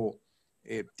equipo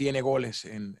tiene goles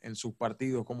en sus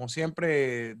partidos. Como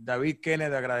siempre, David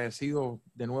Kenneth, agradecido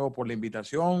de nuevo por la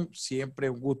invitación. Siempre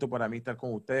un gusto para mí estar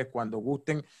con ustedes. Cuando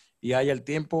gusten y haya el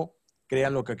tiempo,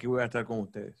 créanlo que aquí voy a estar con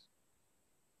ustedes.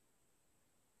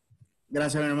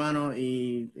 Gracias, mi hermano,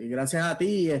 y gracias a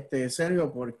ti,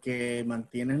 Sergio, porque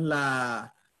mantienes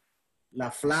la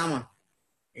flama.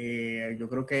 Yo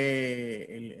creo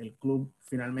que el club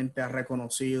finalmente ha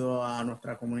reconocido a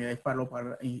nuestra comunidad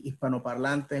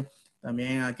hispanoparlante,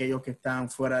 también a aquellos que están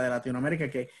fuera de Latinoamérica,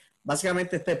 que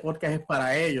básicamente este podcast es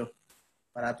para ellos,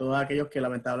 para todos aquellos que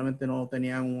lamentablemente no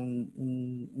tenían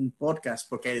un podcast,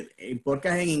 porque el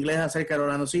podcast en inglés acerca de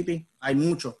Orlando City hay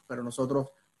muchos, pero nosotros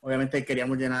obviamente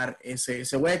queríamos llenar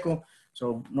ese hueco.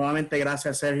 So, nuevamente,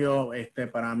 gracias, Sergio.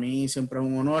 Para mí siempre es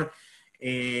un honor.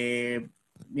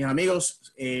 Mis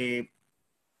amigos,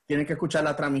 tienen que escuchar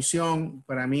la transmisión.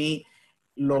 Para mí,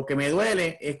 lo que me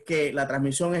duele es que la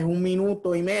transmisión es 1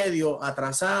 minuto y medio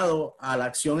atrasado a la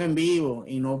acción en vivo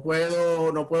y no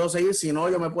puedo seguir, si no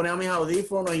yo me ponía mis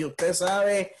audífonos y usted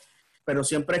sabe, pero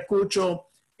siempre escucho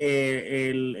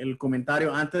el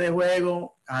comentario antes de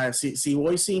juego. Si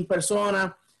voy sin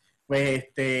persona, pues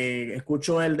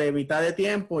escucho el de mitad de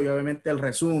tiempo y obviamente el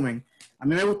resumen. A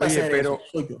mí me gusta hacer pero eso.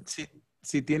 Soy yo.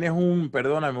 Si tienes un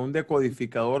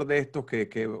decodificador de estos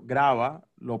que graba,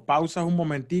 lo pausas un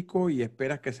momentico y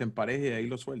esperas que se empareje y ahí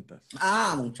lo sueltas.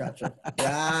 Muchachos.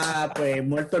 Ya, pues,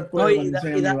 muerto el No, pueblo, como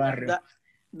dicen en mi barrio.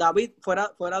 David,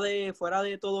 fuera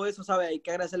de todo eso, ¿sabes? Hay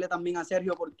que agradecerle también a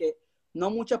Sergio porque no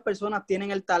muchas personas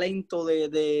tienen el talento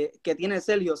que tiene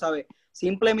Sergio, ¿sabes?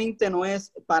 Simplemente no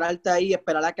es pararte ahí,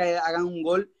 esperar a que hagan un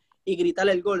gol y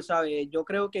gritarle el gol, ¿sabes? Yo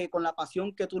creo que con la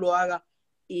pasión que tú lo hagas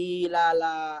y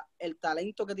el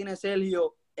talento que tiene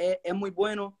Sergio es muy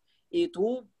bueno. Y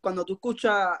tú, cuando tú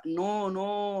escuchas,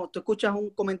 tú escuchas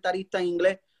un comentarista en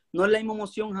inglés, no es la misma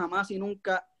emoción jamás y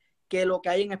nunca que lo que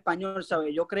hay en español,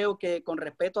 ¿sabes? Yo creo que con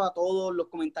respeto a todos los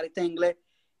comentaristas en inglés,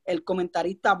 el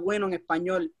comentarista bueno en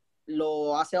español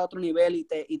lo hace a otro nivel y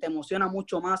te emociona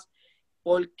mucho más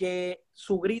porque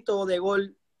su grito de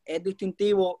gol es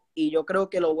distintivo y yo creo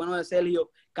que lo bueno de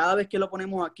Sergio, cada vez que lo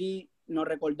ponemos aquí, nos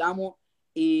recordamos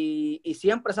y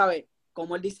siempre, ¿sabes?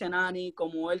 Como él dice Nani,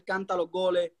 como él canta los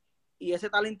goles y ese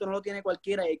talento no lo tiene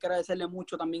cualquiera y hay que agradecerle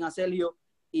mucho también a Sergio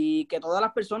y que todas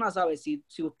las personas, ¿sabes?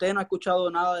 Si usted no ha escuchado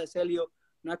nada de Sergio,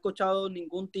 no ha escuchado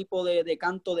ningún tipo de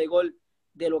canto de gol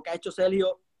de lo que ha hecho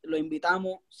Sergio, lo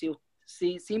invitamos.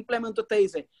 Si simplemente usted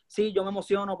dice, sí, yo me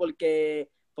emociono porque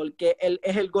él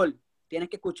es el gol, tienes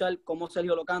que escuchar cómo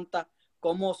Sergio lo canta,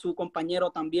 cómo su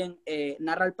compañero también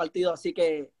narra el partido, así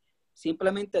que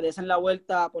simplemente desen la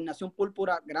vuelta por Nación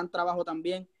Púrpura, gran trabajo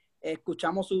también.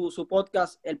 Escuchamos su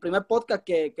podcast, el primer podcast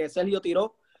que Sergio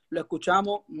tiró, lo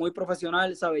escuchamos, muy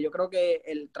profesional, ¿sabes? Yo creo que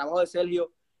el trabajo de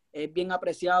Sergio es bien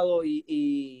apreciado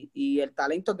y el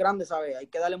talento es grande, ¿sabes? Hay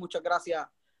que darle muchas gracias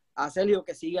a Sergio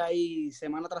que sigue ahí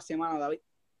semana tras semana, David.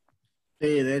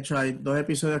 Sí, de hecho hay 2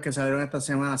 episodios que salieron esta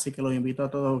semana, así que los invito a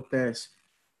todos ustedes.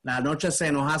 La noche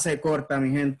se nos hace corta,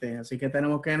 mi gente, así que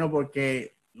tenemos que irnos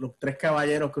porque los 3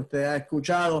 caballeros que ustedes han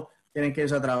escuchado tienen que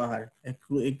irse a trabajar,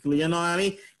 incluyendo a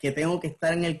mí, que tengo que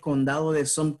estar en el condado de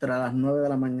Sumter a las 9 de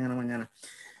la mañana.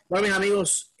 Bueno, mis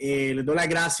amigos, les doy las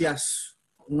gracias,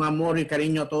 un amor y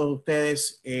cariño a todos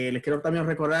ustedes. Les quiero también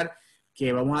recordar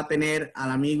que vamos a tener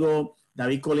al amigo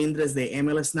David Colindres de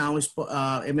MLS Now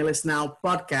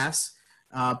Podcast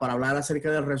para hablar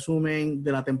acerca del resumen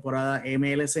de la temporada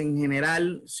MLS en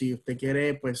general. Si usted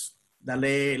quiere, pues,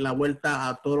 darle la vuelta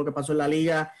a todo lo que pasó en la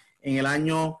liga en el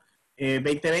año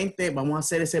 2020, vamos a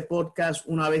hacer ese podcast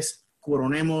una vez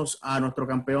coronemos a nuestro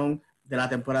campeón de la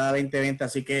temporada 2020,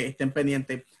 así que estén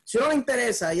pendientes. Si no le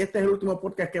interesa y este es el último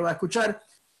podcast que va a escuchar,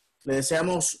 le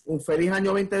deseamos un feliz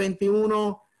año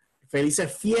 2021,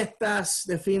 felices fiestas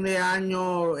de fin de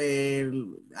año,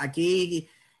 aquí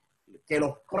que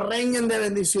los preñen de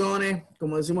bendiciones,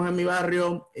 como decimos en mi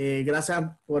barrio. Gracias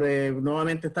por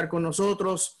nuevamente estar con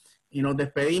nosotros y nos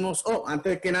despedimos.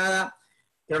 Antes que nada,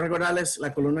 quiero recordarles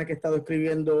la columna que he estado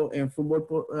escribiendo en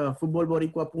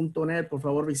futbolboricua.net. Por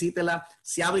favor, visítela.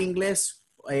 Si habla inglés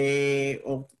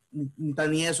o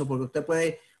ni eso, porque usted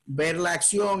puede ver la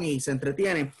acción y se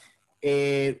entretiene.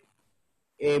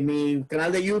 Mi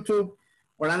canal de YouTube,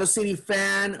 Orlando City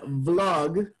Fan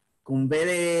Vlog, con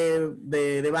B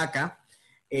de vaca.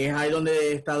 Es ahí donde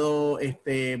he estado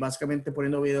básicamente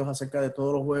poniendo videos acerca de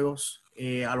todos los juegos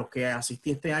a los que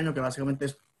asistí este año, que básicamente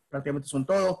prácticamente son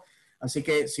todos. Así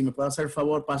que si me puede hacer el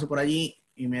favor, pase por allí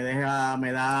y me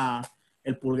da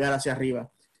el pulgar hacia arriba.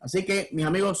 Así que, mis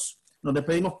amigos, nos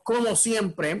despedimos como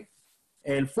siempre.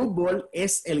 El fútbol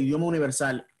es el idioma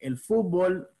universal. El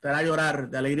fútbol te hará llorar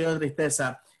de alegría o de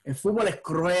tristeza. El fútbol es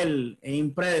cruel e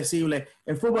impredecible.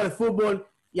 El fútbol es fútbol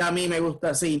y a mí me gusta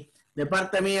así. De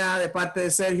parte mía, de parte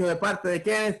de Sergio, de parte de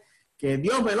Kenneth, que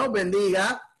Dios me los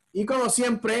bendiga. Y como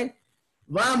siempre,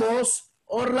 vamos,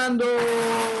 Orlando.